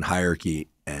rank and hierarchy,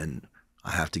 and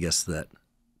I have to guess that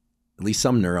at least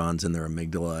some neurons in their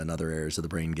amygdala and other areas of the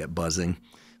brain get buzzing,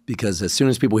 because as soon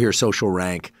as people hear social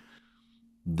rank,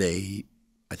 they,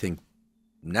 I think,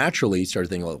 naturally start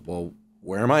thinking, well,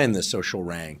 where am I in this social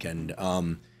rank? And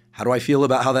how do I feel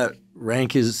about how that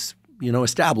rank is,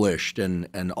 established,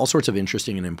 and all sorts of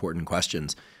interesting and important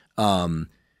questions.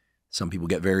 Some people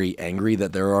get very angry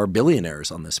that there are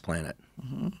billionaires on this planet,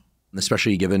 mm-hmm.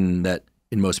 especially given that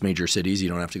in most major cities, you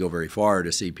don't have to go very far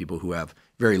to see people who have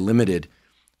very limited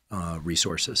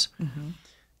resources. Mm-hmm.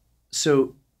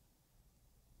 So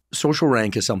social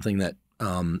rank is something that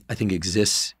I think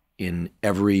exists in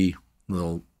every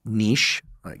little niche,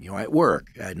 like, at work,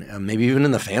 and maybe even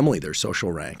in the family, there's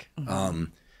social rank. Mm-hmm.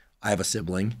 I have a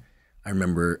sibling. I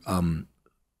remember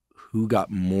who got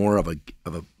more of a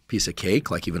piece of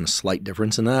cake, like even a slight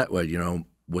difference in that,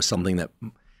 was something that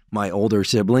my older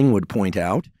sibling would point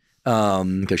out,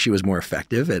 because she was more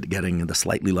effective at getting the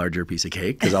slightly larger piece of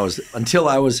cake. Because until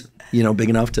I was big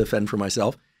enough to fend for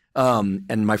myself,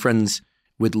 and my friends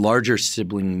with larger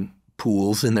sibling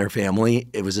pools in their family,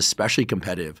 it was especially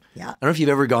competitive. Yeah. I don't know if you've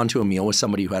ever gone to a meal with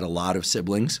somebody who had a lot of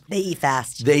siblings. They eat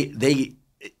fast. They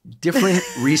different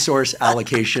resource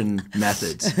allocation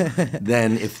methods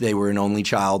than if they were an only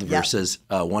child versus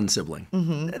one sibling.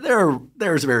 Mm-hmm.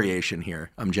 There's variation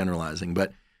here. I'm generalizing,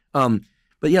 but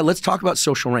yeah, let's talk about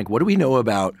social rank. What do we know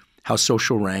about how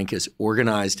social rank is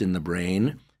organized in the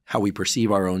brain, how we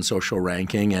perceive our own social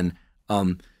ranking, and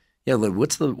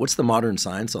what's the modern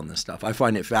science on this stuff? I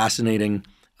find it fascinating.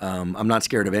 I'm not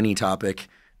scared of any topic,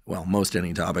 well, most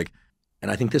any topic,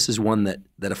 and I think this is one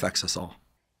that affects us all.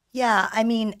 Yeah, I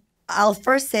mean, I'll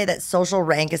first say that social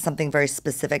rank is something very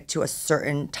specific to a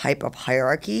certain type of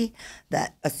hierarchy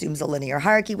that assumes a linear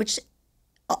hierarchy, which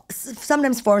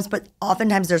sometimes forms, but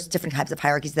oftentimes there's different types of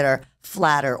hierarchies that are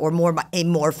flatter or more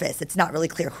amorphous. It's not really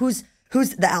clear who's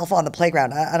the alpha on the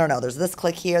playground. I don't know. There's this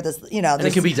clique here. There's, and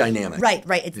it can be dynamic. Right.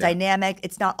 It's dynamic.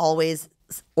 It's not always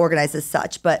organized as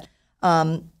such. But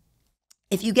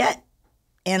if you get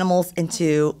animals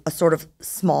into a sort of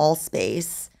small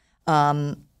space,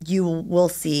 you will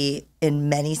see in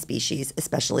many species,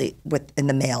 especially in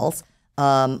the males,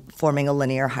 forming a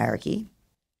linear hierarchy.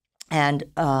 And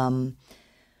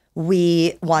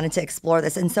we wanted to explore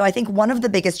this. And so I think one of the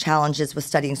biggest challenges with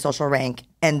studying social rank,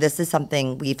 and this is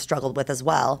something we've struggled with as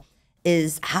well,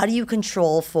 is how do you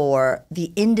control for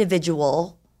the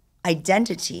individual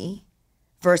identity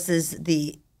versus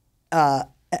the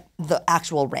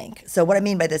actual rank? So what I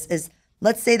mean by this is,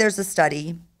 let's say there's a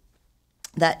study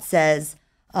that says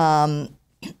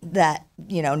that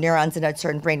neurons in a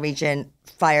certain brain region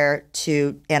fire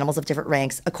to animals of different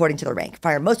ranks according to the rank.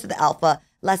 Fire most of the alpha,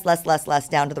 less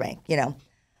down to the rank.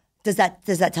 Does that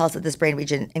tell us that this brain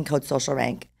region encodes social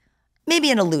rank?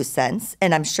 Maybe in a loose sense,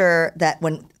 and I'm sure that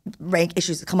when rank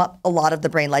issues come up, a lot of the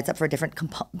brain lights up for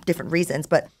different reasons.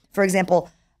 But for example,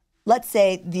 let's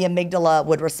say the amygdala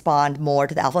would respond more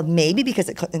to the alpha, maybe because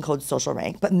it encodes social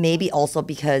rank, but maybe also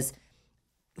because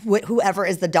whoever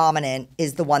is the dominant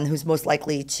is the one who's most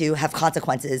likely to have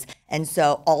consequences. And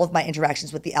so all of my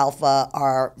interactions with the alpha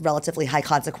are relatively high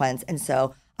consequence. And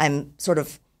so I'm sort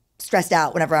of stressed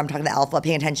out whenever I'm talking to the alpha,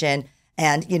 paying attention.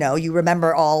 And, you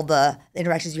remember all the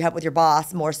interactions you have with your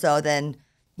boss more so than,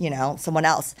 someone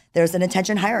else. There's an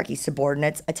attention hierarchy.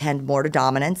 Subordinates attend more to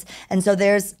dominance. And so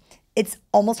it's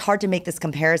almost hard to make this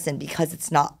comparison because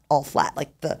it's not all flat.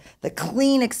 Like the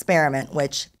clean experiment,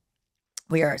 which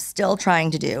we are still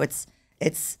trying to do,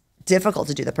 it's difficult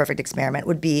to do the perfect experiment,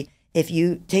 would be if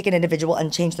you take an individual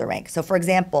and change their rank. So for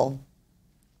example,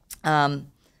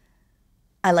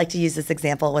 I like to use this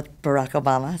example with Barack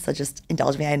Obama, so just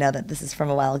indulge me. I know that this is from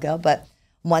a while ago, but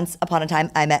once upon a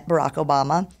time, I met Barack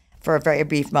Obama for a very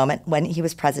brief moment when he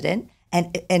was president,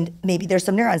 and maybe there's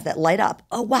some neurons that light up.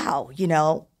 Oh, wow,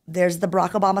 there's the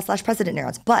Barack Obama / president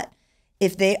neurons. But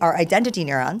if they are identity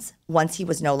neurons, once he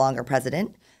was no longer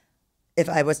president, if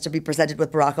I was to be presented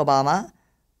with Barack Obama,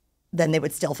 then they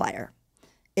would still fire.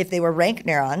 If they were rank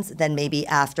neurons, then maybe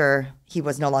after he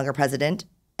was no longer president,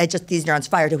 these neurons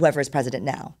fire to whoever is president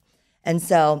now. And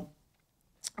so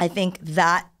I think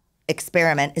that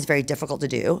experiment is very difficult to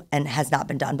do and has not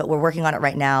been done, but we're working on it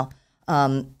right now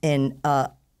in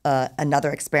another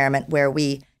experiment where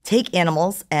we take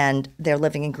animals and they're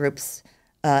living in groups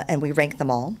and we rank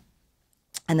them all,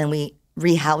 and then we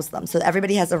rehouse them. So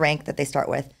everybody has a rank that they start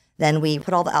with. Then we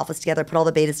put all the alphas together, put all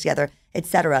the betas together, et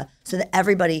cetera, so that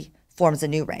everybody forms a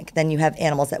new rank. Then you have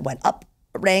animals that went up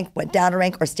a rank, went down a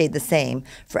rank, or stayed the same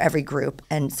for every group.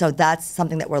 And so that's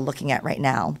something that we're looking at right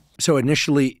now. So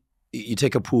initially, you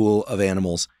take a pool of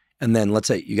animals, and then let's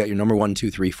say you got your number 1,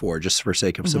 2, 3, 4, just for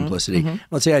sake of simplicity.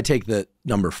 Let's say I take the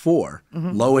number 4,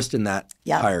 lowest in that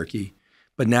hierarchy,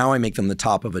 but now I make them the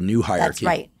top of a new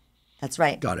hierarchy. That's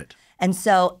right. Got it. And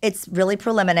so it's really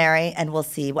preliminary, and we'll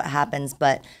see what happens,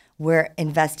 but we're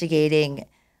investigating.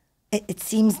 It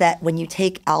seems that when you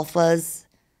take alphas,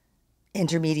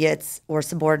 intermediates, or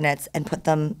subordinates and put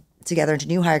them together into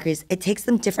new hierarchies, it takes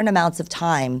them different amounts of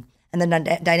time, and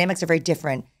the dynamics are very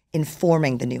different in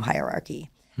forming the new hierarchy.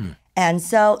 And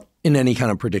so, in any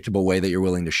kind of predictable way that you're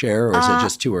willing to share, or is it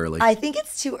just too early? I think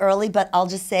it's too early, but I'll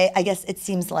just say, I guess it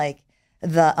seems like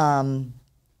the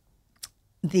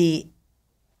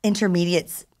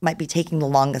intermediates might be taking the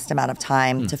longest amount of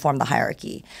time to form the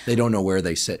hierarchy. They don't know where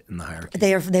they sit in the hierarchy.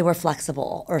 They were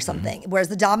flexible or something. Whereas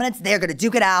the dominants, they're going to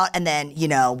duke it out, and then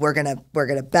we're gonna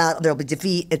battle. There'll be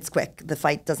defeat. It's quick. The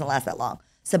fight doesn't last that long.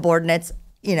 Subordinates,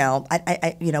 we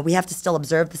have to still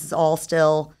observe. This is all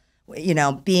still,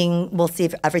 we'll see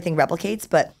if everything replicates,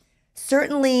 but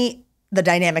certainly the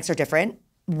dynamics are different.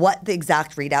 What the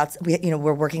exact readouts,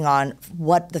 we're working on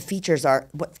what the features are,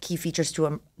 what key features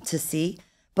to see,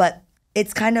 but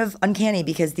it's kind of uncanny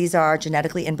because these are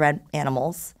genetically inbred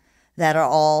animals that are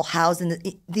all housed in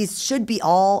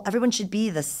everyone should be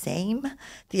the same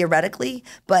theoretically,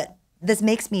 but this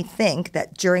makes me think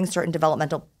that during certain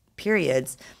developmental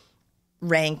periods,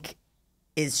 rank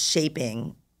is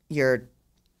shaping your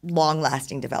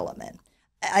long-lasting development.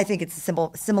 I think it's a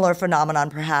similar phenomenon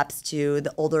perhaps to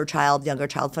the older child, younger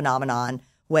child phenomenon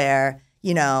where,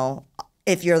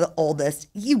 if you're the oldest,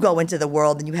 you go into the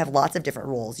world and you have lots of different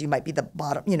roles. You might be the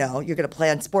bottom, you're going to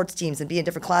play on sports teams and be in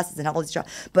different classes and have all these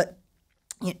jobs. But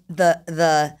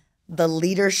the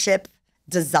leadership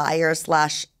desire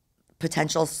 /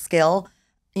 potential skill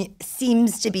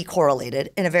seems to be correlated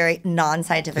in a very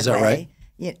non-scientific way.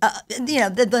 Right?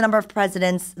 The number of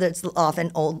presidents that's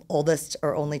often oldest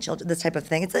or only children, this type of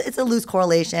thing. It's a loose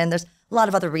correlation. There's a lot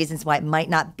of other reasons why it might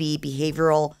not be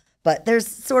behavioral, but there's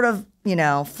sort of,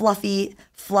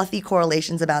 fluffy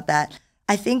correlations about that.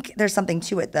 I think there's something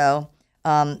to it though.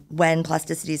 When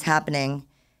plasticity is happening,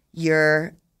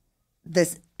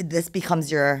 this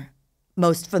becomes your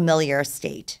most familiar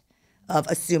state of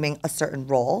assuming a certain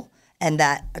role, and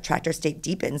that attractor state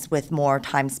deepens with more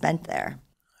time spent there.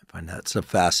 I find that so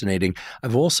fascinating.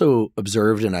 I've also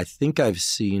observed, and I think I've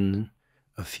seen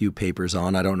a few papers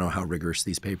on, I don't know how rigorous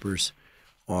these papers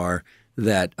are,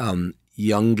 that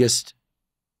youngest,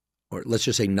 or let's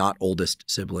just say not oldest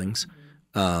siblings,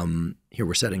 here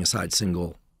we're setting aside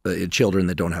single children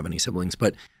that don't have any siblings,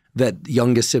 but that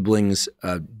youngest siblings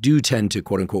do tend to,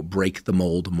 quote unquote, break the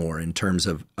mold more in terms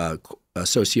of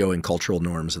socio and cultural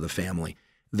norms of the family.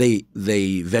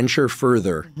 They venture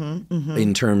further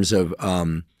in terms of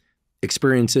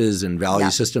experiences and value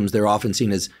systems. They're often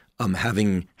seen as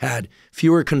having had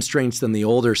fewer constraints than the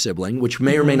older sibling, which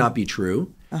may or may not be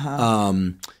true,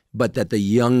 but that the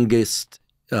youngest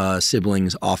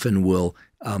siblings often will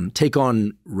take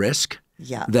on risk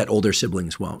that older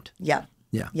siblings won't. Yeah.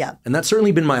 And that's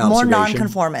certainly been my observation. More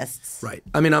nonconformists. Right.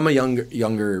 I mean, I'm a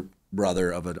younger brother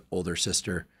of an older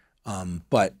sister,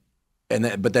 but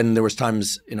then there was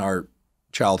times in our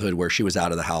childhood where she was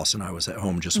out of the house and I was at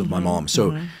home just with my mom.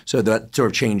 So that sort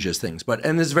of changes things.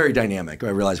 And it's very dynamic. I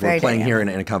realize we're playing here in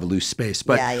a kind of a loose space.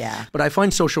 But I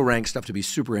find social rank stuff to be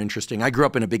super interesting. I grew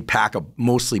up in a big pack of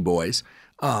mostly boys.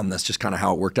 That's just kind of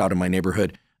how it worked out in my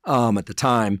neighborhood at the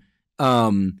time.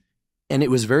 And it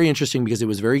was very interesting because it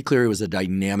was very clear it was a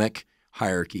dynamic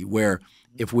hierarchy where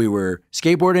if we were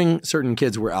skateboarding, certain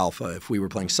kids were alpha. If we were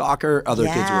playing soccer, other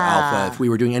kids were alpha. If we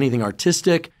were doing anything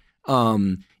artistic,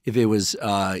 if it was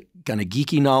kind of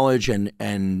geeky knowledge and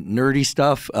nerdy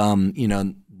stuff,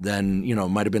 then it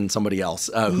might have been somebody else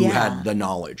who had the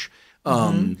knowledge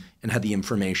and had the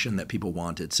information that people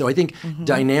wanted. So I think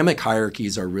dynamic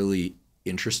hierarchies are really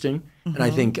interesting, and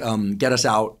I think get us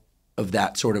out of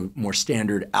that sort of more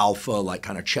standard alpha, like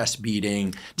kind of chest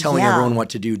beating, telling everyone what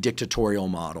to do, dictatorial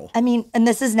model. I mean, and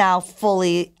this is now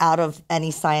fully out of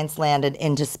any science land and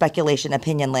into speculation,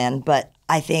 opinion land, but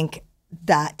I think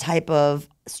that type of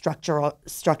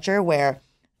structure where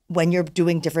when you're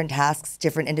doing different tasks,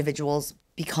 different individuals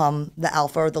become the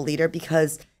alpha or the leader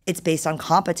because it's based on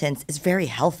competence is very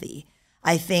healthy.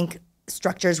 I think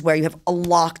structures where you have a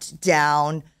locked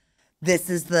down,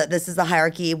 this is the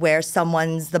hierarchy where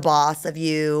someone's the boss of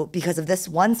you because of this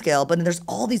one skill, but then there's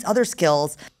all these other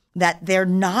skills that they're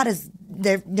not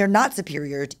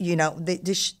superior to,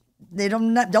 they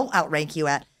don't outrank you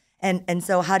at. And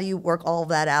so how do you work all of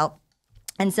that out?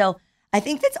 And so I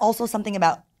think that's also something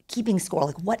about keeping score,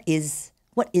 like what is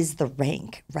the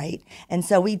rank, right? And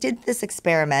so we did this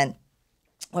experiment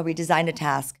where we designed a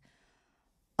task.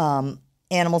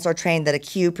 Animals are trained that a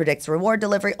cue predicts reward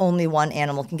delivery. Only one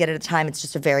animal can get it at a time. It's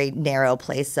just a very narrow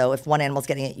place. So if one animal's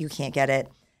getting it, you can't get it.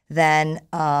 Then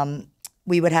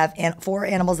we would have 4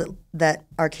 animals that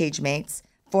are cage mates,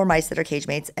 4 mice that are cage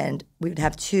mates, and we would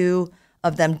have 2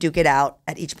 of them duke it out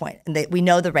at each point. And we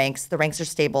know the ranks. The ranks are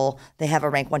stable. They have a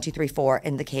rank 1, 2, 3, 4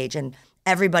 in the cage, and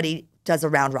everybody does a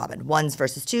round robin. 1s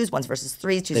versus 2s, 1s versus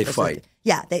 3s, 2s they versus fight.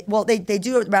 Yeah, they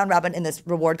do a round robin in this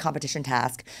reward competition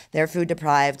task. They're food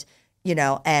deprived,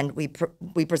 and we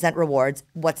present rewards.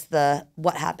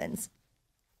 What happens?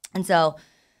 And so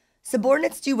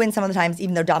subordinates do win some of the times,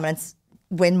 even though dominants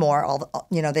win more.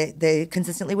 They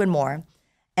consistently win more.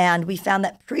 And we found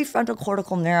that prefrontal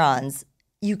cortical neurons,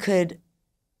 you could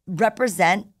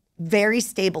represent very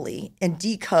stably and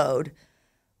decode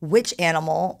which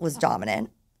animal was dominant,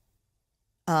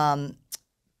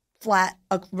 flat,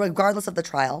 regardless of the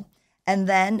trial. And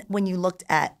then when you looked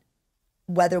at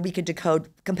whether we could decode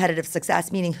competitive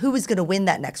success, meaning who was going to win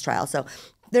that next trial. So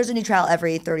there's a new trial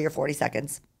every 30 or 40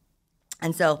 seconds.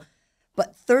 And so,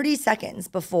 but 30 seconds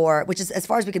before, which is as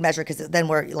far as we can measure, because then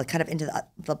we're like kind of into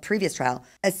the previous trial.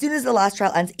 As soon as the last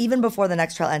trial ends, even before the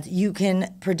next trial ends, you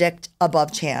can predict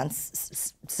above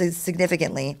chance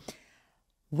significantly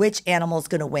which animal is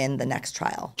going to win the next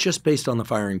trial. Just based on the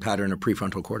firing pattern of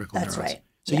prefrontal cortical neurons. That's right.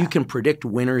 So you can predict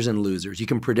winners and losers. You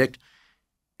can predict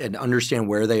and understand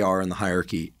where they are in the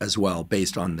hierarchy as well,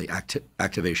 based on the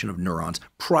activation of neurons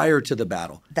prior to the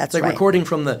battle. That's like right. recording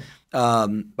from the,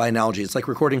 by analogy, it's like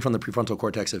recording from the prefrontal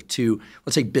cortex of two,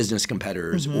 let's say, business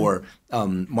competitors or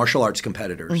martial arts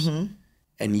competitors.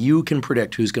 And you can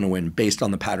predict who's going to win based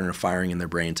on the pattern of firing in their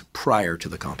brains prior to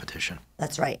the competition.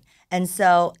 That's right. And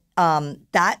so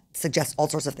that suggests all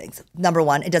sorts of things. Number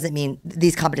one, it doesn't mean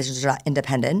these competitions are not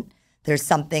independent. There's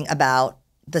something about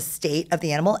the state of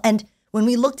the animal. And when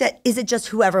we looked at, is it just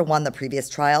whoever won the previous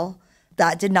trial?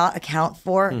 That did not account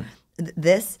for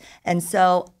this. And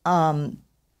so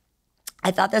I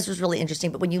thought this was really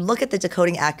interesting. But when you look at the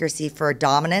decoding accuracy for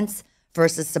dominance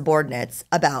versus subordinates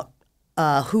about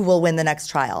who will win the next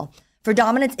trial, for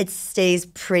dominance, it stays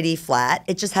pretty flat.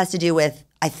 It just has to do with,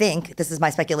 I think, this is my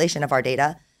speculation of our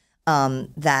data,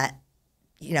 that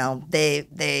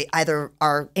they either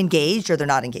are engaged or they're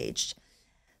not engaged.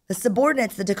 The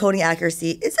subordinates, the decoding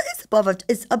accuracy is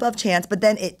above chance, but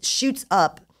then it shoots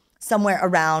up somewhere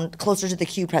around closer to the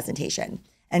cue presentation.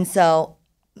 And so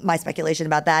my speculation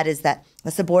about that is that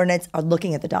the subordinates are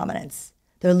looking at the dominance.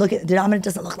 They're looking. The dominant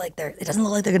doesn't look like they're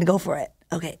going to go for it.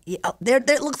 Okay,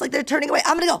 it looks like they're turning away.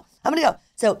 I'm gonna go.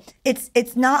 So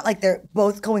it's not like they're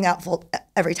both going out full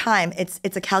every time. It's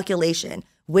a calculation.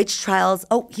 Which trials?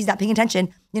 Oh, he's not paying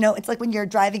attention. It's like when you're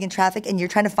driving in traffic and you're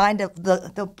trying to find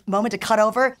the moment to cut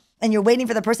over, and you're waiting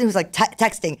for the person who's like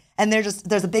texting, and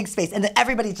there's a big space, and then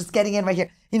everybody's just getting in right here.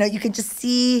 You can just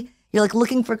see. You're like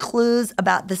looking for clues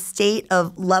about the state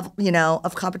of level,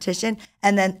 of competition,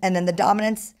 and then the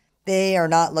dominance. They are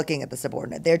not looking at the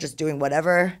subordinate. They're just doing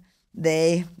whatever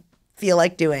they feel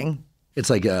like doing. It's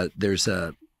like I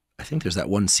think there's that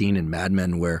one scene in Mad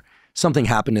Men where something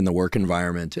happened in the work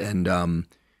environment, and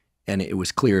it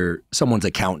was clear someone's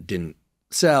account didn't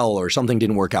sell or something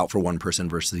didn't work out for one person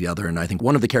versus the other. And I think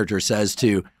one of the characters says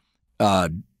to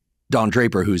Don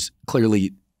Draper, who's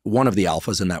clearly one of the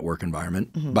alphas in that work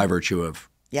environment by virtue of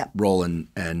role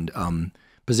and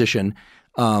position,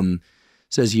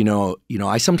 says,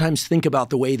 I sometimes think about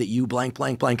the way that you blank,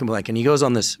 blank, blank, and blank. And he goes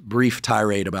on this brief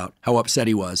tirade about how upset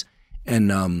he was.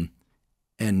 And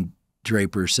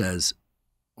Draper says,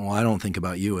 well, I don't think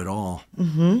about you at all.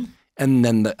 And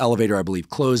then the elevator, I believe,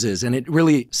 closes. And it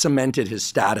really cemented his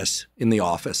status in the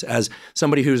office as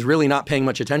somebody who's really not paying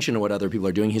much attention to what other people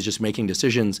are doing. He's just making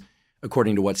decisions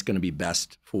according to what's going to be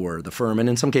best for the firm, and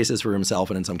in some cases for himself,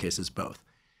 and in some cases both.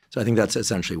 So I think that's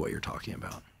essentially what you're talking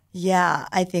about. Yeah,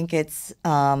 I think it's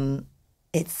kind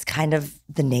of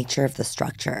the nature of the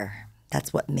structure.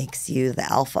 That's what makes you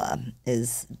the alpha.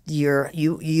 Is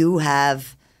you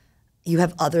have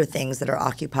other things that are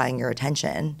occupying your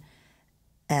attention,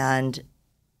 and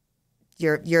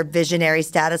your visionary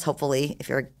status. Hopefully, if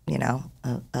you're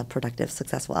a productive,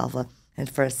 successful alpha, and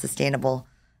for a sustainable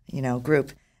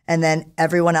group. And then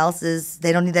everyone else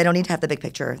they don't need to have the big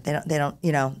picture. They don't.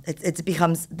 It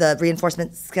becomes the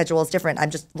reinforcement schedule is different.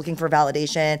 I'm just looking for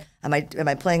validation. Am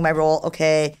I playing my role?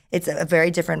 Okay, it's a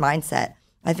very different mindset.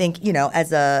 I think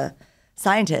as a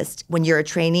scientist, when you're a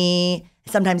trainee,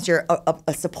 sometimes you're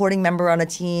a supporting member on a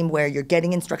team where you're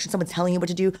getting instruction, someone's telling you what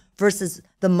to do, versus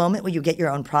the moment where you get your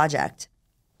own project.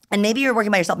 And maybe you're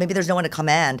working by yourself. Maybe there's no one to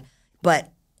command,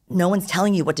 but no one's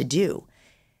telling you what to do.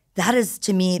 That is,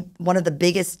 to me, one of the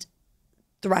biggest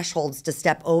thresholds to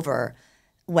step over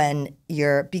when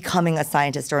you're becoming a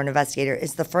scientist or an investigator,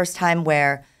 is the first time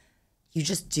where you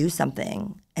just do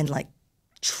something and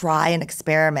try an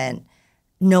experiment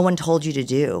no one told you to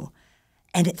do.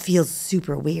 And it feels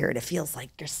super weird. It feels like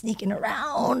you're sneaking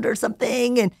around or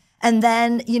something. And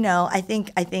then, I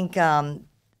think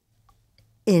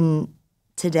in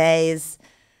today's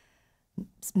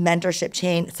mentorship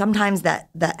chain, sometimes that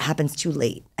happens too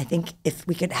late. I think if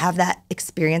we could have that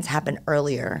experience happen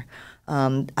earlier,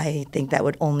 I think that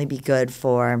would only be good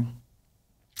for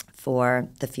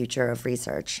the future of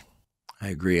research. I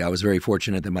agree. I was very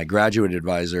fortunate that my graduate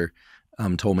advisor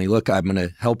told me, look, I'm going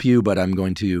to help you, but I'm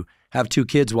going to have 2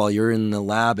 kids while you're in the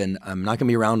lab, and I'm not going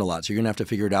to be around a lot. So you're going to have to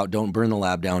figure it out. Don't burn the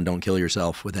lab down. Don't kill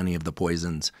yourself with any of the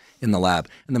poisons in the lab.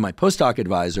 And then my postdoc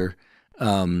advisor,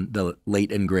 the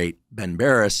late and great Ben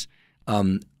Barris,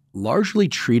 largely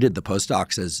treated the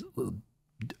postdocs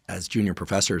as junior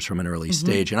professors from an early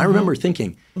stage. And I remember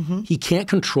thinking, he can't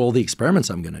control the experiments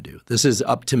I'm going to do. This is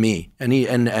up to me. And he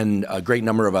and a great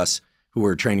number of us who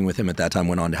were training with him at that time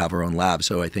went on to have our own lab.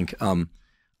 So I think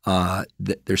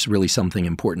there's really something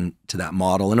important to that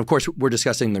model. And of course, we're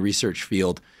discussing the research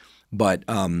field, but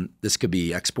this could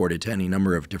be exported to any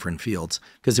number of different fields.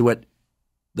 Because what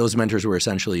those mentors were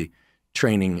essentially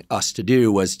training us to do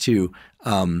was to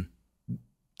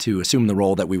assume the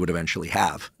role that we would eventually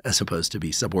have, as opposed to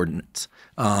be subordinates.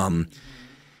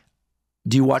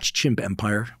 Do you watch Chimp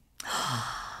Empire?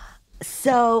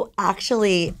 So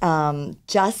actually,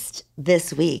 just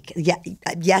this week,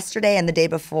 yesterday and the day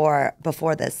before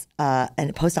this, a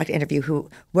postdoc interview who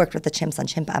worked with the chimps on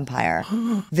Chimp Empire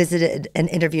visited and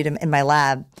interviewed him in my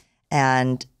lab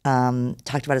and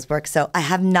talked about his work. So I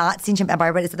have not seen Chimp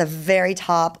Empire, but it's at the very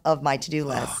top of my to-do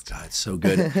list. Oh, God, it's so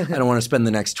good. I don't want to spend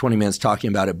the next 20 minutes talking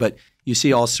about it, but you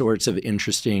see all sorts of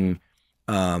interesting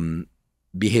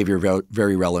behavior,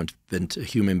 very relevant to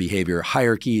human behavior.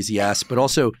 Hierarchies, yes, but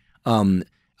also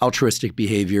altruistic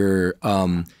behavior,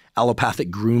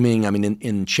 allopathic grooming. I mean,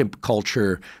 in chimp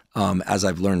culture, as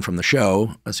I've learned from the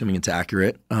show, assuming it's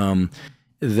accurate,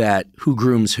 that who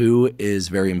grooms who is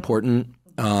very important.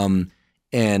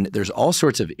 And there's all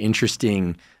sorts of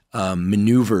interesting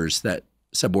maneuvers that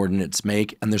subordinates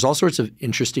make. And there's all sorts of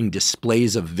interesting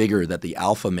displays of vigor that the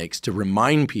alpha makes to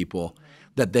remind people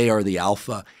that they are the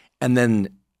alpha. And then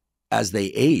as they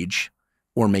age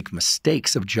or make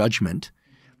mistakes of judgment,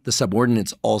 the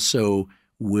subordinates also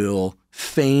will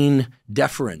feign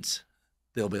deference.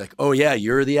 They'll be like, oh, yeah,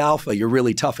 you're the alpha. You're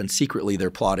really tough. And secretly, they're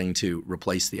plotting to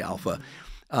replace the alpha.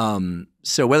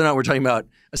 So whether or not we're talking about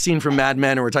a scene from Mad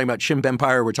Men or we're talking about Chimp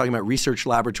Empire, we're talking about research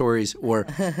laboratories or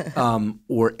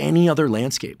any other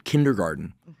landscape,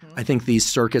 kindergarten, I think these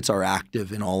circuits are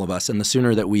active in all of us. And the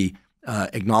sooner that we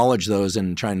acknowledge those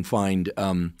and try and find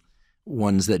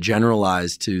ones that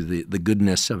generalize to the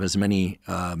goodness of as many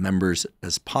members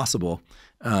as possible,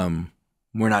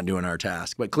 we're not doing our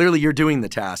task. But clearly you're doing the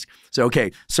task. So,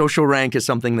 okay, social rank is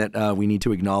something that we need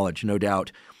to acknowledge, no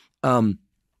doubt,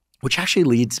 which actually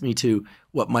leads me to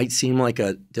what might seem like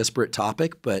a disparate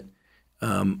topic, but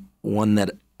one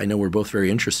that I know we're both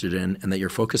very interested in and that you're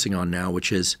focusing on now,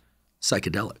 which is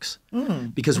psychedelics.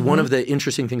 Because one of the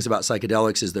interesting things about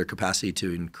psychedelics is their capacity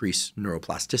to increase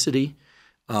neuroplasticity,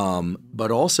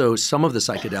 but also some of the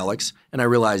psychedelics, and I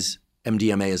realize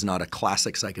MDMA is not a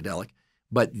classic psychedelic,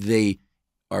 but they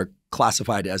are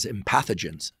classified as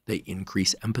empathogens. They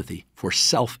increase empathy for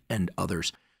self and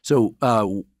others. So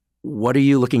what are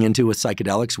you looking into with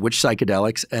psychedelics? Which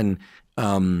psychedelics? And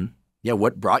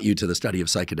what brought you to the study of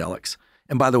psychedelics?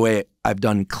 And by the way, I've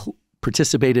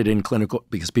participated in clinical,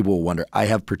 because people will wonder, I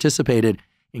have participated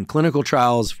in clinical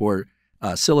trials for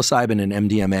psilocybin and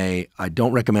MDMA. I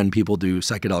don't recommend people do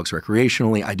psychedelics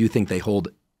recreationally. I do think they hold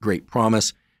great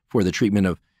promise for the treatment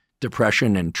of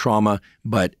depression and trauma,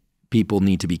 but people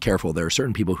need to be careful. There are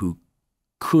certain people who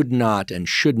could not and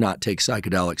should not take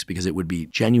psychedelics because it would be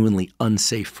genuinely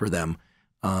unsafe for them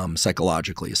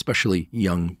psychologically, especially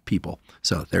young people.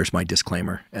 So there's my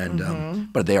disclaimer.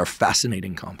 And but they are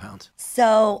fascinating compounds.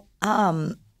 So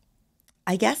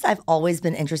I guess I've always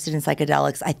been interested in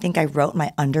psychedelics. I think I wrote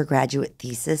my undergraduate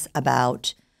thesis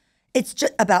about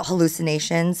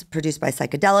hallucinations produced by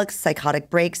psychedelics, psychotic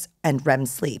breaks, and REM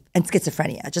sleep, and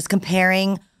schizophrenia. Just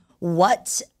comparing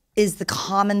what is the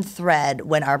common thread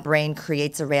when our brain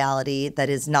creates a reality that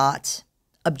is not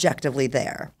objectively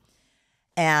there.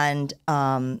 And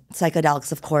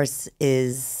psychedelics, of course,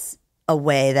 is a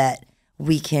way that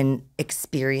we can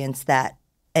experience that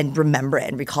and remember it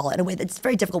and recall it in a way that's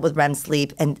very difficult with REM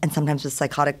sleep and sometimes with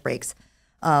psychotic breaks.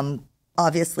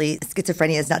 Obviously,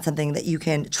 schizophrenia is not something that you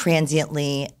can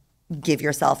transiently give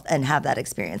yourself and have that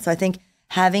experience. So I think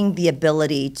having the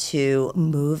ability to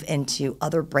move into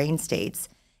other brain states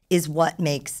is what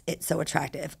makes it so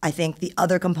attractive. I think the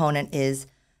other component is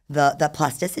the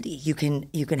plasticity. You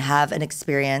can have an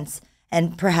experience,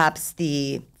 and perhaps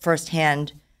the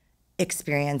firsthand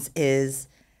experience is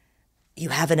you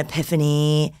have an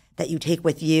epiphany that you take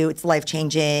with you. It's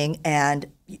life-changing, and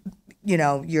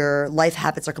your life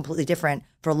habits are completely different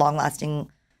for a long-lasting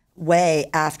way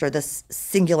after this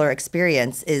singular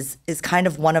experience is kind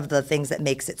of one of the things that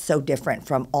makes it so different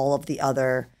from all of the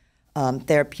other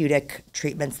therapeutic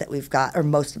treatments that we've got, or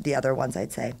most of the other ones,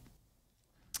 I'd say.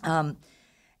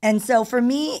 And so for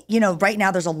me, right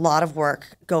now there's a lot of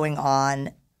work going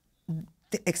on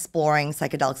exploring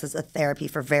psychedelics as a therapy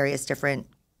for various different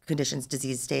conditions,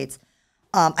 disease states.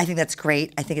 I think that's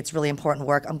great. I think it's really important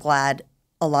work. I'm glad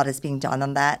a lot is being done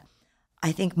on that.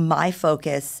 I think my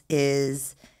focus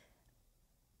is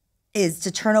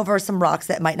to turn over some rocks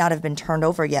that might not have been turned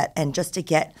over yet, and just to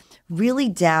get really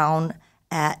down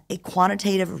at a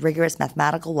quantitative, rigorous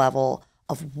mathematical level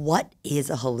of what is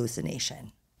a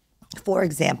hallucination. For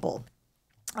example,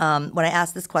 when I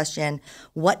ask this question,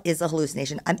 what is a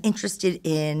hallucination? I'm interested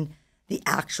in the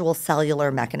actual cellular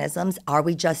mechanisms. Are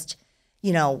we just,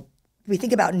 we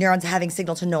think about neurons having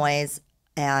signal to noise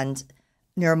and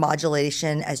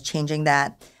neuromodulation as changing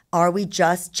that. Are we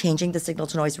just changing the signal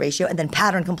to noise ratio and then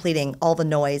pattern completing all the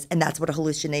noise, and that's what a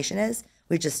hallucination is?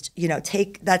 We just, we're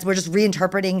just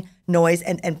reinterpreting noise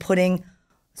and putting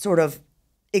sort of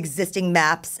existing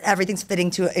maps, everything's fitting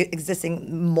to an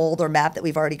existing mold or map that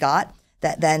we've already got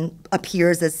that then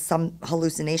appears as some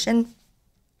hallucination.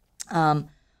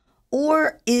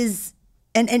 Or is,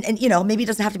 and maybe it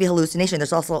doesn't have to be hallucination.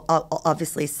 There's also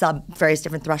obviously various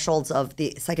different thresholds of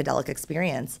the psychedelic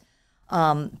experience.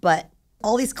 But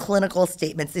all these clinical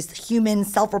statements, these human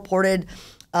self-reported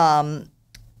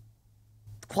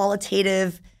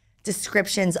qualitative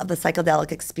descriptions of the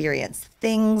psychedelic experience,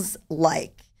 things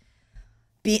like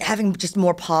having just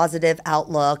more positive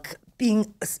outlook,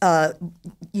 being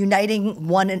uniting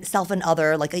one self and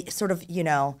other, like a sort of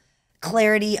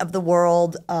clarity of the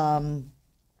world,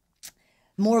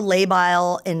 more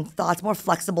labile in thoughts, more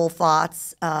flexible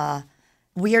thoughts.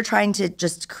 We are trying to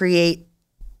just create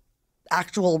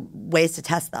actual ways to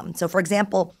test them. So, for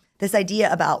example, this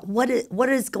idea about what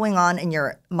is going on in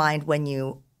your mind when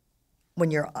you're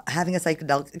having a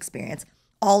psychedelic experience.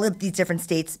 All of these different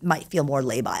states might feel more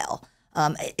labile.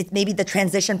 It maybe the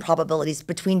transition probabilities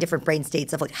between different brain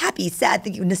states of like happy, sad,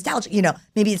 thinking, nostalgic,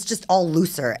 maybe it's just all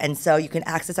looser. And so you can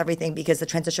access everything because the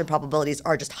transition probabilities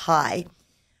are just high.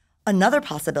 Another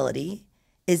possibility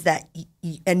is that,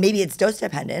 and maybe it's dose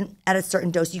dependent, at a certain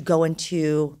dose you go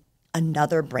into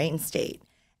another brain state.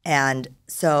 And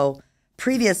so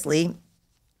previously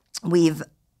we've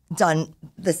done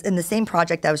this in the same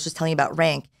project that I was just telling you about,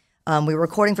 rank. We were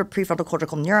recording for prefrontal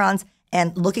cortical neurons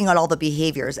and looking at all the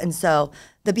behaviors. And so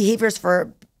the behaviors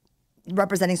for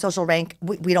representing social rank,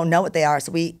 we don't know what they are.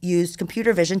 So we used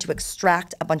computer vision to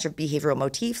extract a bunch of behavioral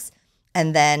motifs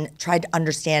and then tried to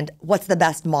understand what's the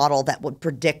best model that would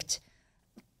predict,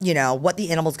 what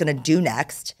the animal's going to do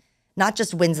next. Not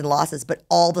just wins and losses, but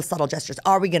all the subtle gestures.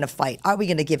 Are we going to fight? Are we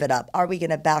going to give it up? Are we going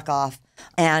to back off?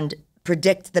 And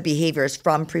predict the behaviors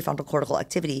from prefrontal cortical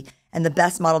activity. And the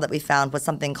best model that we found was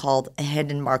something called a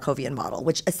hidden Markovian model,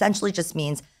 which essentially just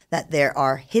means that there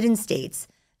are hidden states.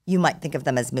 You might think of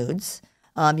them as moods.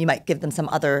 You might give them some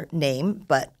other name,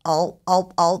 but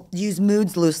I'll use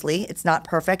moods loosely. It's not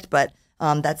perfect, but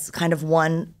that's kind of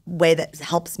one way that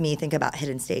helps me think about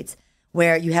hidden states,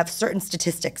 where you have certain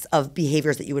statistics of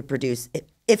behaviors that you would produce.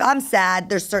 If I'm sad,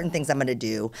 there's certain things I'm going to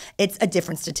do. It's a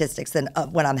different statistics than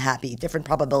when I'm happy, different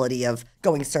probability of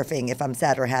going surfing if I'm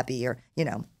sad or happy or,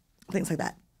 things like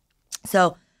that.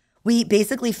 So we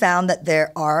basically found that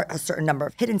there are a certain number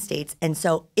of hidden states. And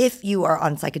so if you are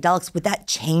on psychedelics, would that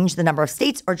change the number of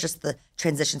states or just the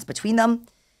transitions between them?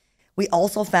 We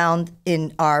also found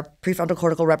in our prefrontal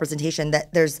cortical representation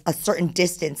that there's a certain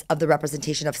distance of the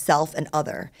representation of self and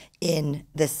other in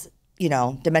this,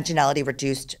 dimensionality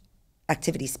reduced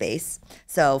activity space.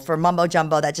 So for mumbo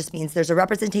jumbo, that just means there's a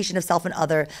representation of self and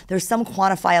other. There's some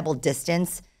quantifiable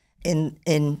distance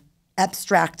in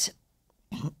abstract,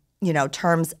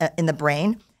 terms in the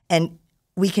brain, and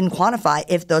we can quantify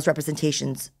if those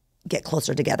representations get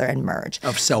closer together and merge.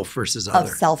 Of self versus other.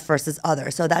 Of self versus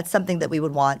other. So that's something that we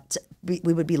would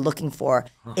we would be looking for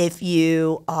if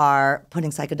you are putting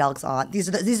psychedelics on.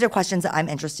 These are questions that I'm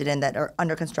interested in that are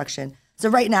under construction. So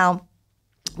right now,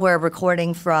 we're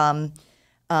recording from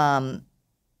animals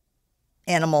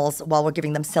while we're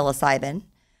giving them psilocybin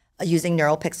using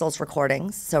neural pixels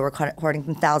recordings. So we're recording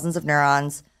from thousands of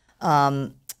neurons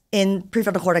in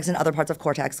prefrontal cortex and other parts of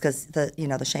cortex because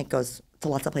the shank goes to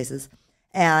lots of places.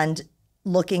 And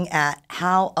looking at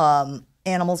how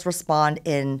animals respond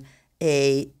in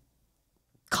a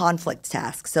conflict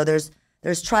task. So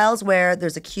there's trials where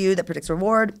there's a cue that predicts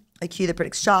reward, a cue that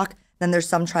predicts shock. Then there's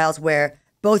some trials where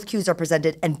both cues are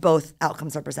presented and both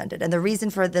outcomes are presented. And the reason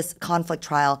for this conflict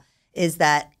trial is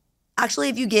that actually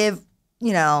if you give,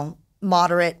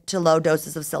 moderate to low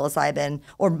doses of psilocybin,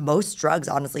 or most drugs,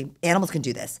 honestly, animals can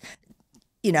do this.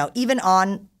 Even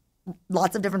on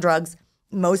lots of different drugs,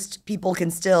 most people can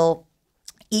still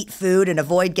eat food and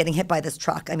avoid getting hit by this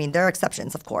truck. I mean, there are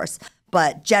exceptions, of course,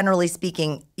 but generally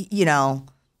speaking,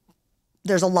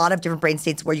 there's a lot of different brain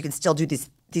states where you can still do these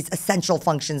essential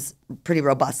functions pretty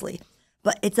robustly.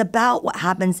 But it's about what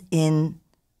happens in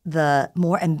the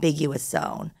more ambiguous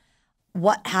zone.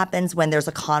 What happens when there's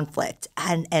a conflict,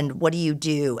 and what do you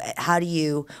do? How do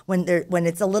you when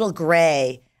it's a little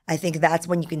gray? I think that's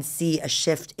when you can see a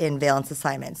shift in valence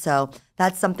assignment. So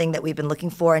that's something that we've been looking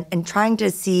for and trying to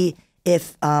see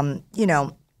if,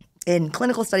 in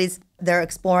clinical studies, they're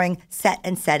exploring set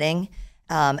and setting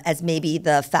as maybe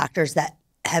the factors that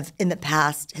have in the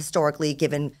past historically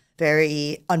given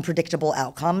very unpredictable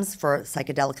outcomes for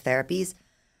psychedelic therapies.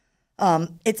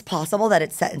 It's possible that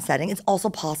it's set in setting. It's also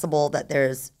possible that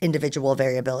there's individual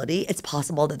variability. It's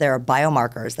possible that there are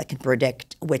biomarkers that can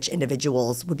predict which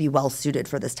individuals would be well suited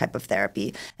for this type of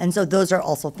therapy. And so those are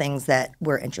also things that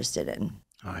we're interested in.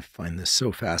 I find this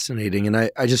so fascinating. And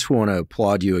I just want to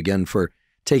applaud you again for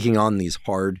taking on these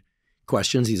hard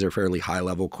questions. These are fairly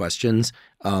high-level questions.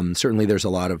 Certainly there's a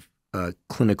lot of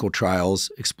clinical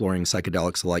trials exploring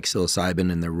psychedelics like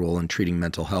psilocybin and their role in treating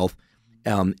mental health.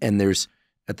 And there's,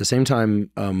 at the same time,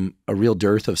 a real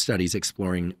dearth of studies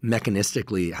exploring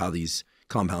mechanistically how these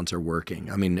compounds are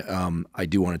working. I mean, I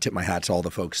do want to tip my hat to all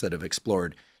the folks that have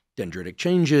explored dendritic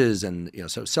changes and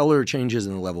so cellular changes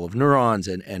in the level of neurons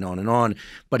and on and on.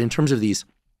 But in terms of these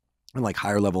like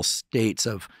higher level states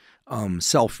of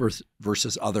self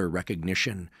versus other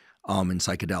recognition in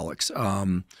psychedelics,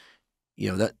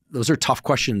 that those are tough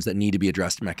questions that need to be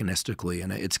addressed mechanistically,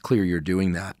 and it's clear you're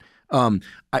doing that. I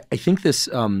think this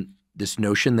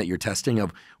notion that you're testing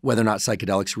of whether or not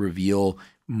psychedelics reveal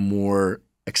more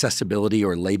accessibility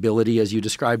or lability, as you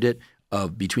described it,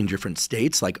 between different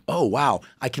states, like, oh, wow,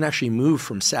 I can actually move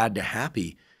from sad to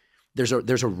happy. There's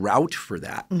a route for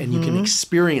that, and you can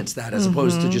experience that as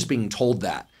opposed to just being told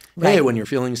that. Right. Hey, when you're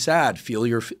feeling sad, feel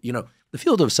your, the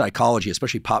field of psychology,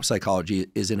 especially pop psychology,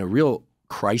 is in a real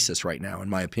crisis right now, in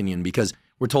my opinion, because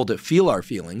we're told to feel our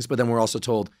feelings, but then we're also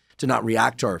told to not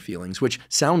react to our feelings, which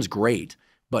sounds great.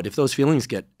 But if those feelings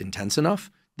get intense enough,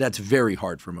 that's very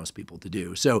hard for most people to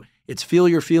do. So it's feel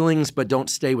your feelings, but don't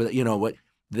stay with it.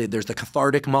 There's the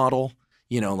cathartic model,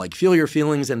 like feel your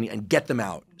feelings and get them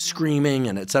out, screaming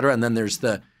and et cetera. And then there's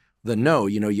the no,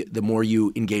 the more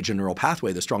you engage a neural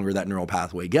pathway, the stronger that neural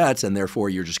pathway gets, and therefore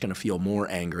you're just going to feel more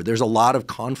anger. There's a lot of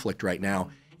conflict right now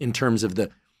in terms of the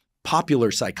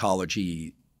popular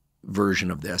psychology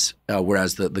version of this,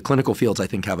 whereas the clinical fields, I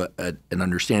think, have an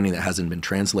understanding that hasn't been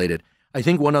translated. I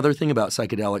think one other thing about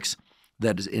psychedelics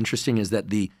that is interesting is that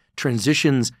the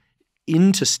transitions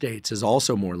into states is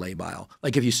also more labile.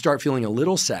 Like if you start feeling a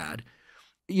little sad,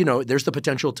 there's the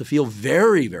potential to feel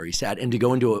very, very sad and to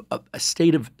go into a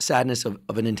state of sadness of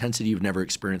an intensity you've never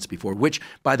experienced before, which,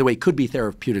 by the way, could be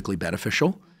therapeutically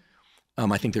beneficial.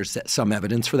 I think there's some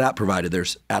evidence for that, provided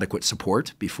there's adequate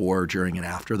support before, during, and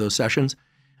after those sessions.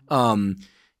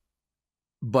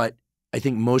 But I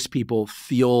think most people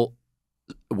feel,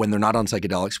 when they're not on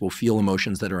psychedelics, will feel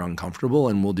emotions that are uncomfortable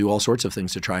and will do all sorts of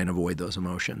things to try and avoid those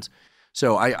emotions.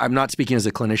 So I'm not speaking as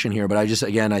a clinician here, but I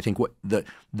think what the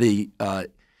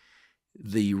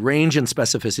range and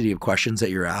specificity of questions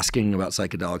that you're asking about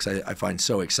psychedelics, I find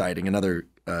so exciting. Another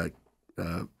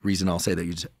reason I'll say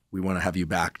that we want to have you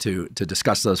back to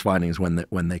discuss those findings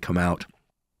when they come out.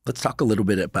 Let's talk a little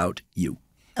bit about you.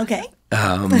 Okay.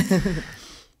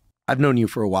 I've known you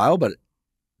for a while, but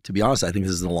to be honest, I think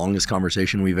this is the longest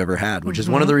conversation we've ever had, which is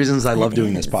one of the reasons I love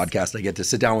doing this podcast. I get to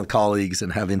sit down with colleagues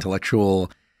and have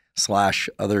intellectual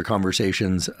 / other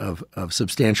conversations of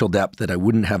substantial depth that I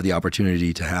wouldn't have the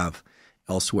opportunity to have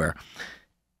elsewhere.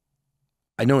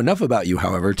 I know enough about you,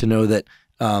 however, to know that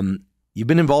you've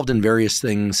been involved in various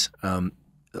things. I'm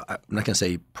not going to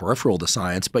say peripheral to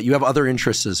science, but you have other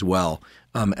interests as well.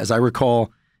 As I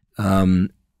recall,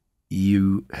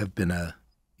 you have been a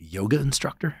yoga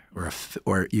instructor,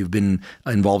 or you've been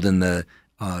involved in the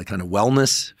kind of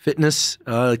wellness, fitness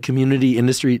community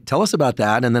industry. Tell us about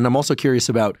that. And then I'm also curious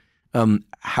about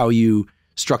how you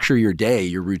structure your day,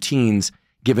 your routines,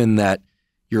 given that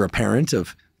you're a parent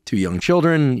of 2 young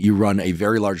children, you run a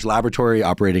very large laboratory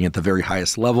operating at the very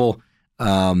highest level.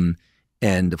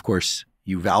 And of course,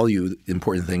 you value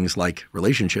important things like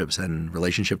relationships and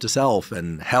relationship to self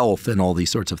and health and all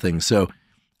these sorts of things. So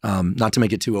not to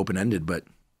make it too open-ended, but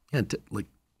yeah,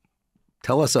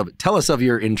 tell us of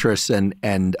your interests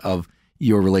and of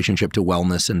your relationship to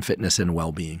wellness and fitness and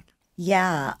well-being.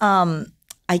 Yeah. I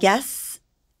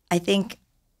think,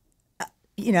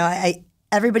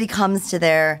 everybody comes to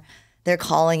their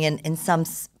calling in some,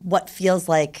 what feels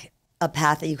like a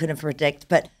path that you couldn't predict.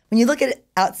 But when you look at it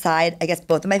outside, I guess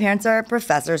both of my parents are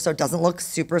professors, so it doesn't look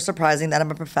super surprising that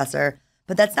I'm a professor.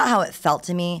 But that's not how it felt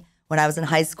to me when I was in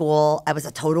high school. I was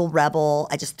a total rebel.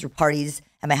 I just threw parties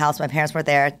at my house. My parents weren't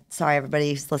there. Sorry,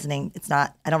 everybody who's listening. I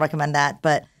don't recommend that.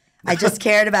 But I just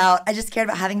cared about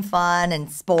having fun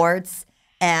and sports.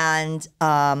 And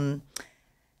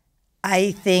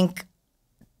I think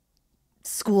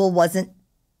school wasn't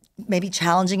maybe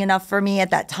challenging enough for me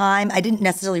at that time. I didn't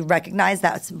necessarily recognize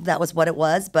that was what it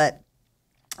was, but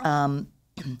I've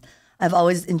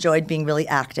always enjoyed being really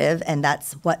active, and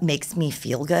that's what makes me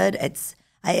feel good.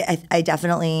 I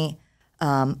definitely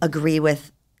agree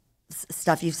with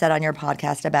stuff you've said on your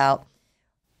podcast about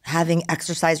having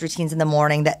exercise routines in the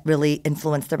morning that really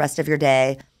influence the rest of your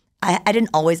day. I didn't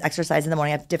always exercise in the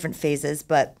morning. I have different phases,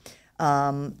 but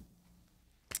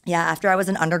yeah, after I was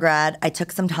an undergrad, I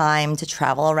took some time to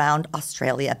travel around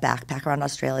Australia, backpack around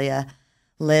Australia,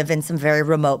 live in some very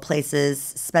remote places,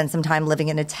 spend some time living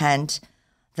in a tent.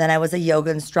 Then I was a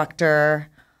yoga instructor.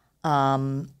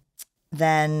 Then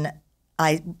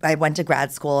I went to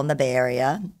grad school in the Bay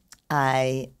Area.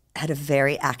 I had a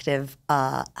very active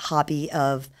hobby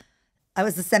of, I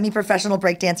was a semi-professional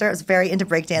breakdancer. I was very into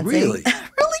breakdancing. Really?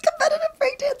 Really competitive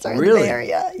breakdancer in the Really? Bay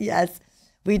Area. Yes.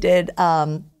 We did,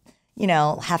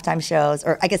 halftime shows,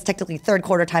 or I guess technically third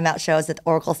quarter timeout shows at the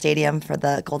Oracle Stadium for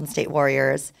the Golden State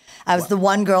Warriors. I was the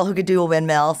one girl who could do a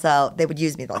windmill, so they would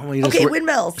use me.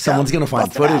 Windmills. Someone's going to find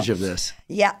bust it footage out. of this.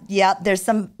 Yeah. There's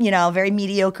some, very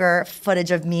mediocre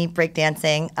footage of me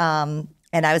breakdancing,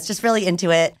 and I was just really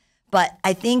into it. But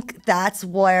I think that's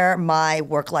where my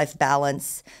work-life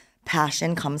balance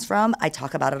passion comes from. I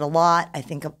talk about it a lot. I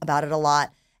think about it a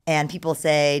lot. And people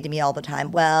say to me all the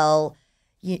time, well,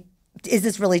 is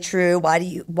this really true? Why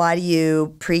do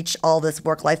you preach all this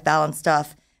work-life balance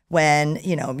stuff when,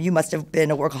 you must have been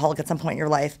a workaholic at some point in your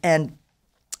life? And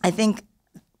I think,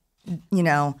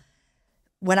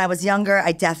 when I was younger,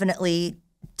 I definitely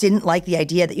didn't like the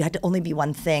idea that you had to only be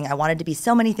one thing. I wanted to be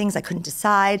so many things. I couldn't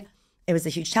decide. It was a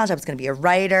huge challenge. I was going to be a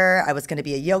writer. I was going to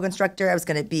be a yoga instructor.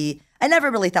 I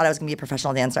never really thought I was going to be a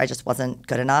professional dancer. I just wasn't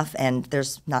good enough. And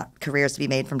there's not careers to be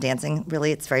made from dancing,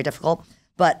 really. It's very difficult.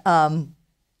 But,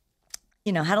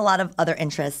 had a lot of other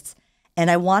interests.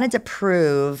 And I wanted to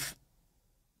prove,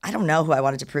 I don't know who I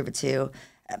wanted to prove it to.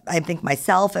 I think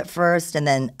myself at first, and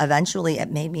then eventually it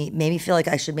made me feel like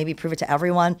I should maybe prove it to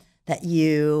everyone that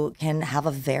you can have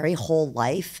a very whole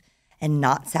life and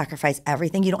not sacrifice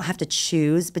everything. You don't have to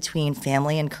choose between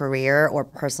family and career or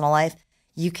personal life.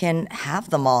 You can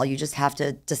have them all. You just have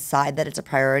to decide that it's a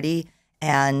priority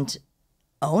and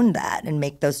own that and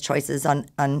make those choices on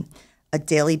a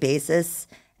daily basis,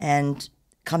 and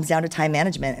comes down to time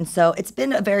management. And so it's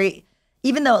been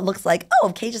even though it looks like,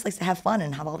 Kay just likes to have fun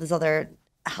and have all these other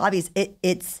hobbies,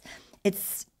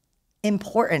 it's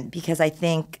important because I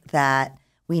think that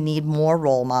we need more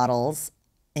role models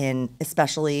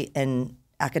especially in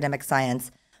academic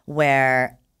science,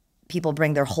 where people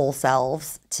bring their whole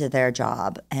selves to their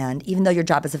job. And even though your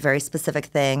job is a very specific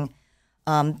thing,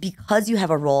 because you have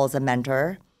a role as a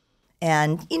mentor,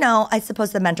 and, I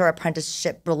suppose the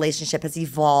mentor-apprenticeship relationship has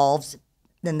evolved.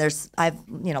 And I've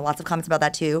lots of comments about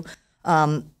that too.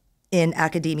 In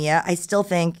academia, I still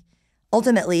think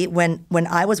ultimately when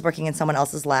I was working in someone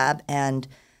else's lab, and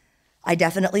I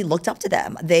definitely looked up to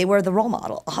them. They were the role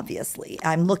model, obviously.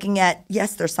 I'm looking at,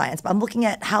 yes, their science, but I'm looking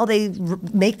at how they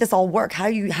make this all work. How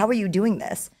are you doing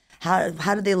this? How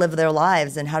do they live their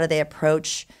lives, and how do they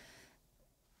approach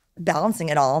balancing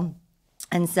it all?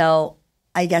 And so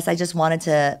I guess I just wanted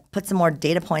to put some more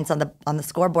data points on the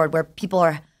scoreboard, where people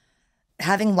are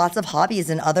having lots of hobbies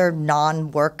and other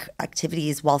non-work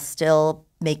activities while still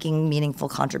making meaningful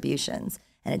contributions.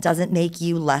 And it doesn't make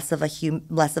you less of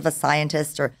a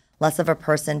scientist or less of a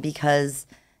person because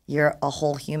you're a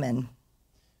whole human.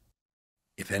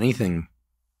 If anything,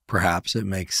 perhaps it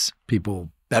makes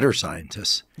people better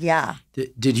scientists. Yeah.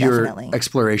 Did your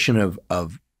exploration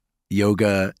of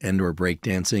yoga and or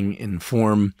breakdancing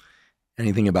inform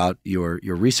anything about your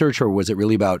research, or was it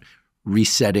really about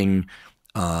resetting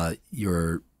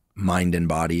your mind and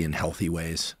body in healthy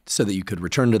ways so that you could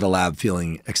return to the lab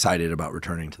feeling excited about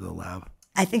returning to the lab?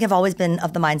 I think I've always been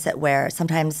of the mindset where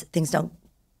sometimes things don't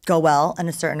go well in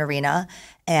a certain arena,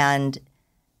 and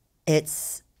it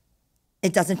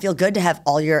doesn't feel good to have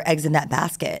all your eggs in that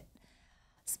basket.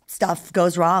 Stuff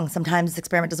goes wrong. Sometimes the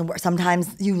experiment doesn't work.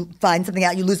 Sometimes you find something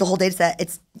out, you lose the whole data set.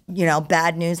 It's,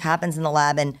 bad news happens in the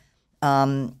lab. And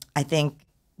I think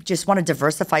just want to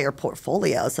diversify your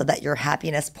portfolio so that your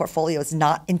happiness portfolio is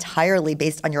not entirely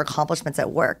based on your accomplishments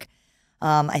at work.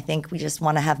 I think we just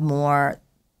want to have more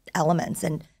elements.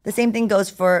 And the same thing goes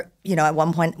for, at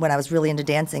one point when I was really into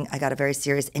dancing, I got a very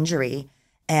serious injury,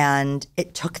 and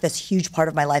it took this huge part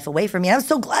of my life away from me. I was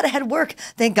so glad I had work.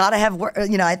 Thank God I have work.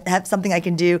 I have something I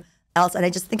can do else. And I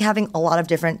just think having a lot of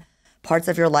different parts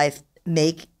of your life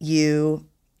make you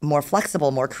more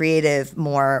flexible, more creative,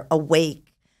 more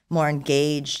awake, more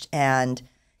engaged. And,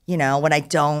 when I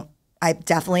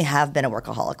definitely have been a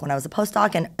workaholic. When I was a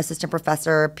postdoc and assistant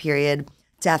professor period,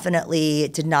 definitely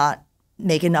did not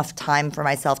make enough time for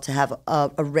myself to have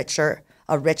a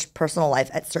rich personal life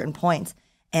at certain points.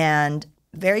 And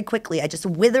very quickly, I just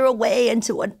wither away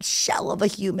into a shell of a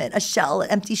human, an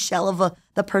empty shell of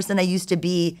the person I used to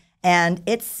be. And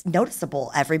it's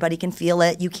noticeable. Everybody can feel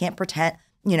it. You can't pretend,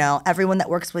 everyone that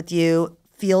works with you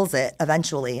feels it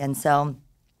eventually. And so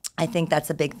I think that's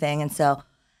a big thing. And so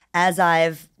as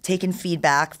I've taken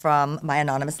feedback from my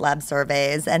anonymous lab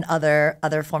surveys and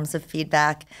other forms of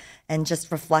feedback and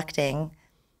just reflecting,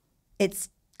 it's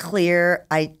clear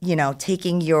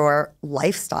taking your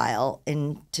lifestyle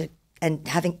into and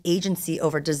having agency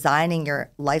over designing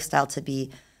your lifestyle to be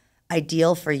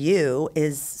ideal for you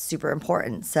is super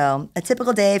important. So a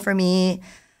typical day for me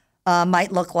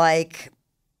might look like,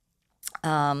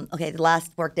 the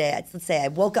last work day, let's say I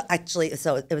woke up,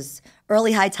 so it was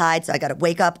early high tide, so I got to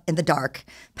wake up in the dark,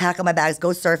 pack up my bags, go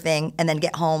surfing, and then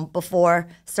get home before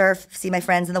surf, see my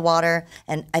friends in the water.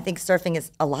 And I think surfing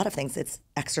is a lot of things. It's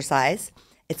exercise.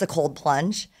 It's a cold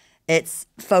plunge. It's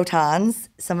photons,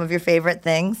 some of your favorite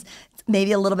things. It's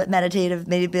maybe a little bit meditative,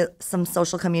 maybe some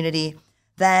social community.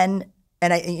 Then,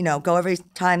 and I, go every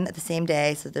time at the same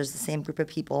day, so there's the same group of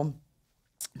people.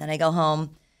 Then I go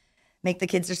home, make the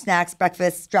kids their snacks,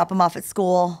 breakfast, drop them off at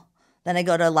school. Then I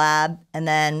go to lab and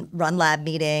then run lab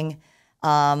meeting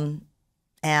and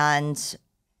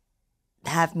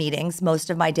have meetings. Most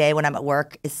of my day when I'm at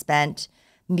work is spent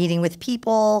meeting with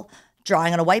people,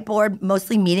 drawing on a whiteboard,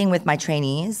 mostly meeting with my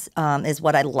trainees is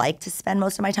what I like to spend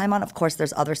most of my time on. Of course,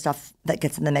 there's other stuff that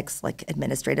gets in the mix, like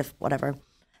administrative, whatever.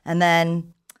 And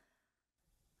then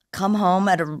come home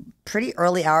at a pretty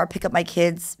early hour, pick up my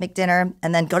kids, make dinner,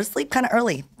 and then go to sleep kind of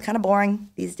early. Kind of boring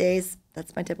these days.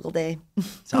 That's my typical day.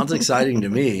 Sounds exciting to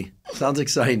me.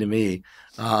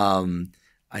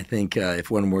 I think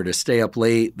if one were to stay up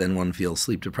late, then one feels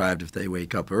sleep deprived if they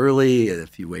wake up early.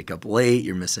 If you wake up late,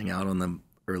 you're missing out on the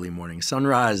early morning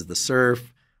sunrise, the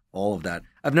surf, all of that.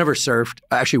 I've never surfed.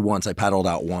 Actually, once. I paddled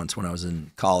out once when I was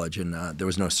in college, and there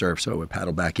was no surf, so I would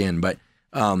paddle back in. But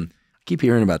I keep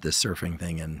hearing about this surfing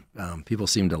thing, and people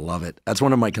seem to love it. That's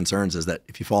one of my concerns, is that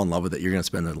if you fall in love with it, you're going to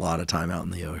spend a lot of time out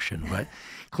in the ocean. But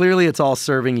clearly it's all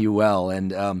serving you well,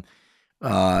 and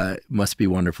it must be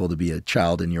wonderful to be a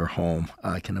child in your home.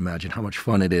 I can imagine how much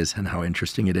fun it is and how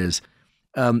interesting it is.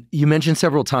 You mentioned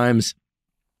several times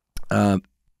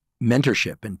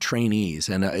mentorship and trainees,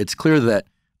 and it's clear that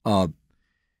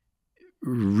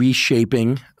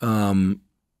reshaping the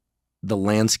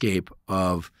landscape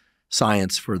of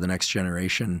science for the next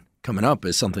generation coming up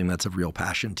is something that's of real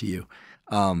passion to you.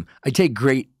 I take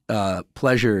great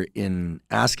pleasure in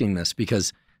asking this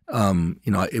because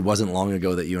it wasn't long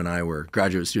ago that you and I were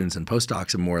graduate students and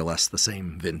postdocs in more or less the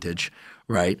same vintage,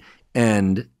 right?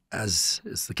 And as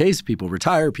is the case, people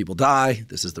retire, people die.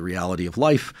 This is the reality of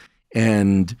life,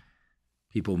 and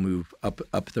people move up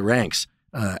the ranks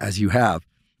as you have.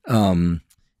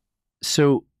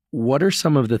 So what are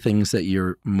some of the things that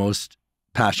you're most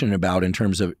passionate about in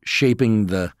terms of shaping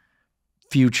the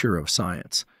future of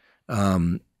science,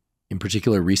 in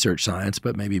particular research science,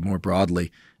 but maybe more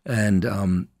broadly? And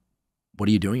what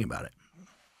are you doing about it?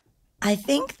 I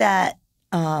think that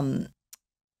the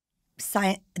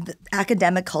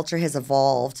academic culture has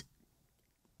evolved.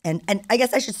 And I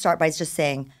guess I should start by just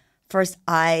saying, first,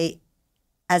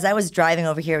 as I was driving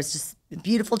over here, it was just a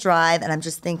beautiful drive, and I'm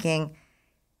just thinking,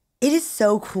 it is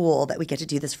so cool that we get to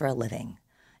do this for a living.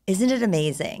 Isn't it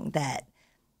amazing that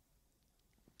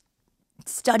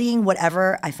studying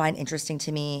whatever I find interesting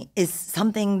to me is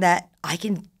something that I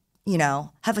can,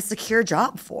 have a secure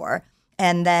job for?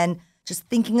 And then just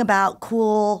thinking about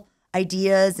cool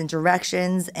ideas and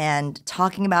directions and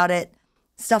talking about it,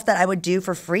 stuff that I would do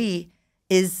for free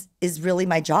is really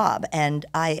my job. And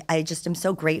I just am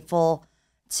so grateful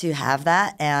to have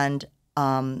that. And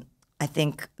I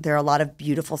think there are a lot of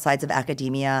beautiful sides of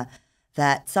academia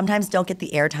that sometimes don't get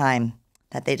the airtime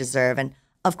that they deserve. And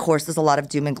of course, there's a lot of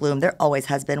doom and gloom. There always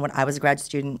has been. When I was a grad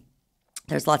student,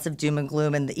 there's lots of doom and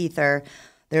gloom in the ether.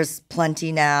 There's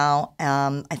plenty now.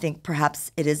 I think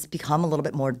perhaps it has become a little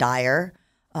bit more dire,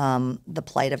 the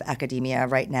plight of academia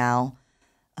right now.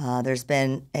 There's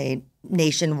been a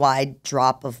nationwide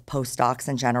drop of postdocs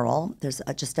in general. There's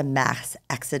just a mass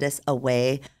exodus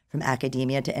away from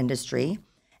academia to industry.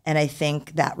 And I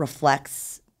think that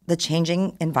reflects the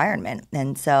changing environment.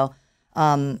 And so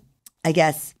I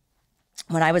guess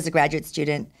when I was a graduate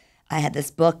student, I had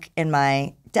this book in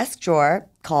my desk drawer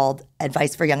called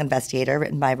Advice for a Young Investigator,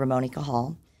 written by Ramon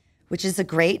Cajal, which is a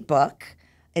great book.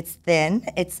 It's thin.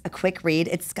 It's a quick read.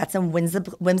 It's got some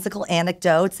whimsical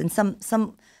anecdotes and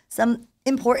some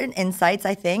important insights,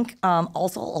 I think.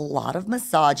 Also, a lot of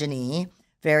misogyny,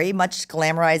 very much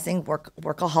glamorizing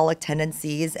workaholic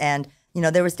tendencies. And,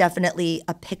 there was definitely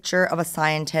a picture of a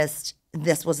scientist.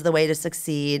 This was the way to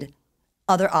succeed.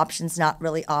 Other options not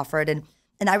really offered. And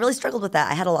I really struggled with that.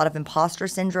 I had a lot of imposter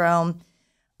syndrome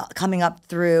coming up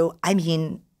through.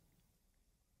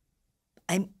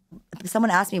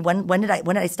 Someone asked me when did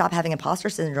I stop having imposter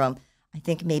syndrome? I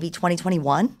think maybe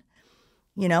 2021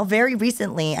 Very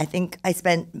recently, I think I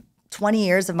spent 20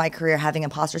 years of my career having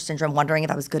imposter syndrome, wondering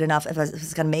if I was good enough, if I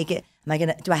was going to make it,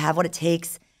 do I have what it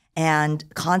takes, and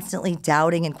constantly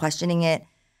doubting and questioning it.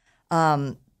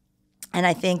 And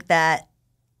I think that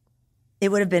it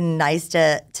would have been nice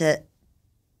to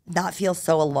not feel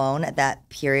so alone at that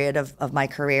period of my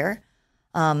career.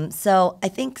 So I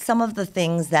think some of the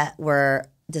things that were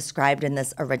described in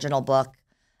this original book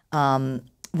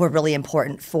were really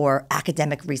important for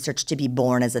academic research to be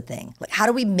born as a thing. Like, how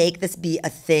do we make this be a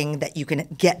thing that you can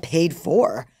get paid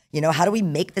for? How do we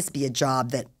make this be a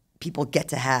job that people get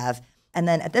to have? And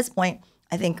then at this point,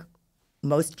 I think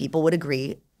most people would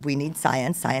agree we need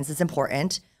science. Science is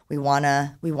important. We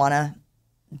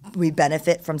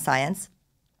benefit from science.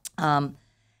 And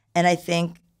I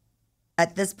think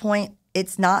at this point,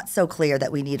 it's not so clear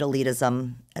that we need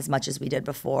elitism as much as we did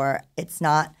before. It's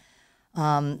not.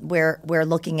 We're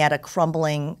looking at a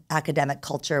crumbling academic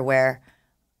culture where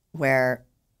we're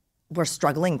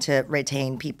struggling to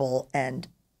retain people, and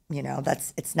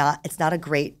it's not a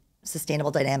great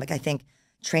sustainable dynamic. I think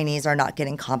trainees are not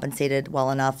getting compensated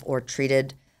well enough or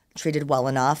treated well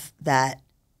enough that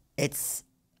it's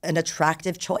an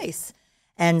attractive choice.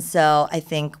 And so I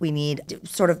think we need to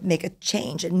sort of make a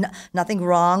change. And nothing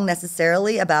wrong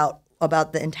necessarily about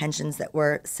the intentions that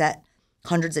were set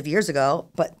hundreds of years ago,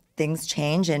 but things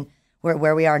change, and we're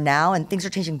where we are now, and things are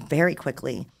changing very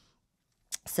quickly.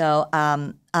 So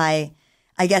I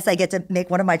guess I get to make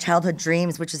one of my childhood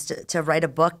dreams, which is to write a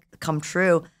book come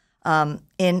true. And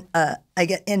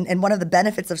one of the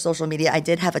benefits of social media, I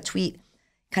did have a tweet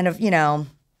kind of,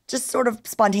 just sort of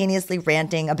spontaneously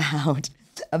ranting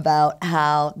about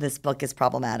how this book is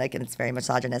problematic and it's very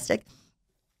misogynistic.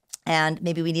 And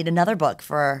maybe we need another book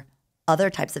for other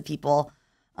types of people,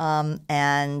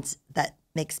 and that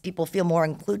makes people feel more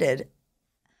included.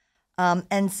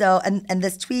 And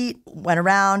this tweet went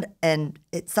around, and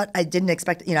I didn't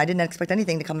expect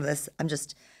anything to come of this. I'm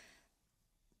just,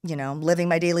 living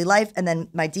my daily life. And then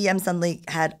my DM suddenly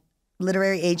had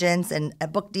literary agents and a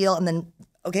book deal. And then,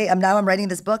 okay, I'm writing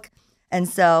this book. And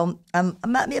so I'm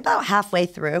about halfway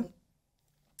through.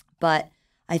 But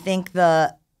I think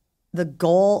the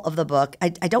goal of the book, I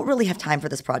don't really have time for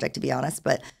this project, to be honest,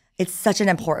 but it's such an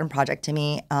important project to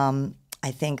me. I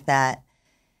think that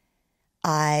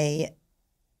I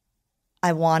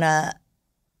want to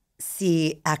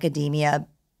see academia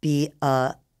be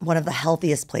one of the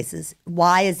healthiest places.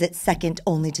 Why is it second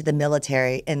only to the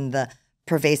military in the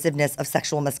pervasiveness of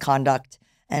sexual misconduct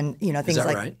and things is that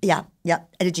like right? Yeah.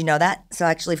 Did you know that? So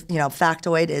actually,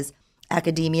 factoid is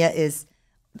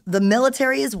the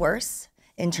military is worse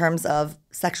in terms of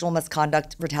sexual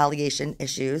misconduct retaliation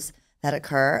issues that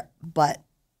occur, but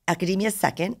academia is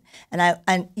second,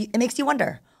 and it makes you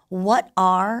wonder, what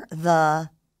are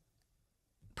the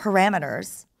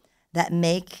parameters that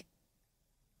make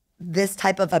this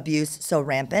type of abuse so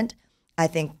rampant? I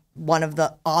think one of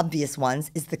the obvious ones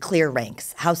is the clear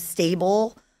ranks, how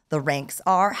stable the ranks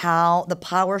are, how the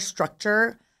power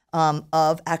structure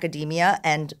of academia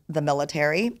and the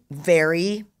military,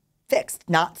 very fixed,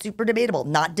 not super debatable,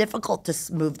 not difficult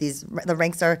to move these. The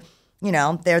ranks are,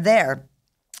 they're there.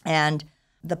 And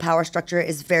the power structure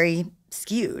is very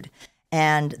skewed.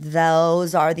 And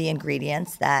those are the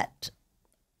ingredients that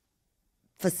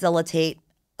facilitate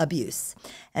abuse.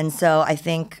 And so I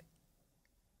think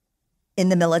in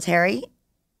the military,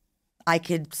 I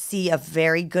could see a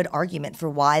very good argument for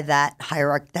why that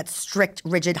strict,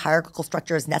 rigid hierarchical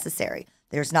structure is necessary.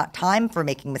 There's not time for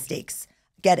making mistakes.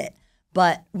 Get it.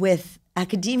 But with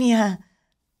academia,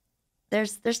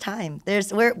 there's time.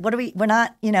 We're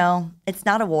not, it's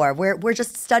not a war. We're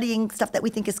just studying stuff that we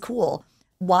think is cool.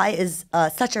 Why is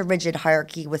such a rigid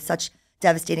hierarchy with such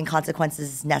devastating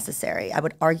consequences necessary? I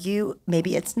would argue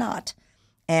maybe it's not.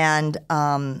 And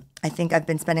I think I've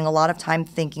been spending a lot of time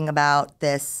thinking about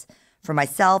this for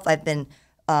myself.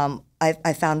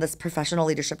 I found this professional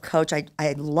leadership coach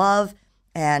I love,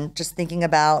 and just thinking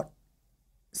about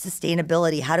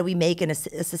sustainability. How do we make a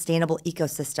sustainable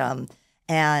ecosystem?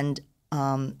 And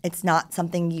it's not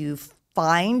something you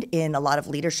find in a lot of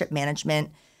leadership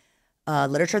management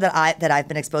literature that I've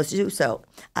been exposed to. So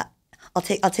I'll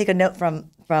take a note from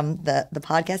the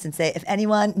podcast and say, if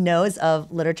anyone knows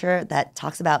of literature that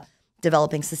talks about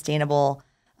developing sustainable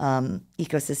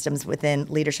ecosystems within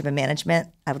leadership and management,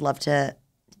 I would love to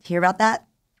hear about that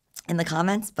in the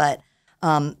comments. But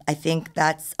I think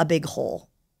that's a big hole.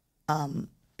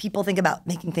 People think about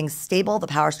making things stable. The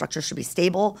power structure should be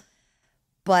stable,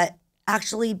 but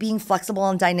actually being flexible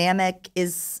and dynamic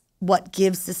is what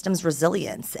gives systems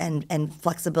resilience and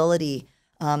flexibility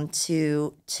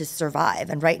to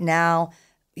survive. And right now,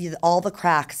 all the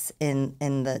cracks in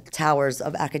the towers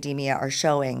of academia are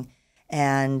showing,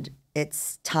 and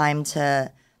it's time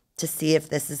to see if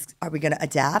are we going to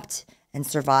adapt and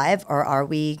survive, or are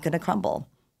we going to crumble?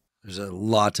 There's a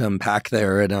lot to unpack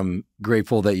there, and I'm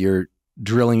grateful that you're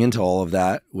drilling into all of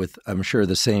that with, I'm sure,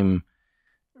 the same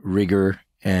rigor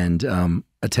and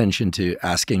attention to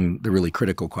asking the really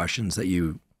critical questions that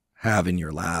you have in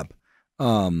your lab.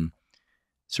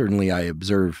 Certainly, I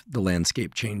observe the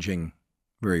landscape changing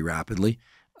very rapidly.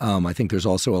 I think there's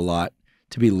also a lot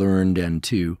to be learned and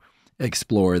to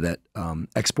explore that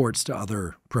exports to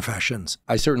other professions.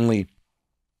 I certainly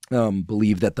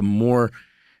believe that the more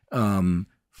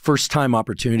first-time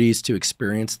opportunities to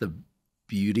experience the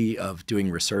beauty of doing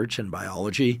research and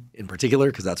biology in particular,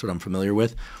 because that's what I'm familiar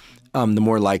with, the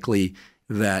more likely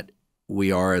that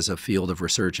we are as a field of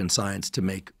research and science to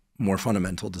make more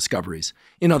fundamental discoveries.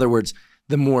 In other words,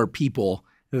 the more people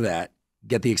that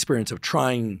get the experience of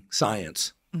trying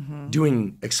science,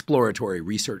 doing exploratory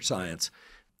research science,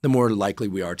 the more likely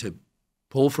we are to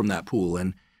pull from that pool.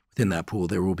 And within that pool,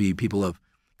 there will be people of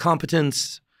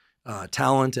competence,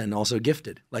 talent, and also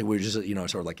gifted. Like we're just,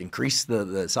 sort of like increase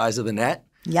the size of the net.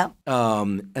 Yep.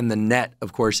 And the net,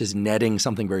 of course, is netting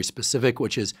something very specific,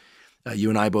 which is you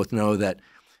and I both know that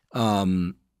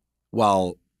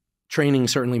while training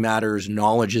certainly matters,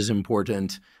 knowledge is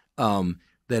important,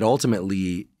 that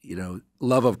ultimately,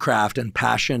 love of craft and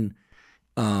passion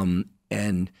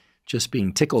and just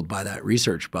being tickled by that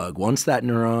research bug. Once that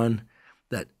neuron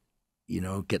that,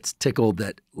 gets tickled,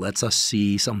 that lets us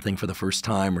see something for the first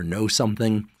time or know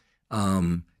something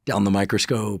down the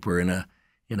microscope or in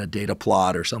a data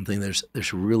plot or something,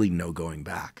 there's really no going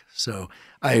back. So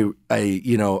I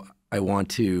want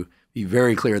to be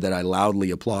very clear that I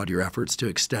loudly applaud your efforts to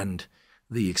extend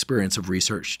the experience of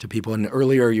research to people. And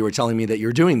earlier you were telling me that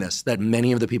you're doing this, that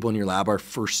many of the people in your lab are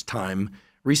first-time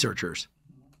researchers.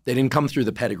 They didn't come through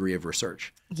the pedigree of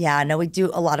research. Yeah, no, we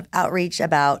do a lot of outreach.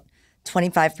 About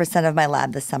 25% of my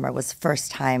lab this summer was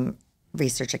first-time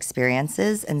research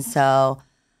experiences. And so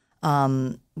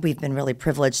we've been really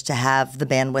privileged to have the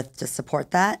bandwidth to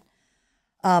support that.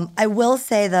 I will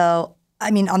say, though,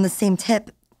 on the same tip,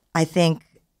 I think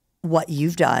what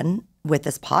you've done with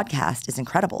this podcast is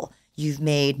incredible. You've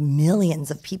made millions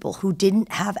of people who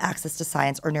didn't have access to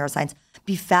science or neuroscience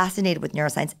be fascinated with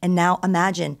neuroscience. And now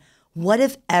imagine, what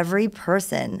if every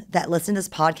person that listened to this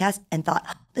podcast and thought,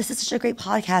 oh, this is such a great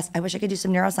podcast, I wish I could do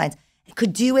some neuroscience,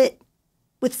 could do it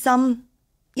with some,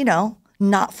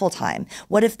 not full-time.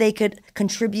 What if they could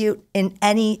contribute in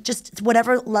just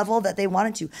whatever level that they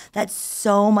wanted to? That's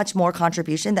so much more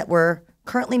contribution that we're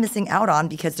currently missing out on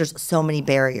because there's so many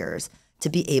barriers to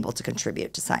be able to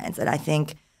contribute to science. And I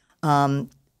think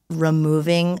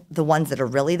removing the ones that are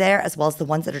really there as well as the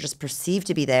ones that are just perceived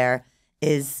to be there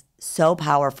is so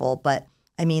powerful. But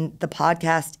the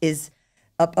podcast is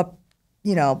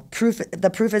proof.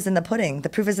 The proof is in the pudding. The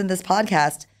proof is in this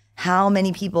podcast. How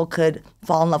many people could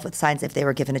fall in love with science if they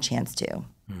were given a chance to?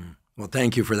 Well,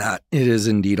 thank you for that. It is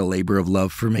indeed a labor of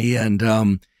love for me. And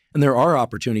there are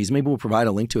opportunities. Maybe we'll provide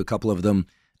a link to a couple of them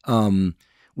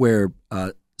where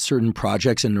certain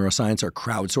projects in neuroscience are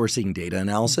crowdsourcing data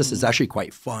analysis. It's actually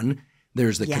quite fun.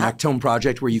 There's the Connectome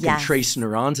project where you can trace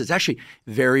neurons. It's actually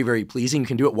very, very pleasing. You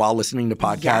can do it while listening to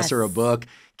podcasts or a book.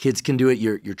 Kids can do it.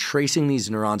 You're tracing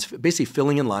these neurons, basically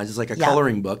filling in lines. It's like a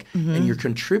coloring book, and you're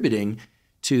contributing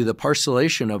to the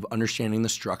parcellation of understanding the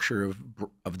structure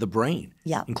of the brain,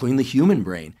 including the human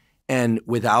brain. And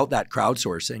without that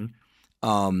crowdsourcing,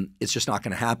 it's just not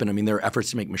going to happen. There are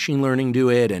efforts to make machine learning do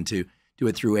it and to do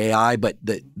it through AI, but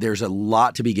there's a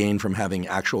lot to be gained from having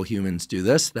actual humans do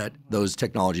this that those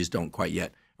technologies don't quite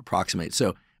yet approximate.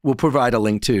 So we'll provide a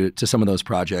link to some of those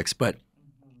projects. But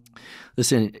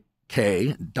listen,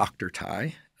 Kay, Dr.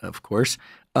 Ty, of course,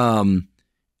 I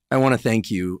want to thank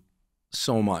you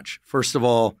so much. First of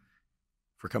all,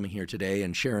 for coming here today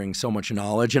and sharing so much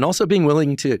knowledge and also being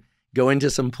willing to go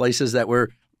into some places that were,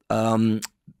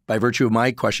 by virtue of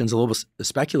my questions, a little bit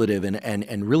speculative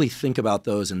and really think about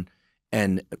those and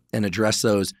address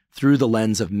those through the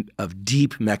lens of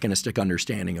deep mechanistic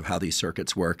understanding of how these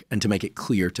circuits work and to make it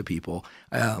clear to people.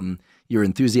 Your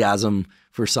enthusiasm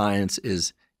for science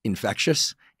is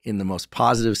infectious in the most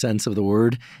positive sense of the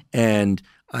word. And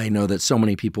I know that so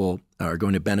many people are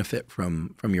going to benefit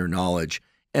from your knowledge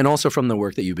and also from the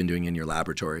work that you've been doing in your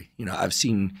laboratory. I've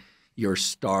seen your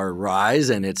star rise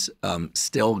and it's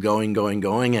still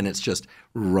going, and it's just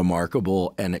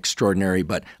remarkable and extraordinary,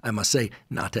 but I must say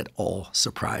not at all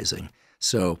surprising.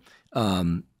 So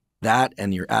that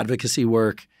and your advocacy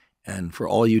work and for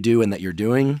all you do and that you're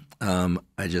doing. On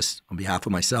behalf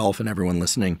of myself and everyone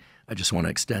listening, I just want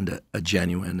to extend a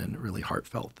genuine and really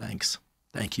heartfelt thanks.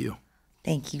 Thank you.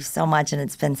 Thank you so much. And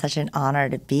it's been such an honor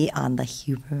to be on the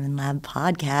Huberman Lab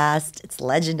podcast. It's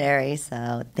legendary.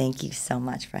 So thank you so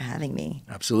much for having me.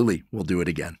 Absolutely. We'll do it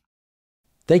again.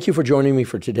 Thank you for joining me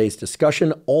for today's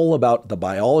discussion all about the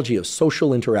biology of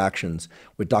social interactions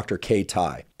with Dr. Kay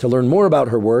Tai. To learn more about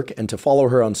her work and to follow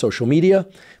her on social media,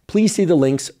 please see the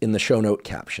links in the show note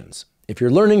captions. If you're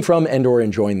learning from and/or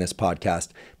enjoying this podcast,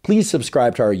 please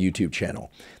subscribe to our YouTube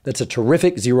channel. That's a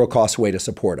terrific zero-cost way to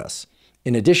support us.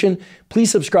 In addition,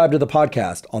 please subscribe to the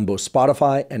podcast on both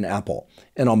Spotify and Apple.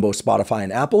 And on both Spotify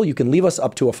and Apple, you can leave us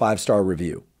up to a 5-star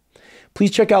review. Please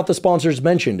check out the sponsors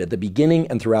mentioned at the beginning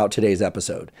and throughout today's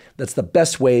episode. That's the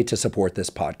best way to support this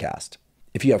podcast.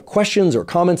 If you have questions or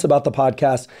comments about the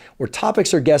podcast or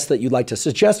topics or guests that you'd like to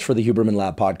suggest for the Huberman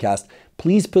Lab podcast,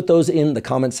 please put those in the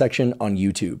comment section on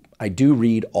YouTube. I do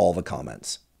read all the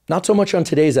comments. Not so much on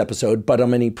today's episode, but on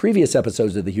many previous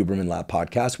episodes of the Huberman Lab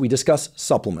podcast, we discuss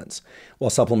supplements. While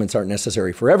supplements aren't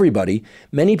necessary for everybody,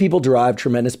 many people derive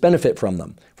tremendous benefit from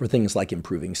them for things like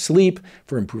improving sleep,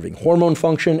 for improving hormone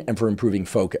function, and for improving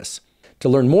focus. To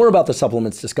learn more about the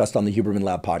supplements discussed on the Huberman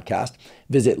Lab podcast,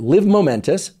 visit Live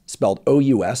Momentous, spelled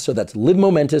O-U-S, so that's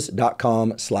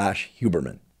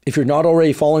livemomentous.com/Huberman. If you're not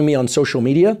already following me on social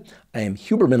media, I am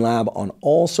Huberman Lab on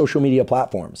all social media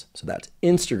platforms. So that's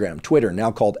Instagram, Twitter,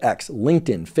 now called X,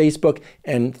 LinkedIn, Facebook,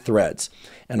 and Threads.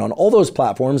 And on all those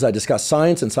platforms, I discuss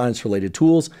science and science-related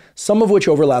tools, some of which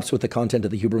overlaps with the content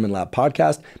of the Huberman Lab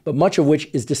podcast, but much of which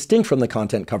is distinct from the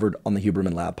content covered on the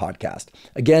Huberman Lab podcast.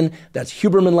 Again, that's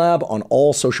Huberman Lab on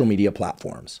all social media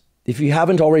platforms. If you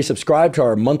haven't already subscribed to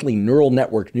our monthly Neural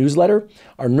Network newsletter,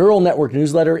 our Neural Network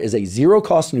newsletter is a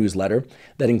zero-cost newsletter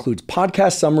that includes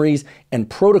podcast summaries and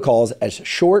protocols as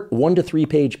short 1 to 3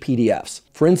 page PDFs.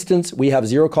 For instance, we have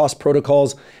zero-cost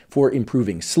protocols for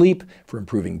improving sleep, for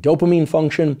improving dopamine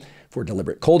function, for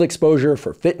deliberate cold exposure,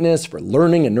 for fitness, for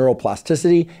learning and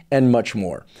neuroplasticity, and much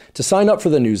more. To sign up for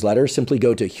the newsletter, simply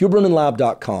go to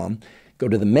hubermanlab.com, go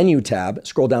to the menu tab,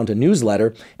 scroll down to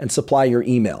newsletter, and supply your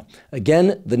email.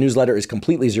 Again, the newsletter is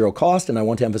completely zero cost, and I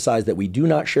want to emphasize that we do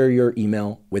not share your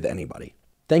email with anybody.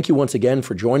 Thank you once again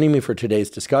for joining me for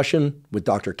today's discussion with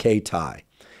Dr. Kay Tai.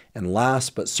 And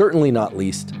last, but certainly not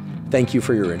least, thank you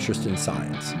for your interest in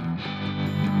science.